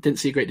year. Didn't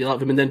see a great deal out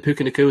of him, and then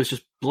Puka Nakua was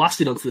just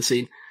blasted onto the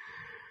scene.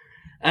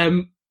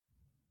 Were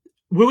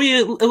we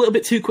a little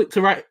bit too quick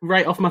to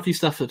write off Matthew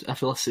Stafford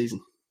after last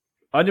season?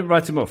 I didn't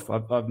write him off.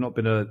 I've not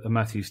been a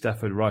Matthew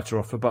Stafford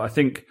writer-offer, but I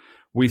think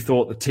we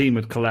thought the team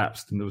had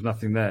collapsed and there was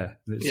nothing there.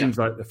 It seems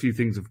like a few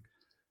things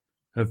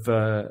have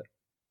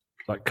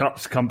like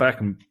Kupp's come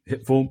back and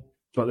hit form,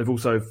 but they've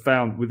also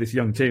found, with this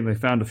young team, they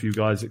found a few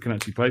guys that can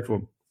actually play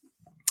for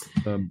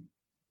them.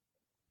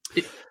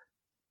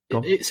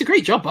 It's a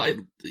great job by,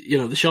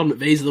 the Sean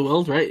McVays of the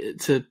world, right?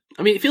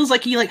 It feels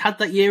like he had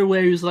that year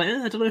where he was like,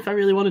 I don't know if I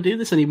really want to do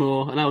this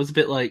anymore. And I was a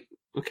bit like,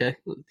 okay,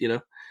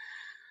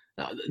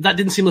 that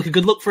didn't seem like a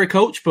good look for a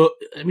coach, but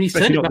he's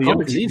turned it back on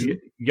next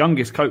season.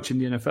 Youngest coach in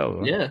the NFL,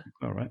 right? Yeah.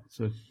 All right.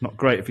 So not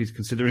great if he's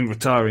considering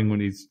retiring when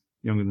he's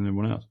younger than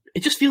everyone else.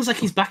 It just feels like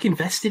he's back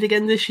invested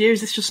again this year.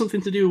 Is this just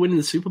something to do with winning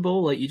the Super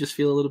Bowl? Like, you just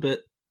feel a little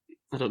bit,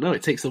 I don't know,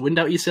 it takes the wind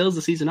out of your sails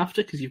the season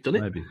after because you've done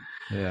it? Maybe.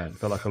 Yeah, it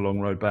felt like a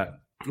long road back.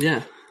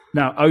 Yeah.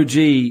 Now, OG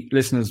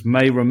listeners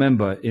may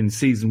remember in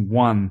season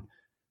 1,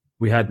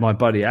 we had my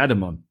buddy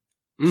Adam on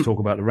to talk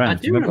about the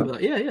Rams. I do remember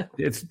that, yeah.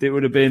 It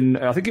would have been,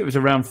 I think it was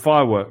around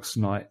fireworks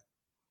night,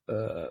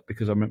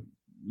 because I remember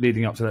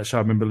leading up to that show,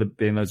 I remember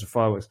being loads of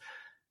fireworks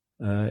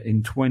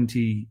in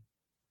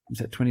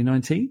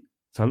 2019?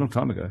 So a long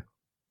time ago.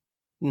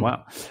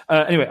 Wow.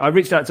 Anyway, I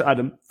reached out to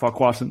Adam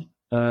Farquharson,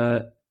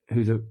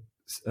 who's a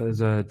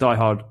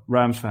diehard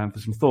Rams fan, for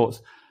some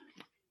thoughts.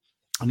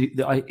 And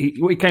what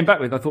he came back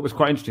with, I thought was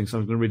quite interesting, so I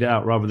was going to read it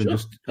out rather than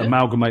just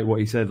amalgamate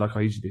what he said like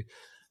I usually do.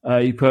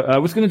 He put,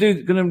 was going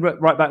to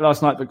write back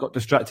last night, but got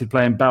distracted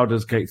playing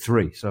Baldur's Gate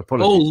 3. So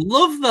apologies. Oh,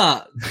 love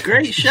that!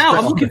 Great shout!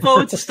 I'm looking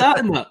forward to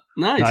starting that.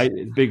 Nice.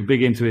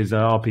 Big into his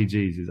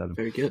RPGs, is Adam.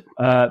 Very good.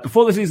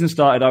 Before the season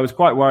started, I was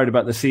quite worried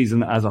about the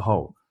season as a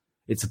whole.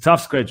 It's a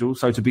tough schedule,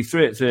 so to be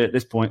 3-3 at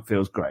this point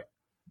feels great.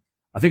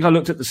 I think I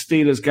looked at the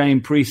Steelers game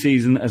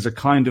pre-season as a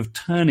kind of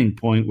turning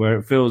point where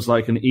it feels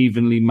like an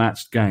evenly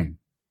matched game.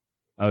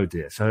 Oh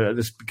dear. So at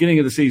the beginning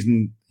of the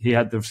season, he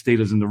had the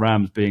Steelers and the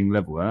Rams being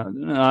level. I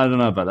don't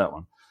know about that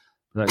one.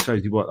 That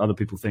shows you what other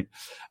people think.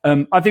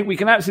 I think we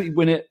can absolutely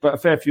win it, but a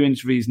fair few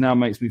injuries now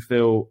makes me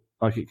feel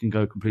like it can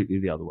go completely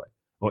the other way,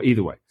 or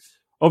either way.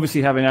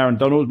 Obviously, having Aaron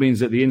Donald means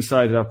that the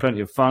inside will have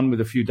plenty of fun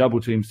with a few double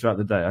teams throughout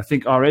the day. I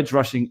think our edge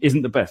rushing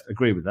isn't the best.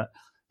 Agree with that.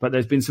 But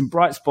there's been some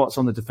bright spots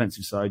on the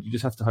defensive side. You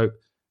just have to hope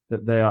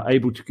that they are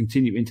able to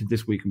continue into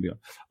this week and beyond.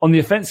 On the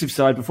offensive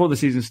side, before the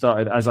season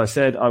started, as I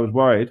said, I was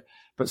worried.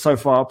 But so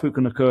far,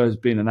 Puka Nakua has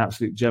been an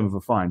absolute gem of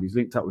a find. He's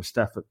linked up with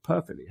Stafford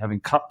perfectly.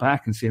 Having cut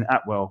back and seen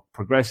Atwell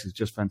progress is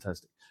just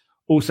fantastic.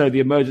 Also, the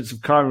emergence of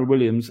Kyron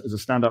Williams as a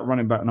stand-up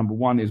running back number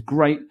 1 is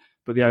great,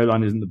 but the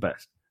O-line isn't the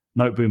best.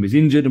 Noteboom is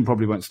injured and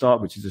probably won't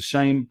start, which is a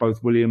shame.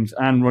 Both Williams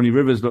and Ronnie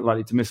Rivers look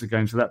likely to miss a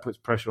game, so that puts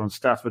pressure on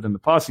Stafford and the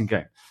passing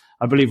game.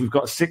 I believe we've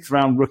got a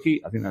 6th-round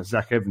rookie, I think that's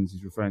Zach Evans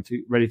he's referring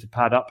to, ready to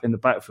pad up in the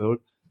backfield.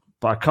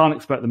 But I can't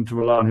expect them to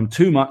rely on him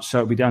too much, so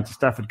it'll be down to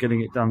Stafford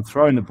getting it done,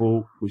 throwing the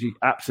ball, which he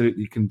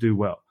absolutely can do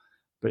well.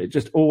 But it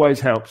just always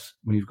helps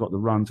when you've got the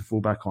run to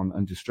fall back on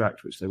and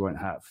distract, which they won't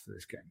have for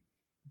this game.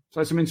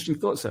 So some interesting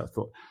thoughts there, I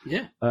thought.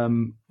 Yeah.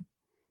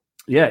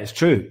 Yeah, it's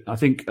true. I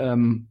think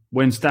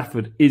when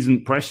Stafford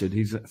isn't pressured,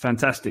 he's a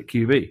fantastic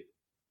QB.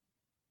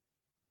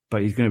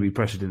 But he's going to be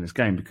pressured in this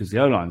game because the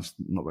O-line's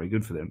not very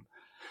good for them.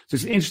 So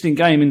it's an interesting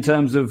game in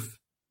terms of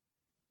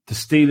the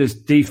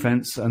Steelers'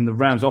 defense and the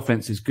Rams'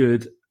 offense is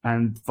good,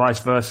 and vice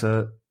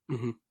versa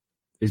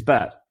is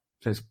bad.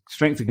 So it's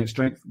strength against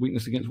strength,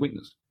 weakness against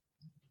weakness.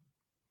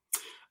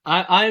 I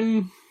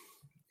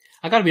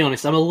got to be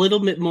honest, I'm a little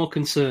bit more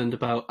concerned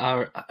about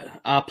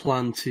our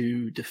plan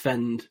to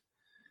defend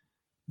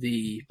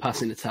the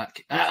passing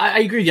attack. I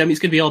agree with you. I mean,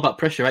 it's going to be all about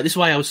pressure, right? This is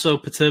why I was so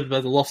perturbed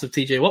by the loss of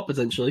TJ Watt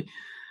potentially.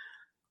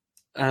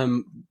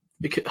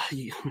 because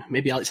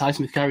maybe Alex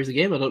Highsmith carries the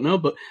game, I don't know,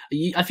 but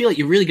I feel like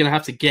you're really going to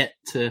have to get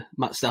to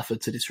Matt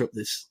Stafford to disrupt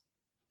this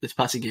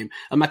passing game.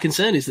 And my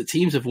concern is that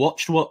teams have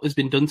watched what has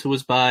been done to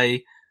us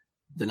by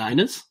the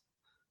Niners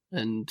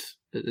and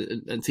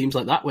teams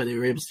like that, where they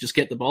were able to just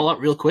get the ball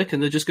out real quick,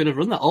 and they're just going to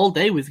run that all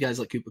day with guys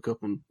like Cooper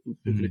Kupp and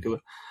Puka Nacua.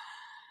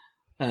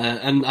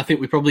 And I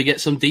think we probably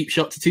get some deep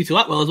shot to Tutu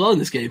Atwell as well in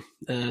this game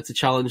to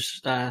challenge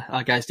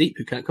our guys deep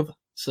who can't cover.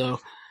 So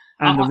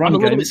I'm a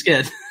little bit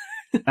scared.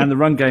 And the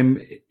run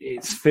game,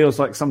 it feels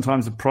like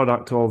sometimes a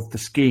product of the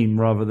scheme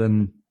rather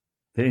than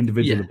the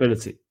individual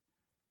ability,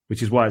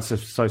 which is why it's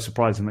so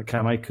surprising that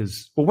Cam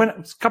Akers. Well,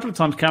 a couple of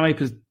times Cam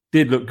Akers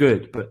did look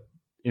good, but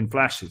in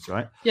flashes,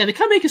 right? Yeah, the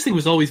Cam Akers thing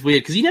was always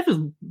weird because he never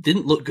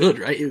didn't look good,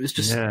 right? It was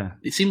just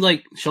it seemed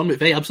like Sean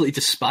McVay absolutely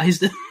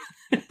despised him.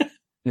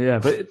 Yeah,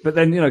 but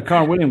then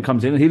Kyron Williams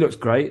comes in and he looks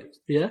great.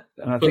 Yeah,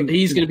 and I think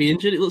he's going to be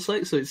injured. It looks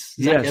like so. It's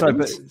Zach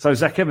Evans. So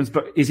Zach Evans,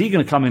 but is he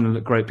going to come in and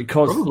look great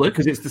because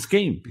it's the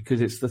scheme, because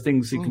it's the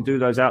things he can do,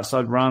 those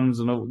outside runs,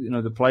 and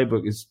the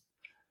playbook is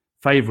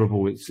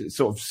favourable. It's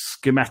sort of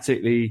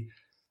schematically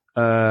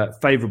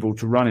favourable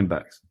to running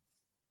backs.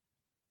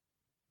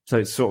 So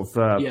it's sort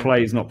of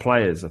plays, not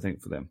players, I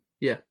think, for them.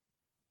 Yeah,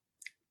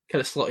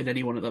 kind of slotted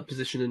anyone at that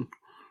position and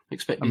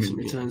expect decent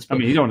returns. But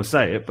you don't want to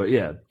say it, but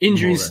yeah,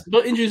 injuries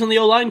on the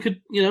O-line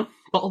could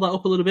bottle that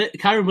up a little bit.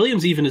 Kyron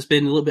Williams even has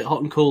been a little bit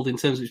hot and cold in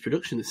terms of his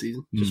production this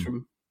season, just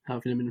from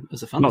having him in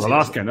as a fantasy. Not the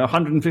last game,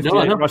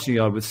 158 rushing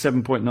yard with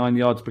 7.9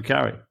 yards per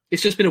carry.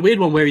 It's just been a weird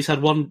one where he's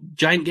had one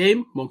giant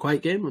game, one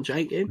quiet game, one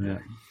giant game.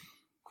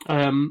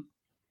 Yeah.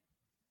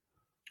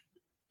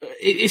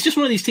 It's just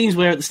one of these teams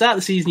where at the start of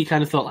the season you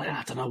kind of thought,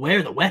 I don't know, where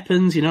are the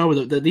weapons?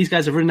 These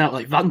guys are running out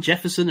like Van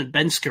Jefferson and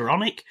Ben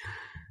Skoranek.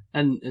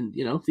 And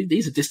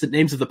these are distant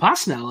names of the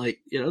past now.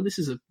 This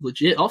is a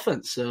legit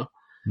offense. So,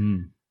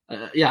 I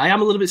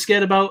am a little bit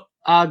scared about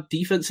our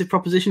defensive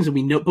propositions, and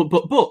we know,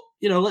 but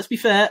let's be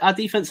fair. Our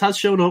defense has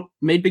shown up,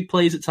 made big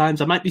plays at times.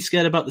 I might be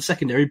scared about the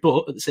secondary,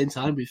 but at the same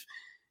time, we've,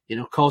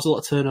 caused a lot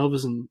of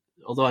turnovers. And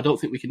although I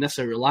don't think we can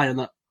necessarily rely on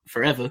that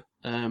forever,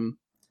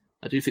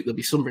 I do think there'll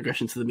be some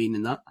regression to the mean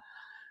in that.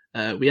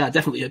 We are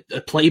definitely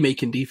a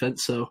playmaking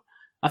defense. So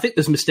I think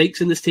there's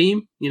mistakes in this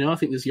team. I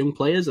think there's young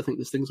players. I think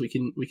there's things we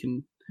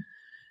can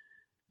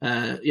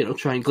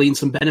try and glean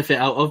some benefit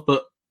out of.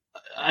 But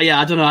I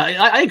don't know.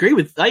 I agree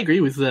with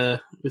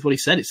what he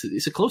said.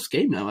 It's a close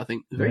game now. I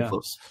think very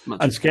close.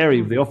 And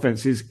scary. The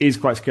offense is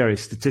quite scary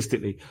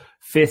statistically.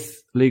 5th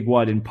league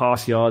wide in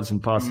pass yards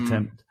and pass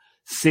attempt,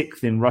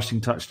 6th in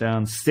rushing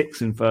touchdowns,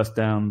 6th in first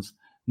downs,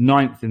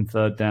 9th in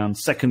third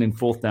downs, 2nd in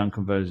fourth down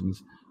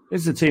conversions.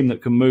 This is a team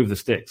that can move the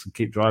sticks and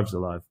keep drives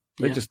alive.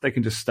 They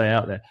can just stay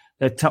out there.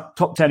 They're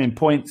top 10 in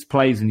points,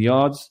 plays, and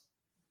yards,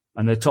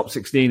 and they're top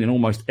 16 in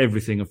almost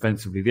everything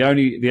offensively. The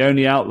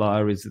only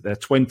outlier is that they're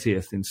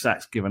 20th in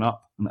sacks given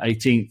up and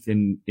 18th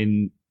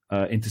in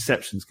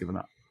interceptions given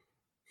up.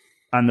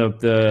 And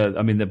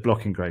their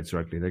blocking grades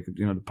regularly.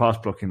 The pass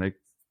blocking, they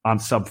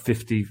aren't sub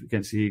 50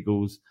 against the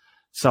Eagles,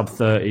 sub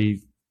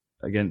 30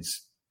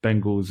 against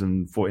Bengals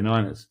and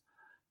 49ers.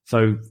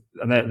 So,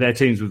 and they're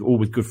teams with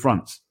always good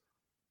fronts.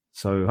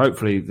 So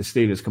hopefully the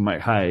Steelers can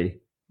make hay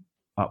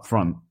up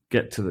front,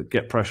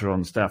 get pressure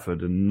on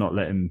Stafford and not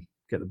let him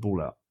get the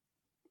ball out.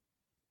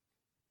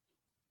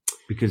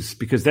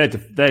 Because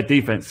their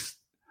defense,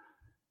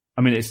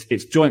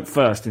 it's joint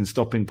first in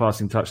stopping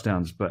passing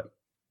touchdowns, but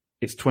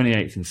it's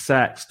 28th in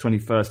sacks,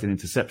 21st in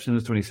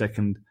interceptions,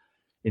 22nd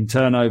in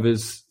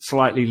turnovers,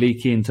 slightly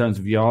leaky in terms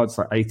of yards,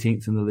 like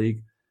 18th in the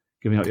league,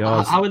 giving up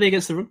yards. How are they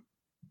against the run?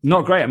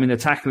 Not great. The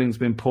tackling's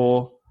been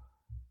poor.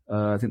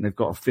 I think they've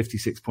got a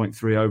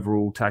 56.3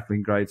 overall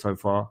tackling grade so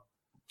far.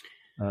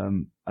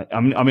 I'm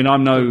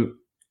no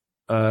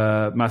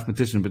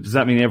mathematician, but does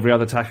that mean every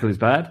other tackle is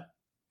bad?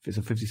 If it's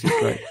a 56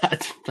 grade? I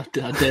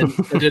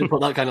didn't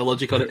put that kind of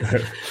logic on it.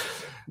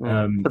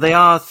 But they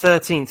are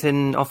 13th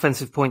in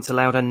offensive points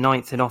allowed and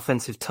 9th in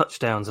offensive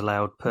touchdowns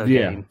allowed per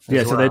game.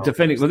 Yeah, so they're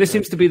defending. Well, this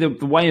seems to be the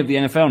way of the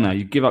NFL now.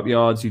 You give up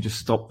yards, you just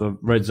stop the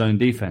red zone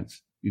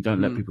defense. You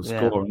don't let people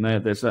score, and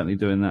they're certainly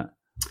doing that.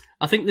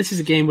 I think this is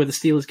a game where the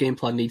Steelers' game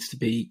plan needs to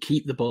be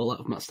keep the ball out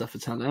of Matt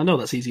Stafford's hand. I know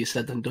that's easier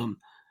said than done.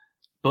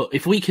 But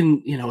if we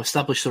can,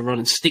 establish the run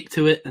and stick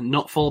to it and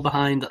not fall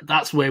behind,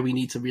 that's where we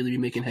need to really be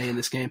making hay in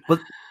this game. Well,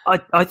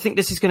 I think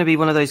this is going to be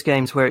one of those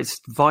games where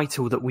it's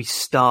vital that we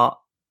start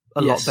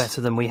a lot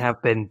better than we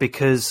have been,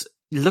 because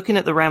looking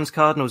at the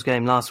Rams-Cardinals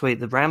game last week,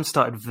 the Rams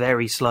started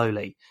very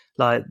slowly.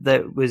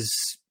 It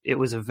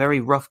was a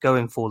very rough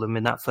going for them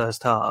in that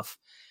first half.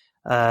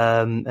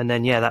 And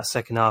then, that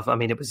second half,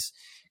 it was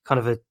kind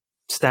of a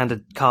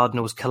standard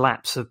Cardinals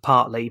collapse of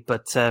partly,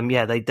 but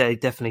they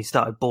definitely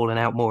started balling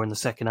out more in the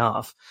second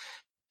half.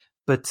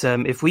 But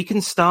if we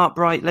can start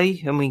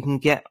brightly and we can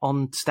get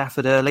on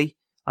Stafford early,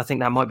 I think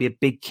that might be a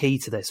big key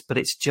to this. But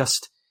it's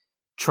just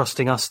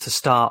trusting us to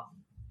start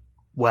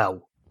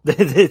well.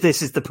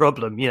 This is the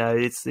problem.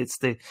 It's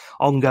the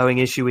ongoing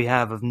issue we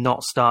have of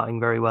not starting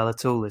very well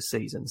at all this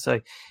season. So,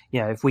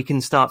 if we can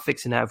start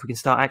fixing that, if we can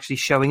start actually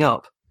showing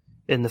up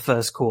in the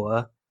first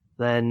quarter,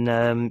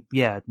 then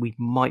we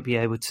might be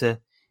able to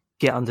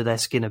get under their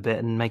skin a bit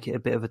and make it a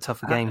bit of a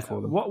tougher game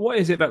for them. What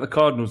is it about the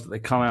Cardinals that they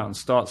come out and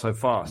start so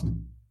fast,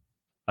 and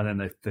then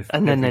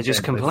they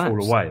just collapse,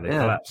 fall away, they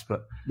collapse?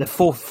 But the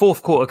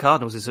fourth quarter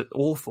Cardinals is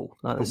awful.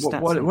 Like,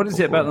 what is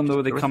it about them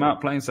that they come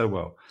out playing so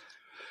well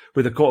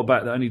with a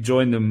quarterback that only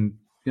joined them,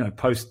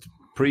 post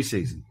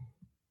preseason?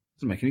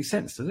 Doesn't make any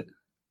sense, does it?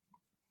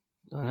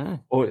 I don't know.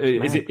 Or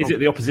is it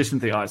the opposition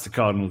thing? It's the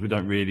Cardinals. We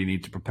don't really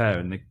need to prepare,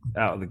 and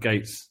out of the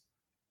gates,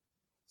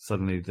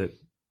 suddenly that.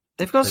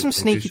 They've got some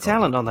sneaky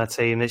talent on that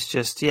team. It's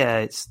just,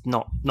 it's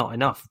not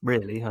enough,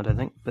 really, I don't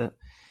think. But,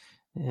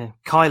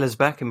 Kyler's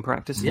back in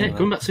practice. Yeah,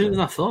 coming back sooner than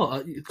I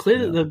thought.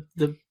 Clear that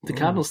the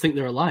Cardinals think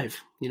they're alive.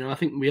 I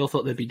think we all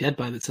thought they'd be dead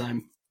by the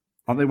time.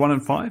 Aren't they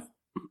 1-5?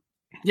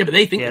 Yeah, but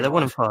they think they're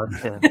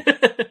 1-5,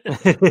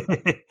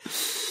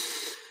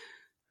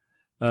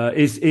 yeah.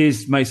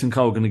 Is Mason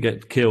Cole going to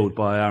get killed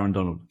by Aaron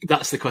Donald?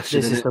 That's the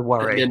question. This is the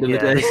worry. At the end of the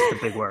day. This is the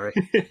big worry.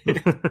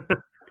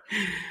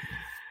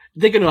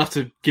 They're going to have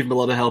to give him a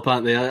lot of help,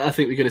 aren't they? I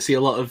think we're going to see a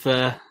lot of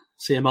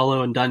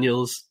Ciamalo and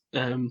Daniels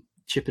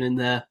chipping in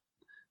there,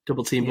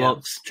 double team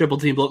blocks, triple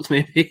team blocks,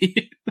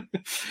 maybe.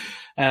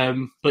 But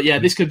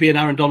this could be an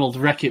Aaron Donald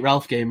Wreck-It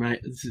Ralph game,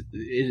 right?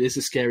 It is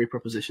a scary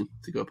proposition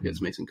to go up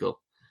against Mason Cole.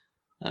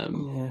 I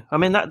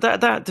mean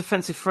that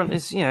defensive front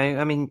is,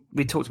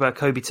 we talked about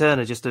Kobe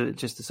Turner just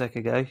a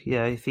second ago.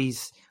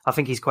 I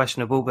think he's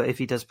questionable, but if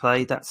he does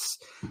play, that's,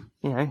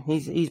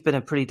 he's been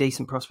a pretty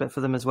decent prospect for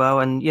them as well.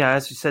 And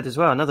as you said as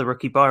well, another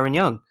rookie, Byron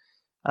Young,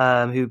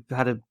 who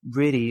had a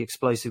really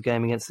explosive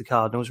game against the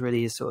Cardinals,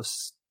 really is sort of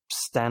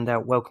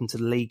standout welcome to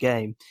the league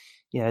game.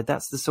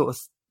 That's the sort of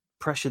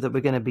pressure that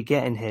we're going to be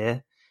getting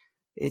here.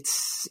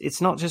 It's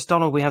not just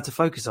Donald we have to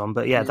focus on,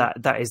 but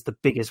that is the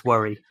biggest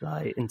worry,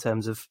 right, in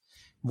terms of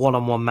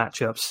one-on-one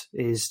matchups.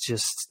 Is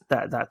just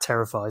that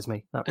terrifies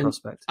me, that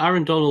prospect.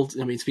 Aaron Donald,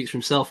 speaks for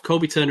himself.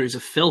 Kobe Turner is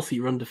a filthy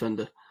run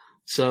defender.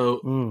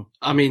 So,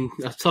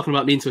 talking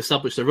about needing to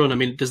establish the run,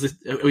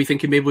 are we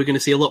thinking maybe we're going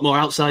to see a lot more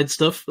outside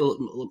stuff?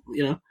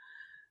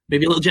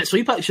 Maybe a little jet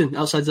sweep action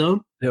outside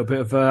zone? A little bit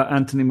of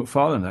Anthony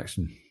McFarland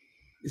action.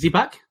 Is he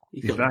back?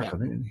 He's back, I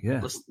think.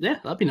 Yeah,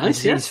 that'd be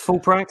nice. He's full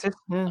practice.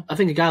 Yeah. I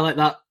think a guy like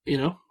that,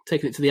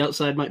 taking it to the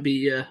outside might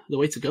be the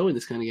way to go in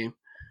this kind of game.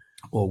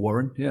 Or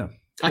Warren, yeah.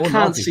 I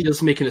can't see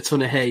us making a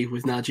ton of hay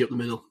with Najee up the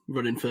middle,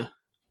 running for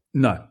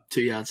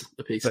 2 yards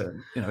apiece. But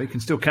he can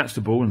still catch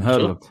the ball and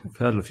hurdle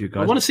a few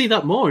guys. I want to see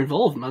that more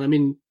involved,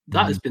 man.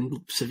 That has been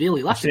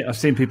severely lacking. I've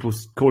seen people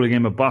calling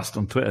him a bust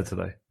on Twitter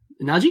today.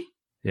 Najee?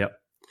 Yep.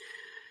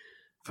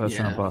 First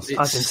round bust.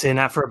 I've been seeing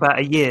that for about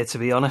a year, to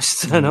be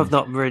honest, and I've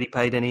not really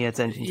paid any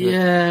attention to it.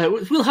 Yeah,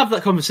 we'll have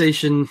that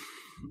conversation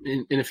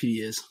in a few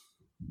years.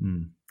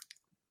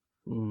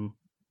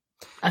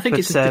 I think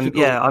it's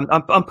difficult.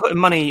 I'm putting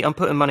money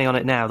on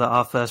it now that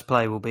our first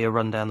play will be a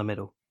run down the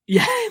middle.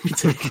 Yeah, me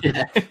too.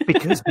 Yeah.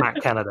 Because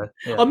Matt Canada.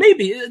 Yeah. Or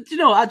maybe,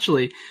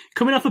 actually,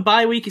 coming off a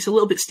bye week, it's a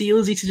little bit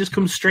Steelersy to just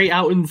come straight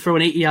out and throw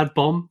an 80-yard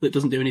bomb that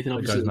doesn't do anything,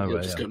 obviously.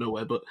 It'll just go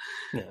nowhere, but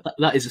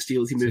that is a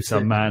Steelersy move. It's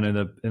some man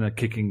in a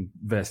kicking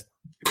vest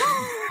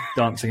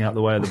dancing out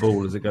the way of the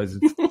ball as it goes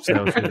and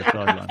sails through the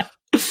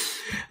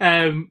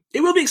sideline.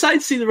 It will be exciting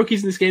to see the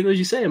rookies in this game, as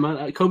you say,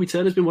 man. Kobe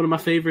Turner's been one of my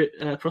favourite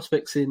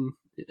prospects in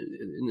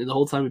the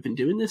whole time we've been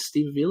doing this.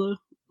 Steve Avila,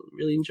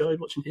 really enjoyed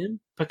watching him.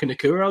 Pekka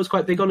Nakura, I was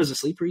quite big on as a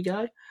sleepery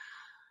guy.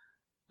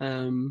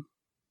 I'm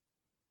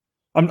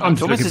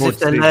it's almost as if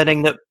they're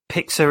learning that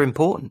picks are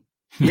important.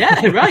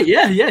 Yeah, right.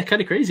 Yeah.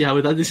 Kind of crazy how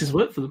this has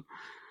worked for them.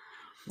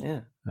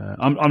 Yeah.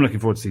 I'm looking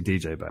forward to see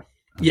DJ back.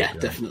 Yeah,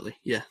 definitely.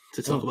 Yeah,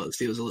 to talk about the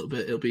Steelers a little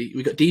bit,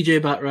 we got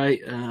DJ back,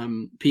 right?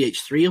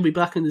 PH3 will be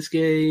back in this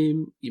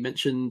game. You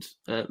mentioned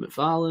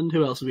McFarland.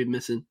 Who else have we been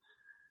missing?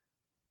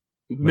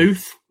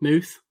 Muth.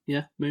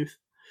 Yeah, Muth.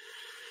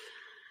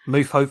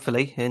 Muth,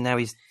 hopefully, and now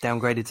he's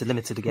downgraded to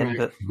limited again,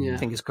 but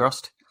fingers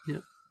crossed. Yeah.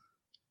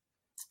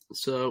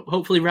 So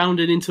hopefully,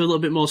 rounded into a little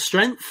bit more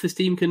strength, this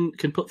team can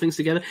put things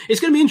together. It's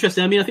going to be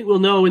interesting. I think we'll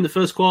know in the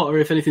first quarter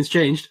if anything's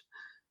changed.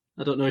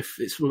 I don't know if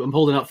I'm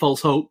holding out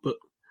false hope, but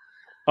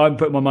I'm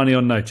putting my money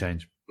on no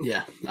change.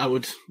 Yeah, I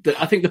would.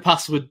 I think the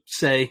past would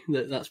say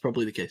that that's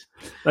probably the case.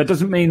 That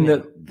doesn't mean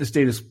that the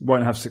Steelers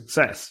won't have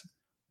success,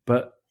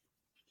 but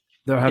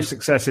they'll have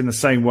success in the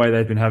same way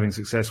they've been having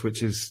success,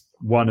 which is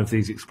one of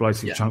these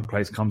explosive chunk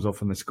plays comes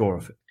off and they score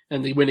off it.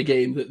 And they win a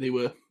game that they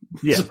were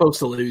supposed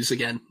to lose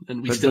again,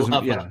 and we still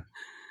have that.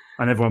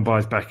 And everyone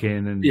buys back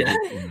in, and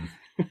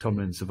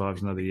Tomlin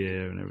survives another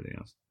year and everything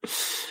else.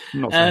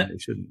 I'm not saying they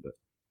shouldn't, but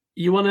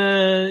you want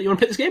to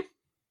pick this game?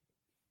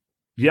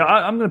 Yeah,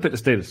 I'm going to pick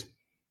the Steelers.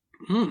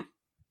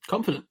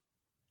 Confident.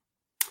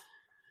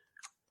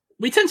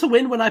 We tend to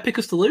win when I pick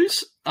us to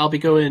lose. I'll be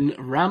going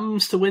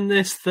Rams to win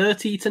this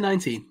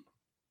 30-19.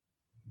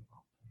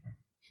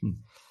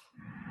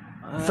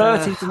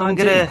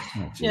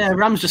 30-19.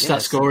 Rams just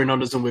start scoring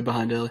on us and we're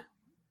behind early.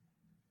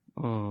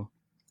 I'm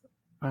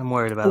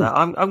worried about that.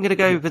 I'm going to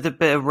go with a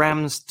bit of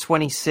Rams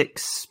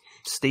 26,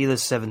 Steelers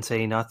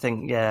 17. I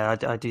think,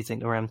 I do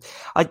think the Rams.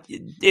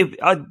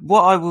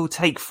 What I will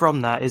take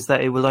from that is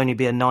that it will only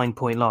be a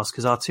 9-point loss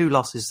because our 2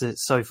 losses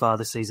so far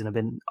this season have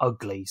been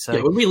ugly. So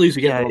when we lose,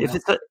 we get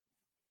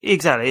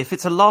exactly. If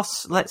it's a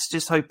loss, let's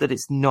just hope that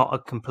it's not a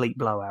complete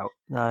blowout.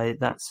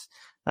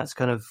 That's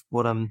kind of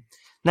what I'm.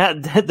 Now,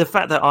 the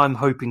fact that I'm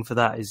hoping for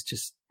that is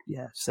just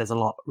says a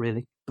lot,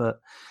 really. But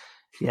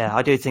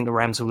I do think the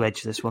Rams will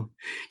edge this one.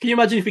 Can you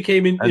imagine if we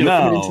came in? And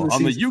now into the on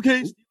season? the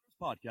UK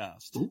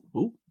podcast.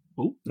 Ooh.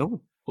 What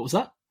was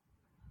that?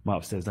 My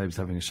upstairs neighbour's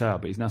having a shower,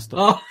 but he's now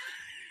stopped.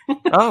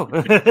 Oh.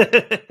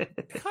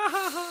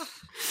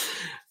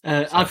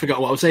 I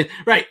forgot what I was saying.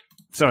 Right.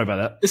 Sorry about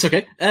that. It's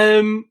okay.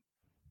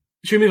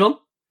 Should we move on?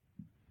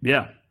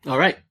 Yeah. All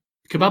right.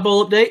 Kebab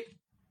Bowl update.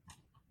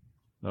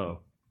 Oh.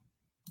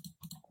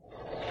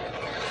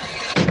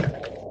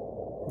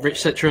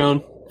 Rich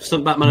Cetrone,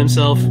 stunt Batman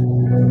himself,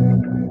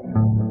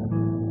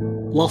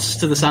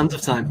 lost to the sands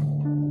of time.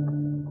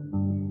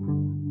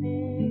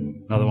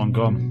 Another one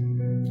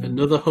gone.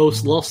 Another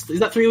host lost.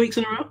 Is that 3 weeks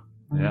in a row?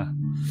 Yeah.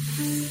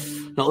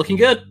 Not looking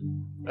good.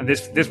 And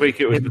this week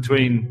it was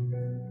between,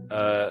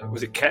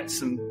 was it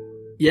Ketz and...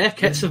 Yeah,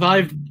 Ket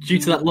survived due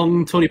to that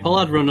long Tony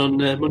Pollard run on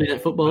Monday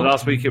Night Football.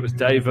 Last week it was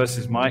Dave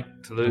versus Mike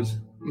to lose.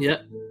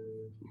 Yeah.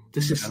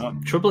 This is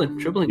troubling.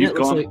 You've Yeah, it looks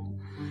gone. like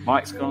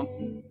Mike's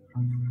gone.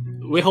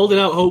 we're holding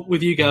out hope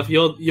with you, Gav.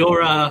 You're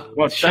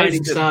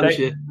shining star this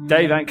year.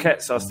 Dave and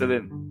Ketz are still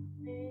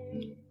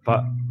in.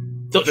 But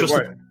Don't trust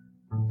a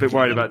bit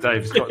worried about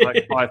Dave. He's got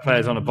like 5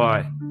 players on a bye.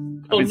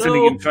 I've been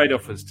sending him trade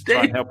offers to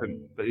try and help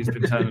him, but he's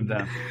been turning them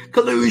down.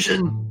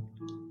 Collusion.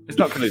 It's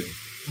not collusion.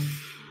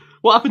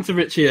 What happened to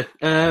Rich here?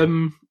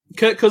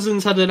 Kirk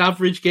Cousins had an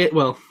average game,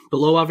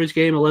 below average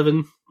game,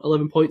 11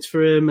 points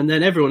for him, and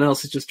then everyone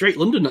else is just Drake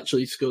London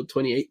actually scored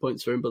 28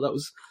 points for him, but that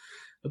was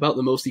about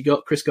the most he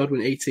got. Chris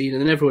Godwin 18,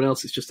 and then everyone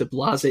else is just a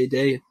blasé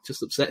day,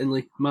 just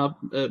upsettingly.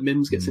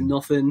 Mims gets him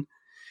nothing.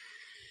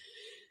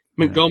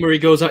 Montgomery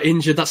goes out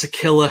injured. That's a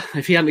killer.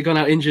 If he hadn't gone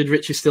out injured,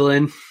 Rich is still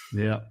in.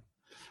 Yeah.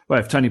 Well,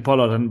 if Tony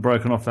Pollard hadn't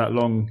broken off that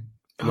long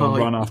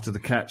run after the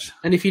catch.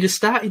 And if he'd have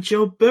started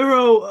Joe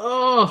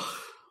Burrow,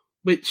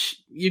 which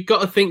you've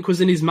got to think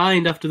was in his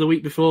mind after the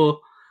week before,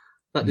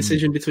 that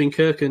decision between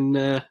Kirk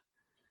and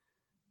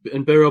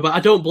Burrow. But I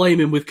don't blame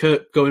him with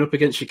Kirk going up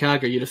against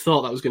Chicago. You'd have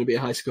thought that was going to be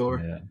a high scorer.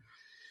 Yeah.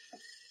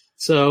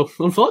 So,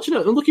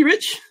 unlucky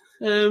Rich.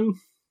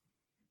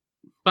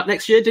 Back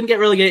next year, didn't get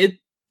relegated.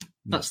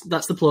 That's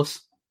the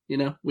plus.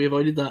 We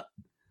avoided that.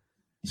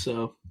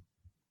 So,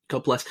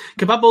 God bless.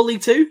 Kebab Bowl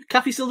League 2.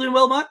 Kathy still doing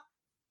well, Matt?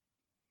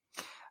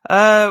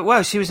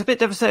 Well, she was a bit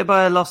devastated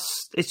by a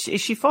loss. Is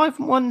she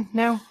 5-1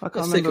 now? I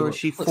can't remember. Or is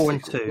she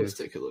 4-2? Let's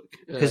take a look.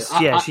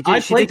 She did.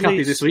 I played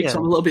Kathy this week, so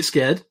I'm a little bit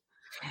scared.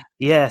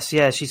 Yes.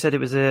 She said it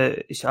was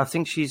I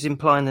think she's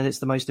implying that it's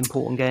the most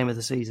important game of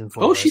the season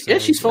for her.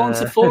 She's fallen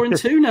to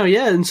 4-2 now.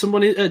 Yeah, and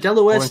someone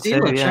Delaware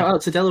Steeler. Shout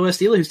out to Delaware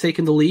Steeler who's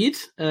taken the lead.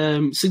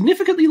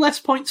 Significantly less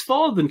points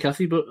for than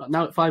Kathy, but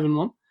now at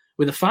 5-1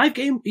 with a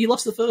 5-game. He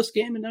lost the first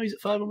game, and now he's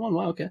at 5-1.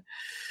 Wow. Okay.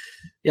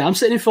 Yeah, I'm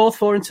sitting in fourth,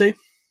 4-2.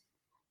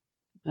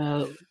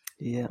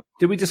 Yeah.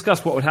 Did we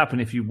discuss what would happen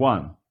if you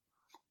won?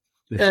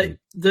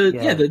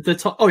 The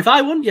top. Oh, if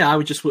I won, I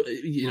would just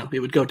it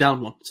would go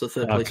down one, so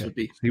third place would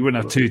be. So you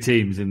wouldn't have 2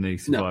 teams in the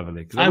Survivor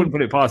League. I wouldn't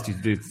put it past you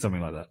to do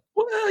something like that.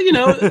 Well,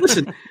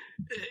 listen.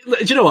 Do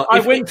you know what? I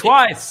win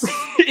twice.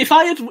 If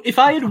I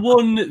had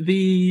won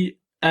the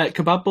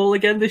Kebab Bowl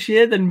again this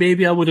year, then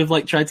maybe I would have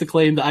tried to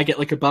claim that I get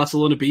a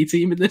Barcelona B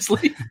team in this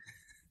league.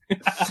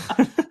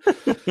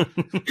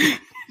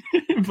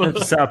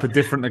 But set up a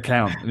different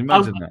account.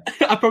 Imagine that.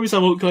 I promise I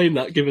won't claim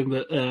that, given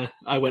that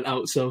I went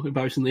out so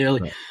embarrassingly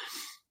early. Right.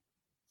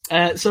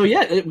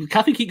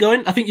 Kathy, keep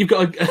going. I think you've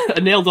got a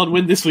nailed-on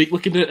win this week.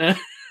 Looking at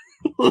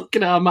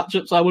our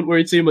matchups, I wouldn't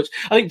worry too much.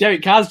 I think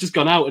Derek Carr's just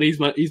gone out, and he's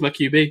my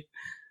QB.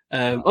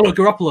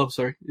 Garoppolo,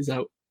 sorry, is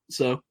out.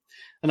 So,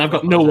 and I've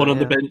got no one on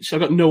the bench. I've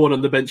got no one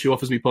on the bench who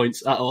offers me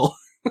points at all.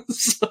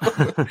 So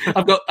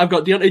I've got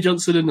Deontay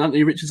Johnson and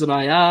Anthony Richardson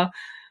IR.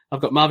 I've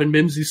got Marvin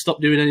Mims who's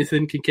stopped doing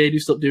anything, Kincaid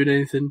who's stopped doing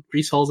anything,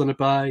 Breece Hall's on a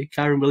bye,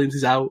 Kyron Williams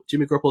is out,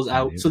 Jimmy Garoppolo's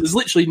out. So there's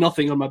literally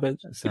nothing on my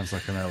bench. That sounds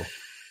like an L.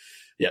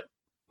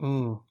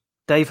 Yeah.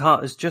 Dave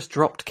Hart has just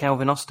dropped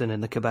Calvin Austin in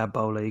the Kebab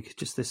Bowl League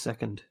just this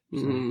second.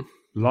 So.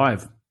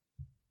 Live.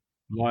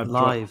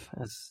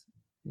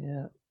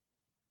 Yeah.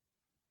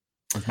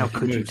 How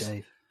could you,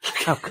 Dave?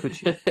 How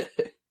could you?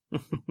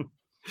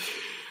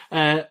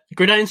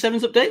 Gridiron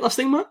 7's update, last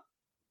thing, Matt?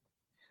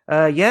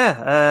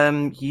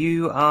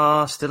 You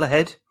are still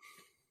ahead.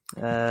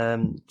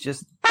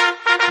 Just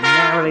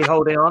narrowly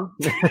holding on.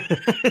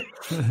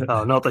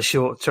 Oh, not the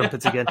short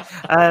trumpets again.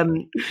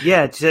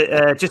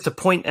 Just a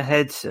point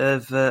ahead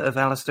of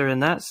Alistair in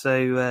that. So,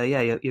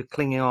 you're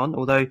clinging on.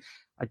 Although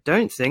I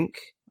don't think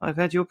I've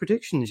had your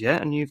predictions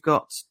yet, and you've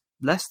got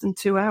less than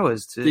 2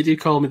 hours to. They do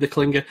call me the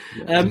clinger.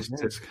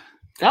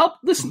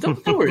 Listen,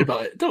 don't worry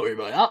about it. Don't worry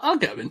about it. I'll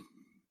get him in.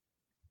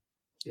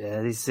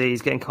 Yeah,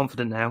 he's getting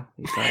confident now.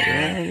 He's like,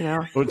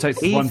 All it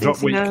takes is one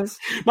drop week.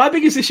 My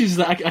biggest issue is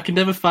that I can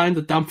never find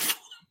the damn form.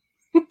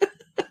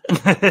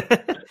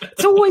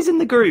 It's always in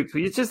the group.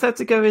 You just have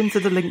to go into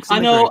the links. I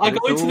know. I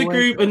go into the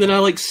group and then I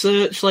like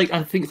search. Like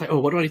I think like, oh,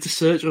 what do I need to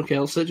search? Okay,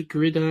 I'll search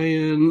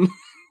Gridiron.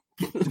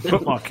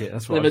 Bookmark it.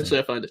 That's what. Eventually,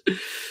 I find it.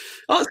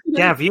 Oh,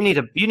 Gav, you need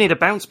a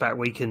bounce back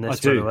week in this,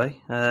 by the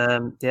way.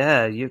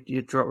 Yeah,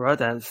 you dropped right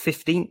down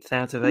 15th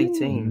out of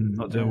 18.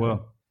 Not doing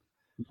well.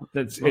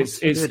 Ket's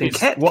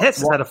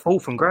had a fall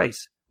from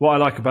grace. What I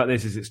like about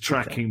this is it's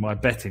tracking my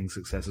betting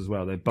success as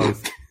well. They're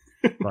both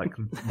like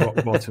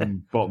rock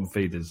bottom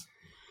feeders,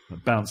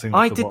 like bouncing.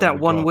 I did that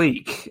one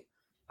week.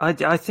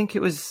 I think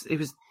it was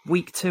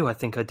week 2. I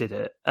think I did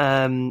it.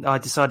 I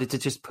decided to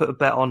just put a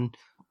bet on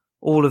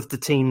all of the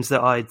teams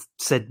that I'd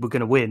said were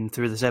going to win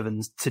through the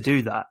sevens to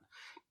do that.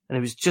 And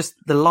it was just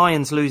the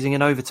Lions losing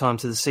in overtime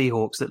to the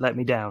Seahawks that let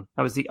me down.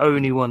 That was the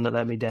only one that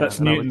let me down.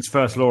 That's Newton's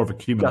first law of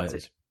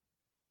accumulators.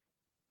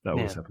 That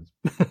always happens.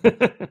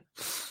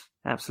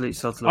 Absolute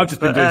sod. I've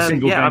just been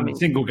doing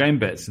single game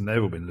bets, and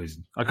they've all been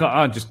losing.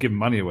 I'm just giving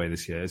money away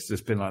this year. It's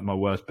just been like my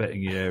worst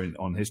betting year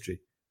on history.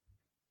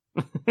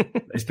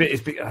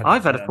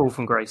 I've had a fall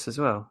from grace as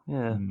well.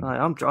 Yeah,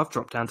 I've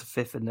dropped down to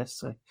 5th in this.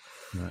 So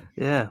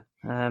yeah,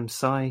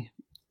 Sai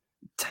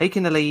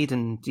taking the lead,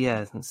 and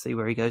let's see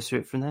where he goes through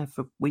it from there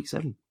for week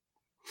 7.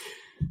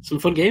 Some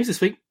fun games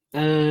this week.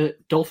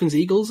 Dolphins,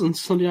 Eagles, and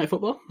Sunday Night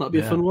Football. That'll be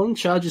a fun one.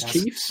 Chargers,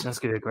 Chiefs. That's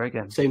going to be a great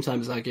game. Same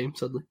time as that game,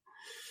 sadly.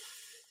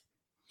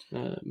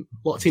 A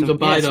lot of teams on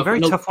bye. Some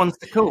very tough ones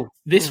to call.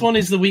 This one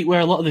is the week where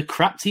a lot of the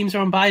crap teams are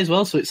on bye as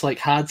well, so it's like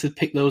hard to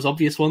pick those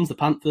obvious ones. The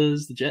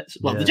Panthers, the Jets.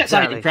 Well, the Jets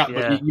aren't crap,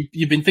 but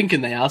you've been thinking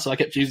they are, so I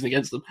kept choosing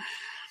against them.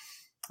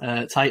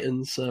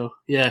 Titans. So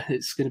yeah,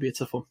 it's going to be a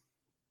tough one.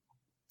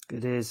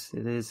 It is.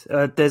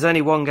 There's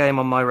only one game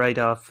on my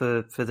radar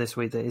for this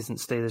week that isn't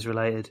Steelers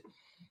related,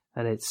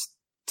 and it's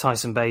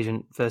Tyson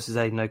Bagent versus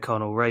Aidan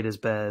O'Connell. Raiders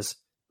Bears.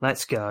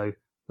 Let's go.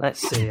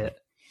 Let's see it.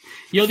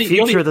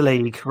 Future of the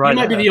league. Right. You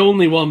might be the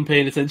only one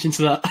paying attention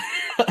to that.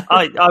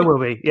 I will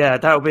be. Yeah,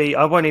 that'll be.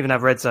 I won't even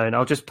have red zone.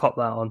 I'll just pop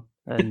that on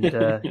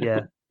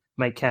and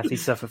make Kathy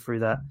suffer through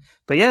that.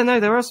 But yeah, no,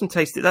 there are some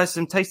tasty. There's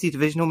some tasty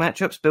divisional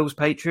matchups. Bills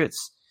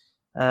Patriots.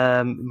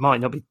 Might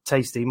not be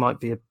tasty.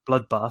 Might be a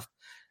bloodbath.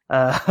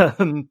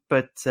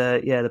 But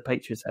the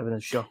Patriots having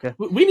a shocker.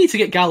 We need to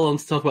get Gal on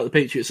to talk about the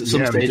Patriots at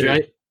some stage,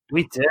 right?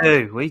 We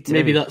do.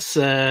 Maybe that's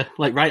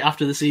like right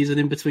after the season,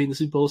 in between the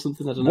Super Bowl or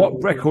something. I don't know.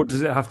 What record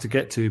does it have to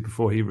get to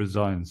before he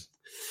resigns?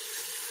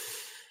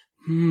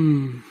 I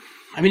mean,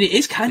 it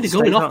is kind of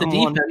going off the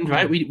deep end,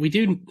 right? We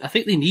do. I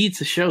think they need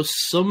to show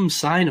some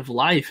sign of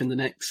life in the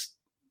next,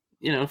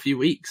 few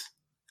weeks.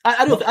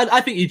 I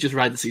think you just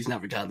ride the season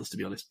out regardless, to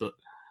be honest. But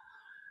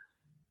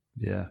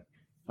yeah,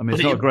 I mean,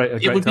 it's not a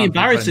great. It would be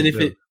embarrassing if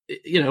it.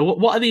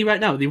 What are they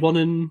right now? Are they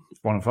 1-5?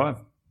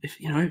 If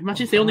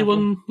imagine if they only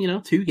won,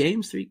 2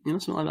 games, 3,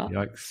 something like that.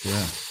 Yikes!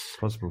 Yeah,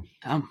 possible.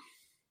 Damn.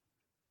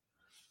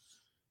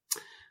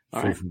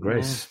 Fall from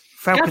grace.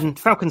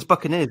 Falcons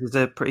Buccaneers is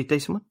a pretty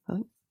decent one, I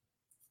think.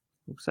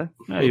 So.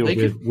 Yeah,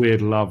 your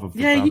weird love of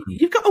the Falcons.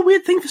 You've got a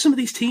weird thing for some of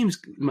these teams,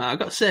 Matt. I've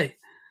got to say.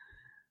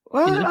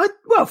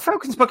 Well,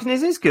 Falcons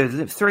Buccaneers is good.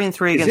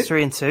 3-3 against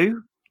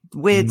 3-2.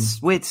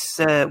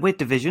 Weird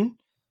division.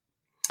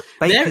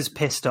 Baker's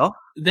pissed off.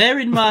 They're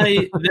in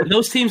my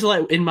those teams are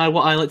like in my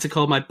what I like to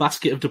call my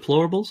basket of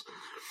deplorables.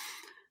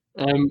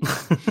 I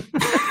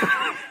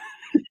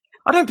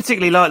don't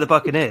particularly like the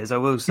Buccaneers, I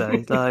will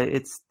say.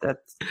 Like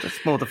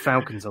that's more the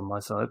Falcons on my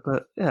side,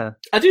 but yeah.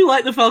 I do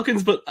like the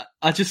Falcons, but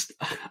I just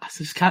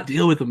can't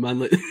deal with them, man.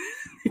 Like,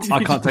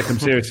 I can't take them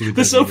seriously.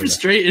 They're so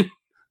frustrating.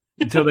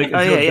 Until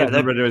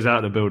the Ritter is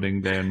out of the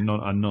building, they're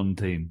not a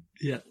non-team.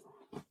 Yeah.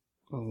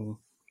 Oh.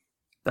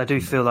 I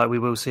do feel like we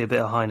will see a bit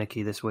of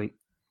Heineke this week.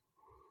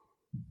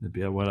 It'd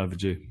be well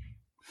overdue.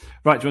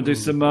 Right, do you want to do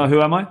some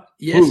Who Am I?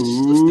 Yes,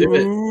 let's do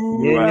it.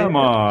 Who am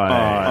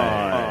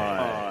I?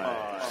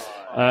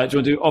 Do you want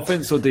to do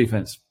offense or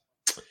defense?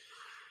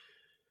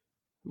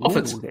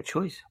 Offense. We'll get a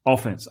choice.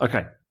 Offense,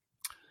 okay.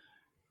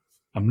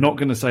 I'm not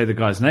going to say the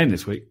guy's name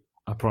this week,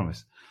 I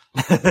promise.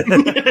 Yeah,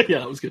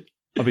 that was good.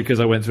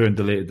 Because I went through and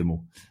deleted them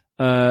all.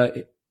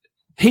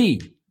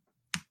 He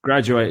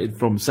graduated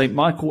from St.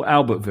 Michael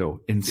Albertville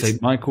in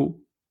St. Michael,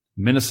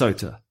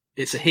 Minnesota.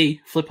 It's a he.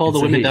 Flip all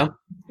the women down.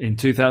 In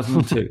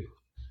 2002,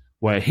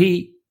 where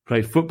he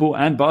played football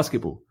and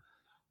basketball.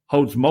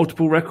 Holds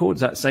multiple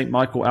records at St.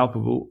 Michael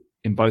Albertville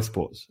in both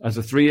sports. As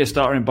a 3-year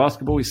starter in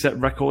basketball, he set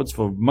records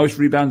for most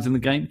rebounds in the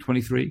game,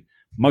 23,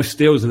 most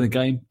steals in the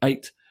game,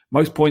 8,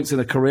 most points in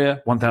a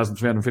career,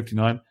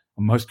 1,359,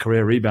 and most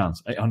career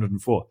rebounds,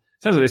 804.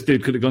 Sounds like this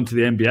dude could have gone to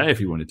the NBA if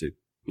he wanted to.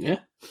 Yeah.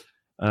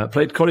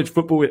 Played college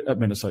football at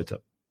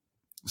Minnesota.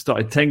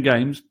 Started 10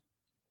 games.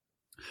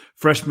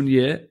 Freshman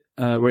year,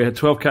 where he had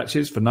 12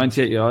 catches for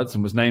 98 yards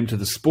and was named to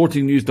the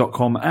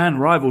sportingnews.com and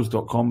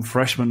rivals.com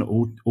freshman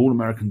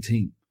All-American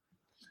team.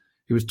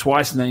 He was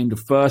twice named a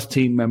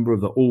first-team member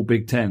of the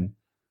All-Big Ten,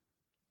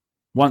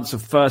 once a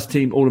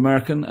first-team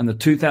All-American, and the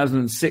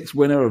 2006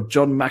 winner of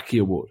John Mackey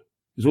Award.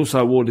 He was also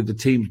awarded the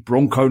team's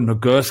Bronco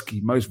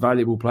Nagurski Most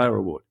Valuable Player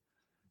Award.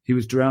 He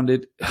was drowned?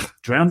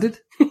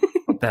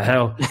 What the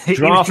hell? He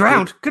was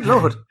drowned? Good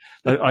Lord.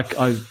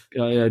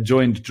 I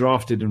joined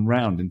drafted and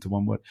round into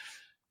one word.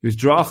 He was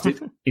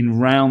drafted in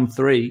round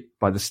 3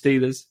 by the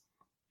Steelers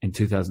in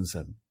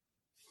 2007.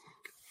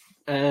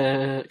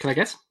 Can I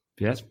guess?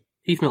 Yes?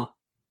 Heath Miller.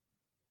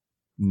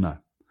 No.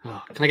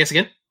 Oh, can I guess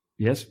again?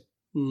 Yes?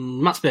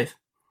 Matt Spaeth.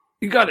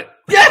 You got it.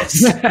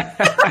 Yes!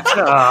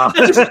 I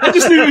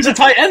just knew it was a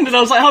tight end, and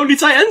I was like, how many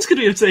tight ends could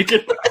he have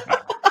taken?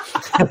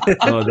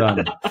 Well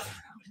done.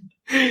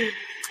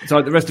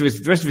 So the rest of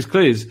his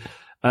clues.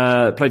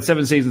 Played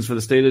 7 seasons for the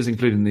Steelers,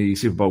 including the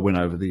Super Bowl win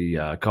over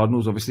the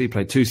Cardinals, obviously.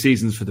 Played 2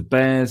 seasons for the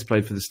Bears,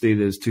 played for the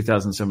Steelers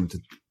 2007 to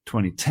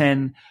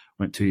 2010,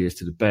 went 2 years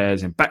to the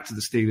Bears, and back to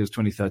the Steelers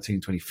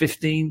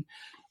 2013-2015.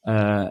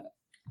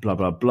 Blah,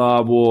 blah,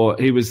 blah.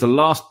 He was the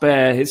last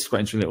Bear. Here's quite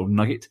interesting little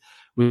nugget.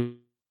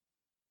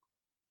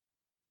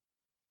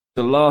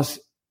 The last,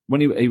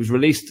 when he was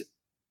released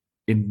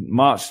in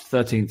March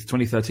 13th,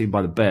 2013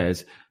 by the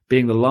Bears,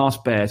 being the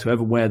last Bear to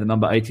ever wear the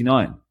number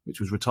 89, which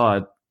was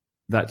retired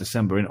that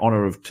December in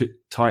honor of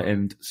tight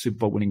end Super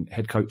Bowl winning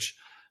head coach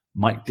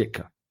Mike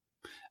Ditka.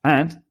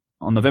 And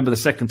on November the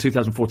 2nd,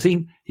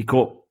 2014, he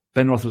caught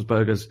Ben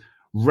Roethlisberger's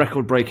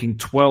record-breaking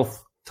 12th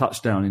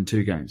touchdown in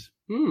 2 games.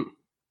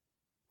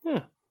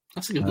 Yeah,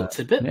 that's a good little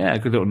tidbit. Yeah, a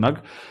good little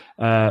nug.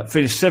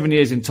 Finished 7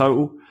 years in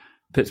total.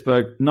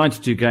 Pittsburgh,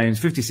 92 games,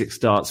 56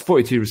 starts,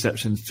 42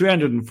 receptions,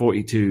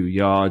 342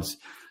 yards,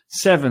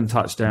 7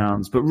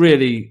 touchdowns. But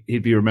really,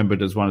 he'd be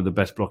remembered as one of the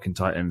best blocking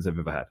tight ends they've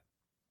ever had.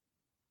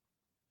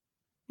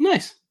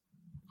 Nice.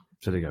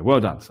 So there you go.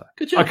 Well done, sir.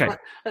 Good job. Okay.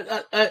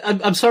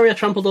 I'm sorry I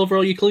trampled over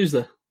all your clues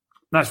there.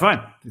 That's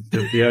fine.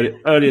 The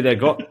earlier they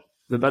got,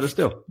 the better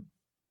still.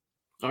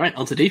 All right,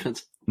 on to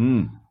defense.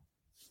 Right,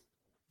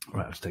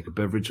 let's take a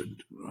beverage.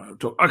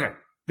 Okay,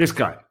 this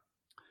guy.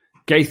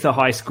 Gaither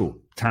High School,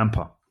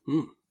 Tampa.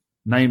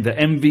 Named the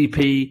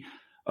MVP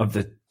of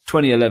the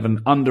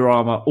 2011 Under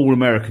Armour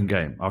All-American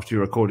game after he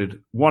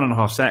recorded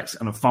 1.5 sacks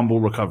and a fumble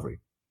recovery.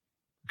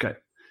 Okay.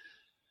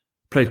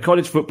 Played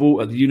college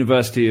football at the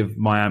University of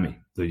Miami,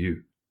 the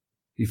U.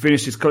 He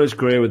finished his college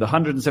career with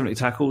 170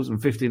 tackles and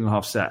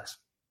 15.5 sacks.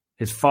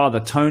 His father,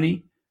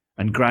 Tony,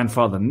 and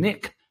grandfather,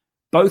 Nick,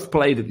 both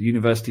played at the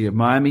University of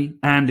Miami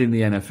and in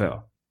the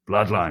NFL.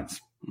 Bloodlines.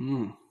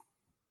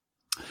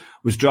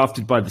 Was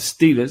drafted by the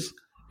Steelers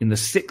in the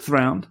 6th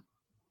round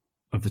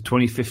of the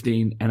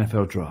 2015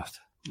 NFL Draft.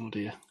 Oh,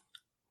 dear.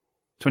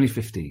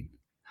 2015.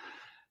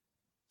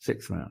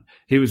 6th round.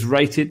 He was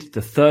rated the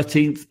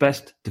 13th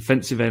best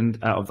defensive end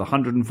out of the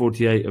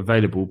 148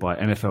 available by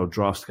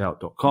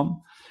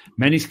NFLDraftScout.com.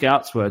 Many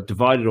scouts were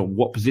divided on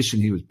what position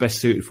he was best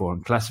suited for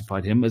and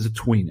classified him as a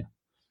tweener.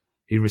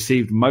 He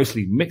received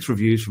mostly mixed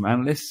reviews from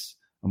analysts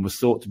and was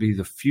thought to be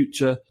a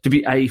future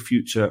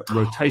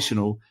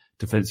rotational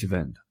defensive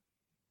end.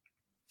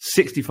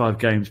 65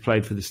 games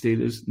played for the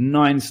Steelers,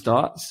 9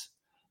 starts,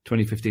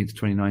 2015 to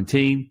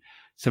 2019,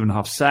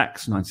 7.5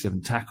 sacks,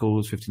 97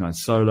 tackles, 59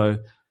 solo,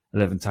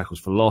 11 tackles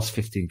for loss,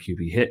 15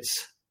 QB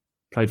hits.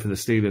 Played for the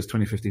Steelers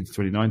 2015 to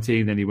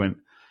 2019. Then he went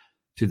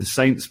to the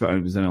Saints, but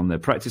was then on their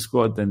practice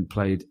squad. Then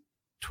played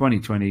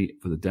 2020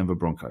 for the Denver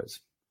Broncos.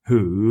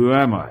 Who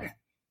am I?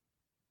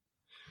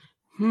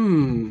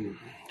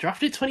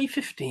 Drafted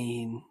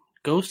 2015.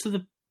 Goes to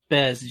the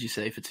Bears, did you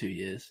say, for 2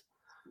 years?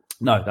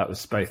 No, that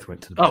was Spaeth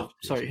went to the Bears. Oh,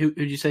 sorry. Who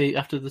did you say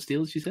after the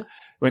Steelers, you said?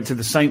 Went to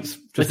the Saints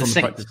just on the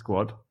practice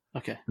squad.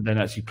 Okay. And then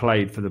actually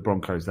played for the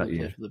Broncos that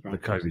year, the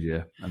COVID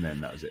year. And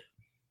then that was it.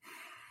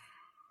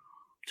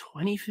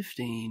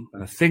 2015.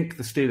 And I think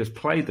the Steelers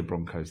played the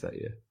Broncos that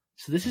year.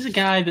 So this is a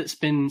guy that's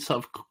been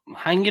sort of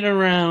hanging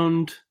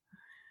around,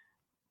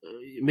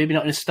 maybe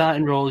not in a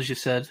starting role, as you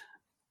said,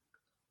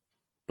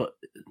 but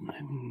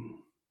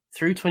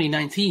through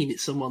 2019,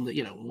 it's someone that,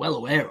 we're well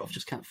aware of,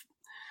 just can't.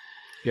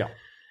 Yeah.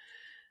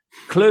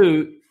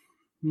 Clue,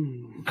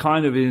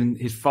 kind of in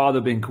his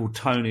father being called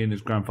Tony and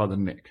his grandfather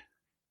Nick.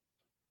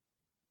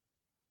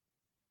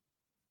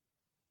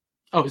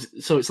 Oh,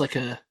 so it's like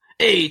a,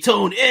 hey,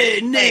 Tony,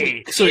 hey,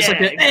 Nick. So it's like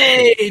a,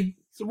 hey.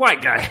 It's a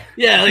white guy.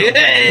 Yeah, like,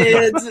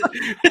 hey.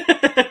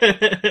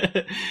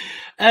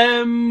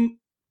 I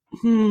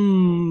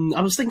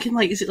was thinking,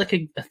 is it like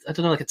I don't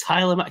know, like a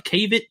Tyler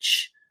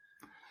Matkevich?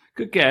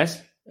 Good guess.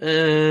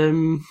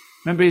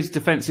 Remember his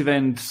defensive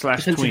end /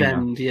 defensive tweener?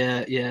 End,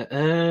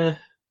 yeah.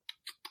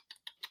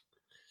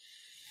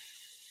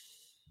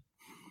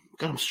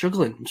 God, I'm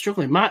struggling.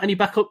 Matt, any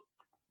backup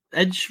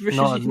edge rushes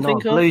you can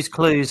think of?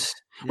 Clues.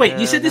 Wait,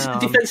 you said this is a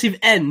defensive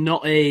end,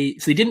 not a...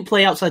 So he didn't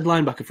play outside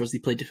linebacker for us, he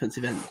played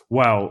defensive end.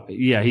 Well,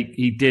 yeah,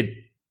 he did.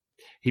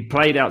 He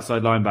played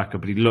outside linebacker,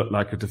 but he looked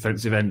like a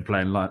defensive end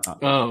playing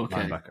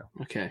linebacker.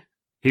 Okay.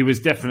 He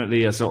was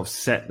definitely a sort of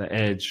set the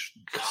edge,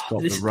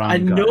 stop the run I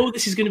guy. know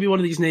this is going to be one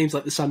of these names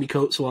like the Sammy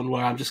Coates one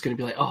where I'm just going to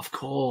be like, oh, of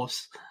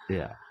course.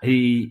 Yeah.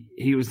 He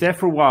was there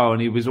for a while,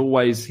 and he was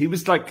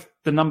like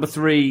the number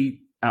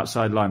 3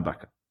 outside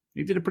linebacker.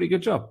 He did a pretty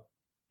good job.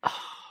 Oh,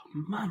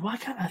 man, why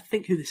can't I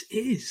think who this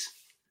is?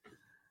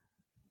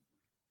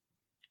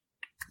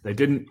 They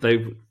didn't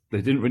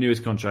renew his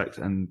contract,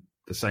 and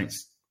the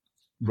Saints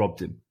robbed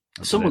him.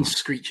 Someone's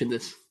screeching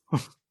this.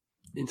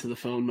 into the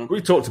phone, man.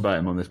 We talked about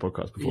him on this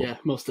podcast before. Yeah,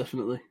 most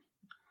definitely.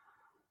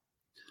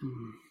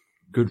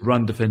 Good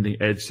run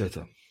defending edge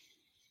setter,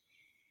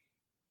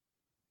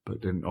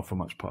 but didn't offer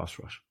much pass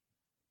rush.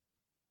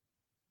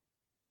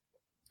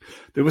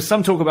 There was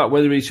some talk about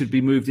whether he should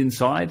be moved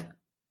inside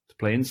to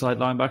play inside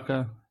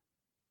linebacker.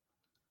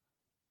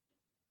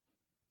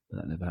 But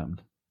that never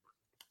happened.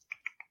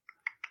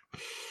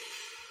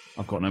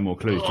 I've got no more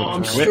clues.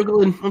 I'm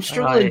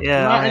struggling.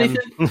 Yeah,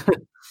 anything?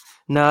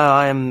 No,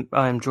 I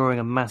am drawing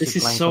a massive. This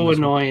is blank so on this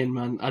annoying,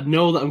 man. I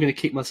know that I'm going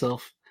to kick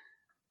myself.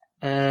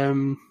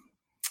 And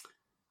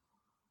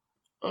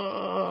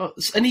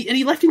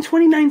he left in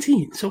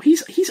 2019, so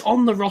he's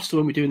on the roster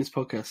when we're doing this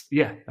podcast.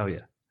 Yeah. Oh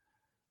yeah.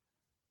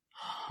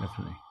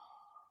 Definitely.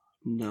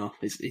 No,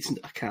 it's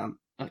I can't.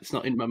 It's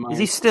not in my mind. Is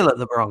he still at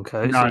the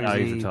Broncos? No, or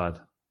is he's retired.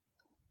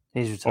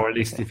 He's retired. Or at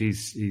least if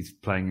he's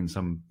playing in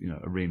some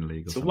arena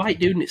league. Or It's a something. white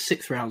dude in its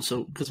 6th round.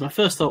 So because my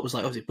first thought was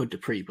like, oh, is it Bud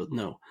Dupree? But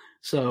no.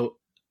 So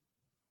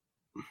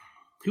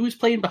who is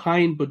playing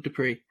behind Bud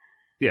Dupree?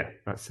 Yeah,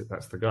 that's it.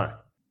 That's the guy.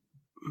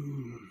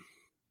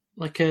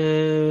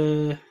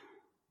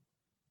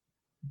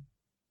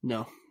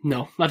 No,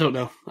 I don't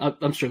know.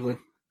 I'm struggling.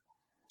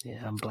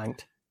 Yeah, I'm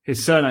blanked.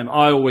 His surname,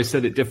 I always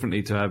said it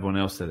differently to how everyone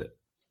else said it.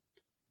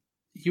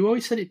 You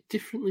always said it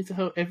differently to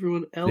how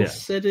everyone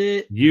else said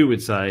it. You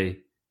would say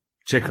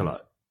Chicolo.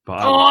 But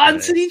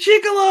Anthony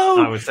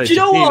Chicolo! I would say Do you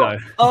know Chiquilo. what?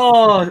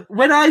 Oh,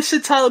 when I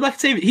said Tyler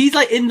McTavish, he's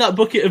like in that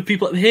bucket of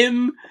people like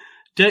him,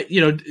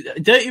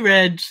 Dirty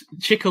Red,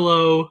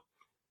 Chicolo,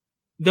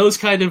 those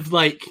kind of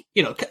like,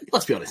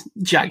 let's be honest,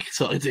 Jag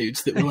sort of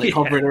dudes that were like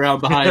hovering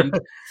around behind.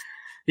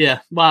 Yeah,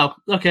 wow,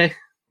 okay.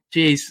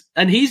 Jeez.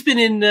 And he's been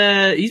in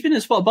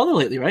a spot of bother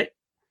lately, right?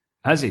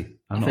 Has he?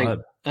 I've not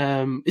heard.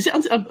 Is it?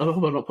 I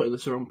hope I'm not putting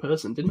this the wrong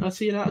person. Didn't I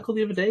see an article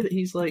the other day that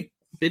he's like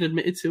been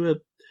admitted to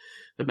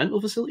a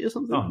mental facility or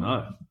something? Oh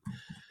no,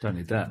 don't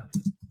need that.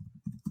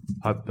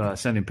 I'm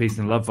sending peace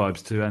and love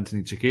vibes to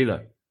Anthony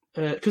Chiquilo.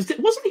 Because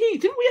wasn't he?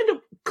 Didn't we end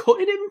up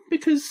cutting him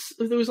because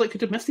there was like a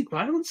domestic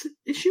violence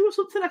issue or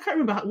something? I can't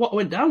remember what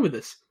went down with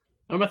this.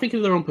 Or am I thinking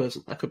of the wrong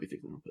person? I could be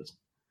thinking of the wrong person.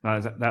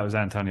 That was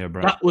Antonio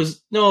Brown. That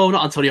was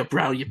not Antonio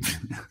Brown.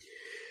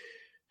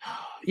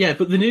 Yeah,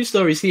 but the news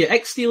story is here.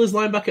 Ex-Steelers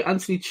linebacker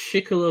Anthony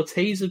Chicolo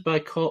tasered by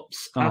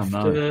cops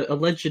after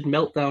alleged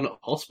meltdown at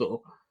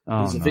hospital.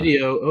 There's a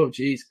video. Oh,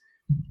 geez.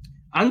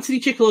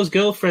 Anthony Chicolo's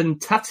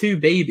girlfriend, Tattoo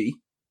Baby.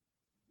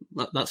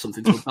 That's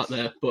something to unpack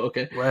there, but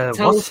okay.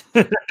 Tells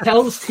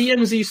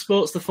TMZ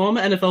Sports the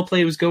former NFL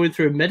player was going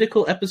through a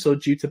medical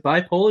episode due to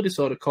bipolar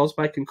disorder caused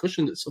by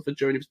concussion that suffered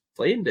during his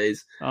playing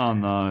days. Oh,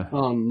 no.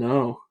 Oh,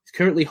 no. He's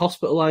currently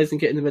hospitalized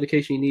and getting the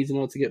medication he needs in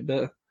order to get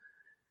better.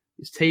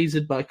 He was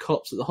tasered by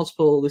cops at the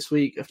hospital this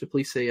week after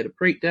police say he had a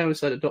breakdown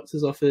inside a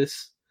doctor's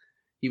office.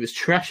 He was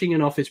trashing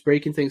an office,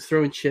 breaking things,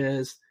 throwing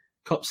chairs.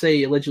 Cops say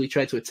he allegedly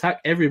tried to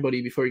attack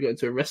everybody before he got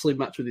into a wrestling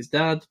match with his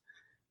dad.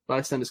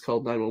 Bystanders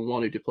called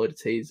 911 who deployed a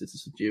taser to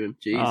subdue him.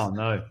 Jeez. Oh,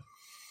 no.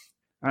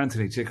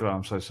 Anthony Chicolo,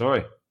 I'm so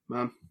sorry.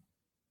 Man.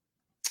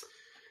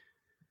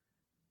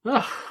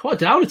 Oh, what a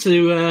downer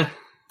to...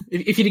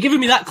 If you'd have given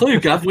me that clue,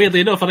 Gav,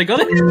 weirdly enough, I'd have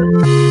got it.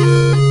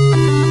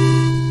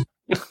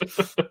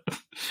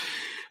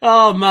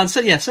 Oh, man.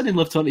 Sending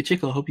love to Anthony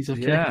Chicolo. I hope he's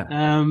okay.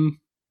 Yeah.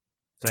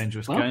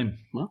 Dangerous game.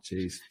 Well,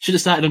 jeez. Should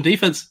have started on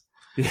defense.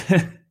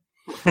 Yeah.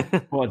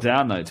 What a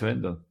down note to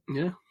end on.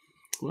 Yeah.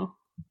 Well.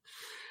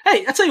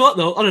 Hey, I tell you what,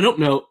 though, on an up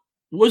note,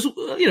 was, a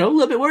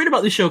little bit worried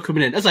about this show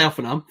coming in, as I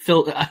often am.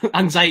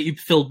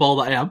 Anxiety-filled ball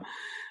that I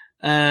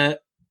am.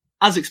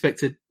 As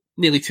expected,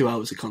 nearly 2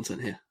 hours of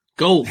content here.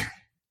 Gold.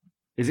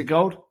 Is it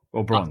gold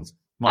or bronze?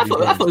 I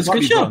thought it was a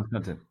good show.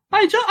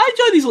 I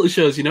enjoy these little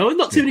shows,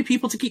 not too many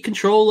people to keep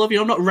control of.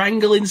 I'm not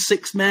wrangling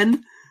 6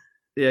 men.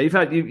 Yeah, you've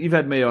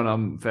had me on.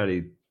 I'm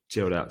fairly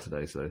chilled out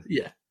today, so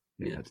yeah,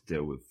 you had to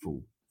deal with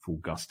full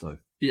gusto.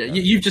 Yeah,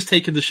 you've just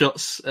taken the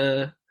shots.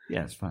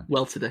 Yeah, it's fine.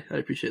 Well today, I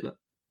appreciate that.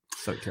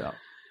 Soaked it up.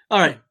 All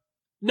right,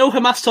 no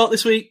Hamas talk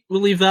this week.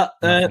 We'll leave that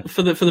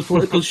for the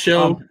political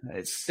show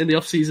in the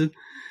off season.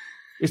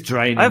 It's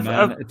draining,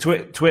 man.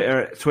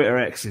 Twitter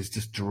X is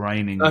just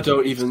draining. I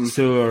don't even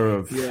sewer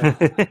of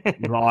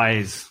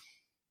lies.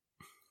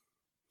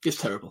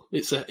 It's terrible.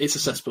 It's a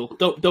cesspool.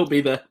 Don't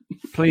be there.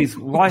 Please,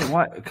 why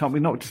can't we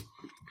not just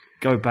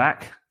go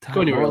back?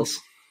 Go anywhere else.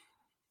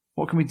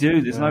 What can we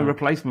do? There's no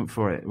replacement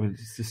for it.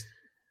 It's just.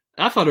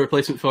 I found a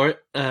replacement for it.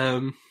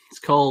 It's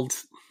called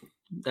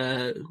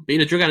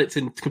being a drug addict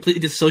and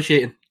completely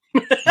disassociating.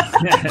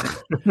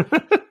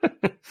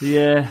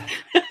 Yeah.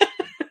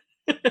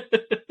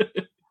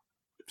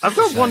 I've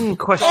got one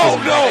question.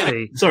 Oh,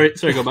 no! Sorry,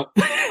 go back.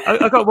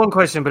 I've got one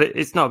question, but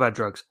it's not about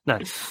drugs. No.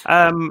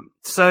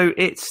 So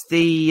it's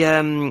the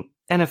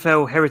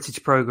NFL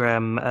Heritage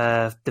Program.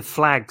 The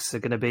flags are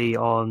going to be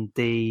on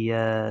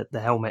the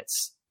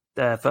helmets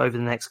for over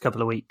the next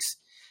couple of weeks,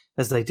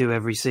 as they do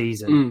every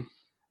season.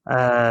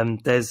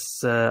 There's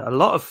a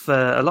lot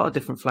of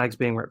different flags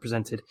being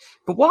represented.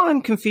 But what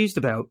I'm confused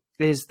about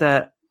is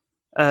that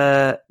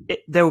there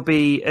will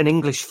be an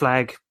English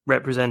flag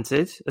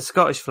represented, a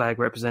Scottish flag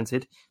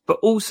represented, but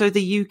also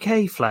the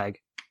UK flag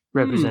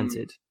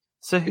represented.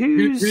 So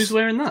who's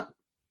wearing that?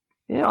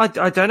 Yeah,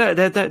 I don't know.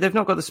 They've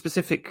not got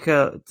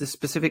the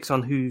specifics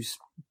on who's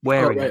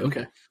wearing it.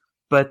 Okay.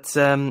 But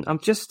I'm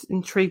just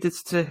intrigued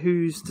as to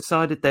who's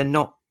decided they're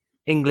not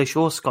English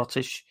or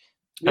Scottish,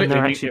 and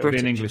they're actually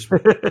British. Be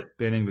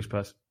an English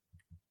person.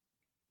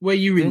 Where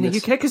you reading in the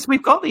this? UK, because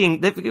we've got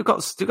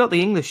still got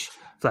the English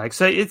flag.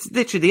 So it's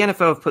literally the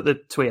NFL have put the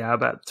tweet out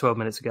about 12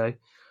 minutes ago.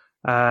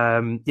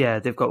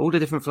 They've got all the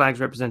different flags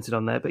represented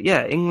on there. But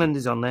yeah, England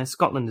is on there,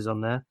 Scotland is on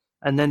there,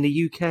 and then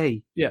the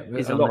UK. Yeah,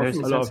 is a on lot there. of,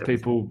 a lot of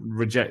people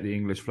reject the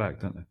English flag,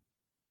 don't they?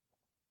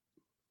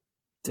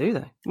 Do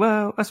they?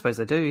 Well, I suppose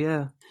they do.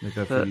 Yeah,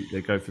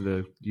 they go for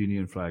the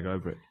Union flag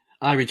over it.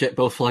 I reject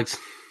both flags.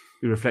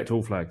 You reject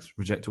all flags.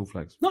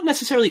 Not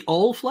necessarily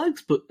all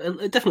flags, but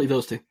definitely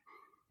those two.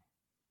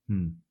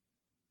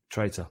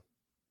 Traitor.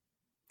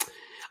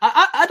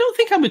 I don't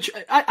think I'm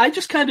I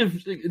just kind of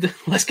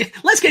let's get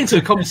into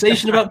a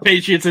conversation about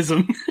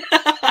patriotism.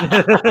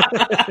 I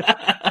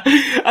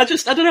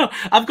don't know.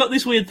 I've got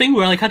this weird thing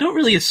where I don't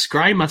really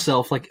ascribe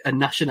myself like a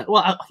national.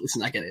 Well,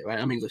 listen, I get it, right?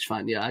 I'm English,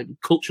 fine. Yeah, I'm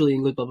culturally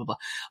English, blah blah blah.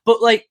 But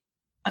I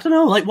don't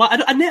know,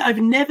 why? I've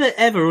never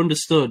ever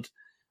understood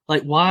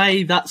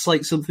why that's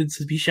something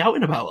to be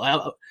shouting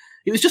about.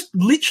 It was just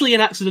literally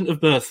an accident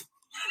of birth.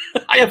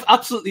 I have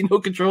absolutely no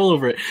control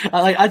over it.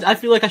 I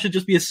feel like I should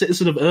just be a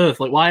citizen of Earth.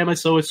 Why am I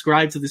so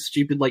ascribed to this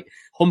stupid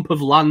hump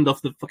of land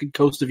off the fucking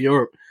coast of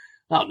Europe?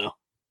 I don't know.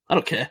 I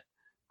don't care.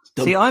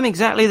 See, I'm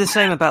exactly the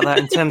same about that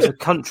in terms of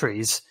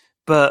countries.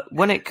 But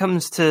when it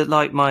comes to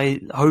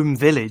my home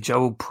village, I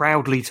will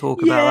proudly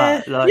talk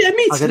about that.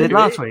 Me too. I did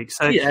last week.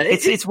 So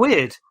it's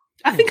weird.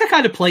 I think I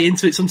kind of play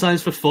into it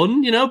sometimes for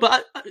fun,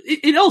 but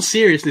in all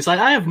seriousness,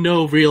 I have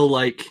no real,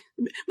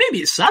 maybe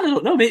it's sad, I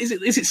don't know. Is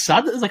it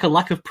sad that there's a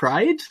lack of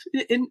pride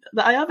in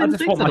that I have in I just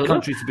things? want my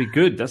country to be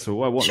good, that's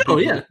all. I want people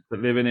that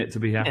live in it to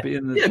be happy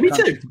and the me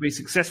country too. to be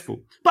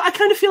successful. But I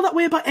kind of feel that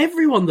way about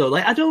everyone, though.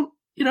 I don't...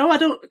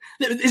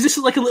 is this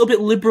a little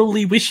bit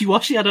liberally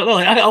wishy-washy? I don't know.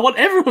 I want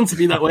everyone to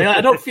be that way.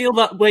 I don't feel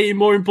that way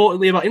more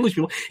importantly about English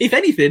people. If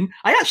anything,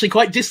 I actually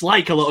quite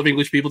dislike a lot of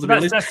English people, to be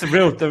honest. That's the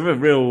real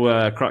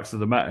crux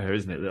of the matter here,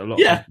 isn't it? That a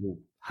lot of people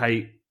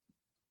hate.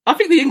 I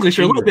think the English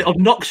are a little bit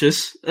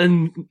obnoxious,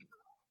 and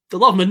a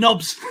lot of them are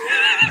knobs.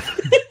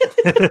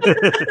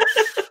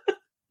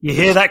 You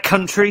hear that,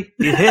 country?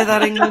 You hear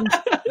that, England?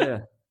 Yeah.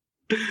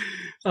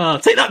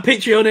 Take that,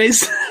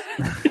 Patreones.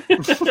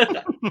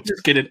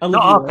 Just kidding. Not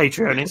our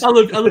Patreones. I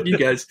love you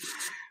guys.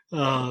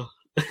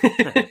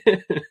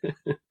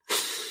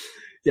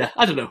 Yeah,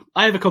 I don't know.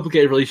 I have a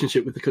complicated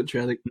relationship with the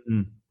country, I think.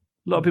 Mm-hmm.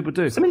 A lot of people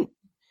do.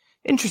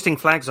 Interesting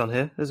flags on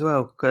here as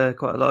well.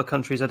 Quite a lot of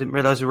countries I didn't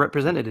realise were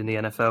represented in the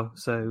NFL.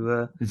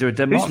 So, is there a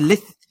Denmark?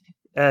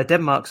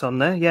 Denmark's on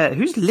there. Yeah,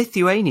 who's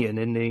Lithuanian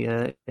in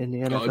the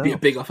NFL? It'd be a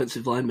big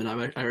offensive lineman, I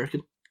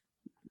reckon.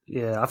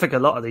 Yeah, I think a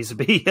lot of these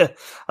would be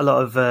a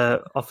lot of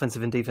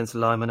offensive and defensive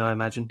linemen, I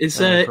imagine.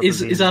 Is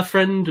our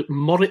friend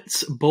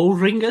Moritz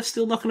Bollringer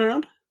still knocking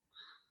around?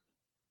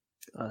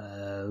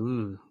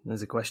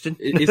 There's a question.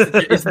 Is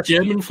the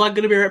German flag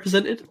going to be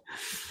represented?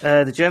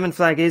 The German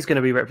flag is going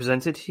to be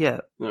represented,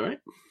 yeah. All right.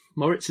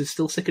 Moritz is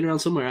still sticking around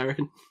somewhere, I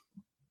reckon.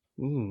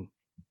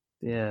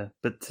 Yeah,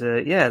 but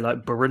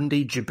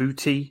Burundi,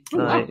 Djibouti,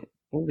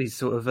 all these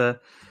sort of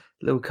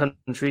little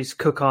countries,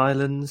 Cook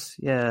Islands,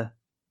 yeah.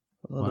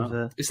 A lot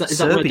of, is that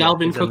where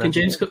Dalvin Cook and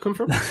James Cook come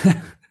from?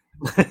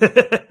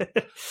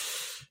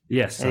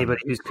 Yes.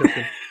 Anybody who's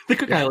cooking. The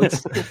Cook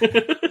Islands.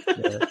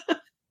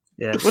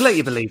 Yeah, we'll let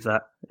you believe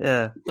that.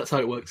 Yeah. That's how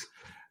it works.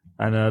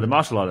 And the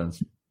Marshall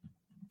Islands.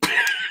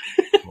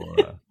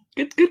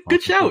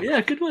 Good shout.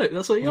 Yeah, good work.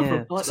 That's what you're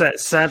from. Like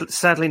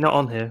sadly not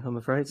on here, I'm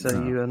afraid.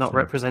 So you are not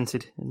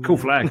represented. Cool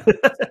flag.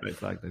 Great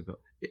flag they've got.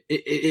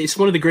 It's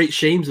one of the great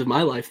shames of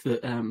my life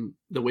that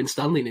the Win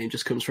Stanley name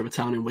just comes from a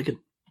town in Wigan.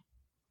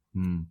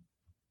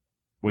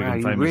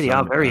 Wigan, you really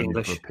are very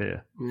English.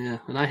 Pier. Yeah,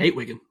 and I hate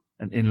Wigan.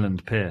 An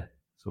inland pier.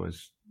 It's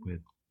always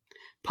weird.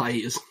 Pie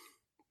eaters.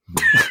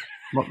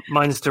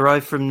 Mine's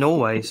derived from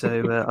Norway,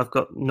 so I've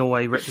got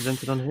Norway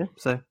represented on here.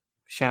 So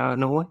shout out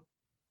Norway.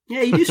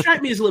 Yeah, you do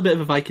strike me as a little bit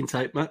of a Viking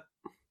type, Matt.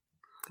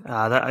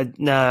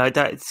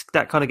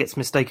 That kind of gets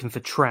mistaken for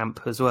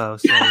tramp as well.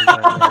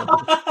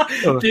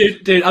 So,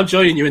 dude, I'm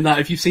joining you in that.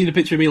 If you've seen a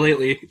picture of me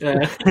lately,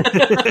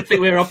 I think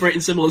we're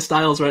operating similar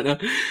styles right now.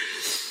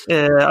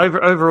 Yeah,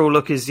 overall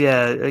look is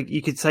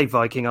you could say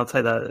Viking. I'll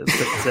take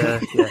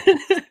that. But,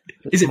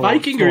 is it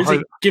Viking or is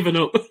it given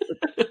up?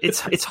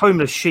 It's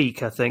homeless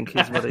chic, I think,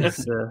 is what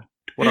it's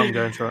what I'm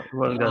going for.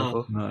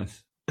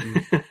 Nice.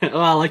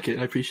 I like it.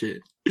 I appreciate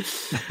it.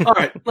 All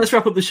right, let's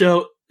wrap up the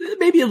show.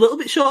 Maybe a little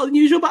bit shorter than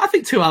usual, but I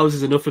think 2 hours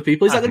is enough for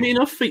people. Is that going to be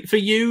enough for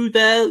you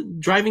there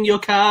driving your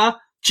car,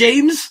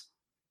 James?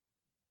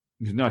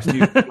 Nice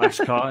new flash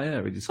car.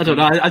 Yeah, I don't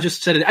know. I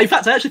just said it. In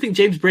fact, I actually think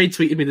James Braid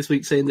tweeted me this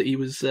week saying that he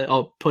was,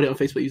 or put it on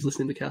Facebook. He was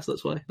listening to the cast.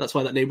 That's why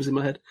that name was in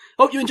my head.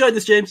 Hope you enjoyed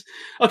this, James.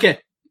 Okay,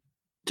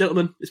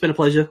 gentlemen, it's been a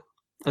pleasure.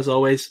 as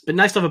always. Been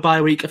nice to have a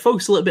bye week. I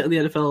focused a little bit on the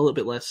NFL, a little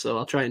bit less, so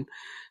I'll try and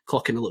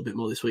clock in a little bit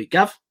more this week.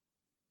 Gav,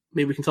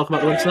 maybe we can talk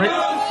about the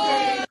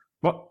website.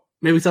 What?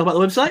 Maybe we talk about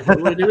the website. What do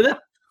you want to do with it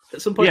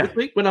at some point this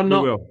week when I'm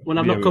not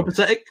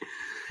copacetic?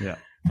 Yeah.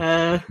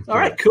 All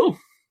right, cool.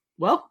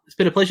 Well, it's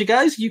been a pleasure,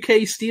 guys.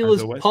 UK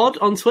Steelers Pod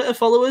on Twitter.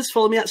 Follow us.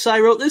 Follow me at Cy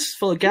Wrote This.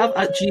 Follow Gav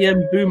at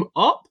GM Boom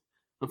Op.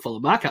 And follow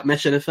Mark at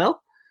Mesh NFL.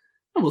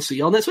 And we'll see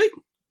you all next week.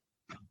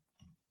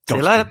 See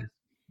you later.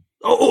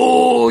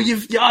 Oh,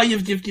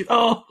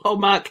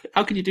 Mark,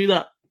 how can you do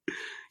that?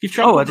 You've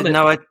tried. Oh, I didn't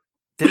know I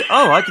did.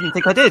 Oh, I didn't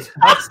think I did.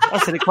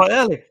 I said it quite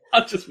early.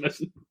 I'm just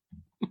messing.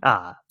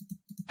 Oh,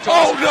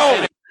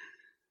 no!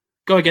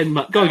 Go again,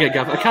 Matt. Go again,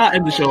 Gav. I can't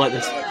end the show like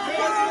this.